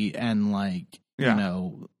cringy and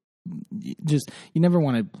just you never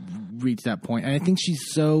want to reach that point. And I think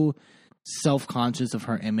she's so self-conscious of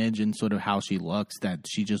her image and sort of how she looks that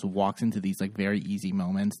she just walks into these like very easy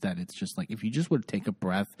moments that it's just like, if you just would take a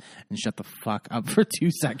breath and shut the fuck up for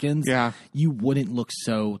 2 seconds, you wouldn't look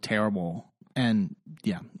so terrible. And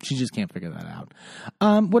she just can't figure that out.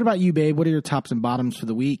 What about you, babe? What are your tops and bottoms for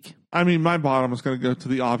the week? I mean, my bottom is going to go to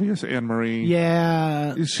the obvious Anne-Marie.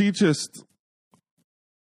 Yeah. She just,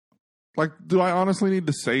 like, do I honestly need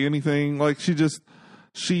to say anything? Like, she's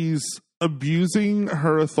abusing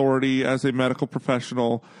her authority as a medical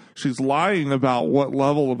professional. She's lying about what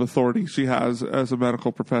level of authority she has as a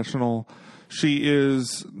medical professional. She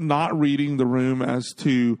is not reading the room as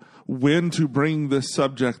to when to bring this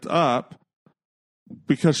subject up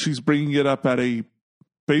because she's bringing it up at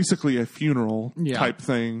basically a funeral type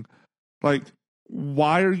thing. Like,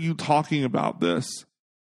 why are you talking about this?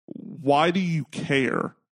 Why do you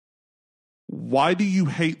care? Why do you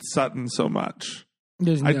hate Sutton so much?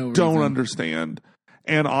 I don't understand.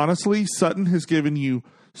 And honestly, Sutton has given you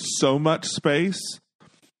so much space,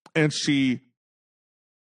 and she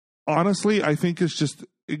honestly, I think, is just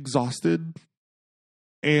exhausted.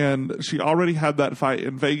 And she already had that fight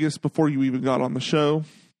in Vegas before you even got on the show.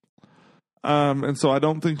 And so I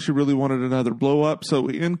don't think she really wanted another blow up. So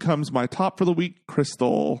in comes my top for the week,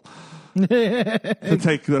 Crystal, to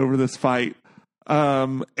take over this fight.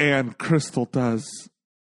 And Crystal does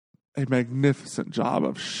a magnificent job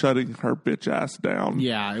of shutting her bitch ass down.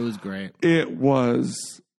 Yeah, it was great. It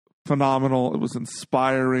was phenomenal. It was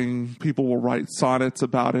inspiring. People will write sonnets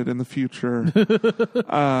about it in the future.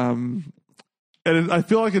 And I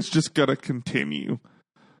feel like it's just going to continue.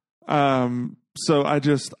 So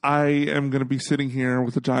I am going to be sitting here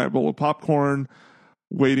with a giant bowl of popcorn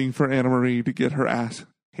waiting for Anne-Marie to get her ass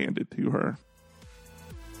handed to her.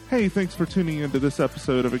 Hey, thanks for tuning into this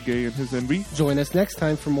episode of A Gay and His Envy. Join us next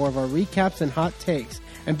time for more of our recaps and hot takes.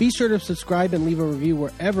 And be sure to subscribe and leave a review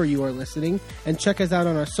wherever you are listening. And check us out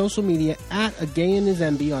on our social media at A Gay and His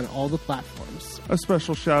Envy on all the platforms. A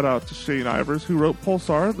special shout out to Shane Ivers, who wrote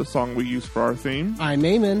Pulsar, the song we use for our theme. I'm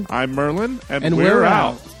Eamon. I'm Merlin. And we're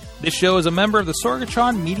out. This show is a member of the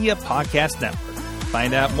Sorgatron Media Podcast Network.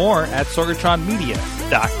 Find out more at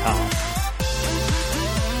sorgatronmedia.com.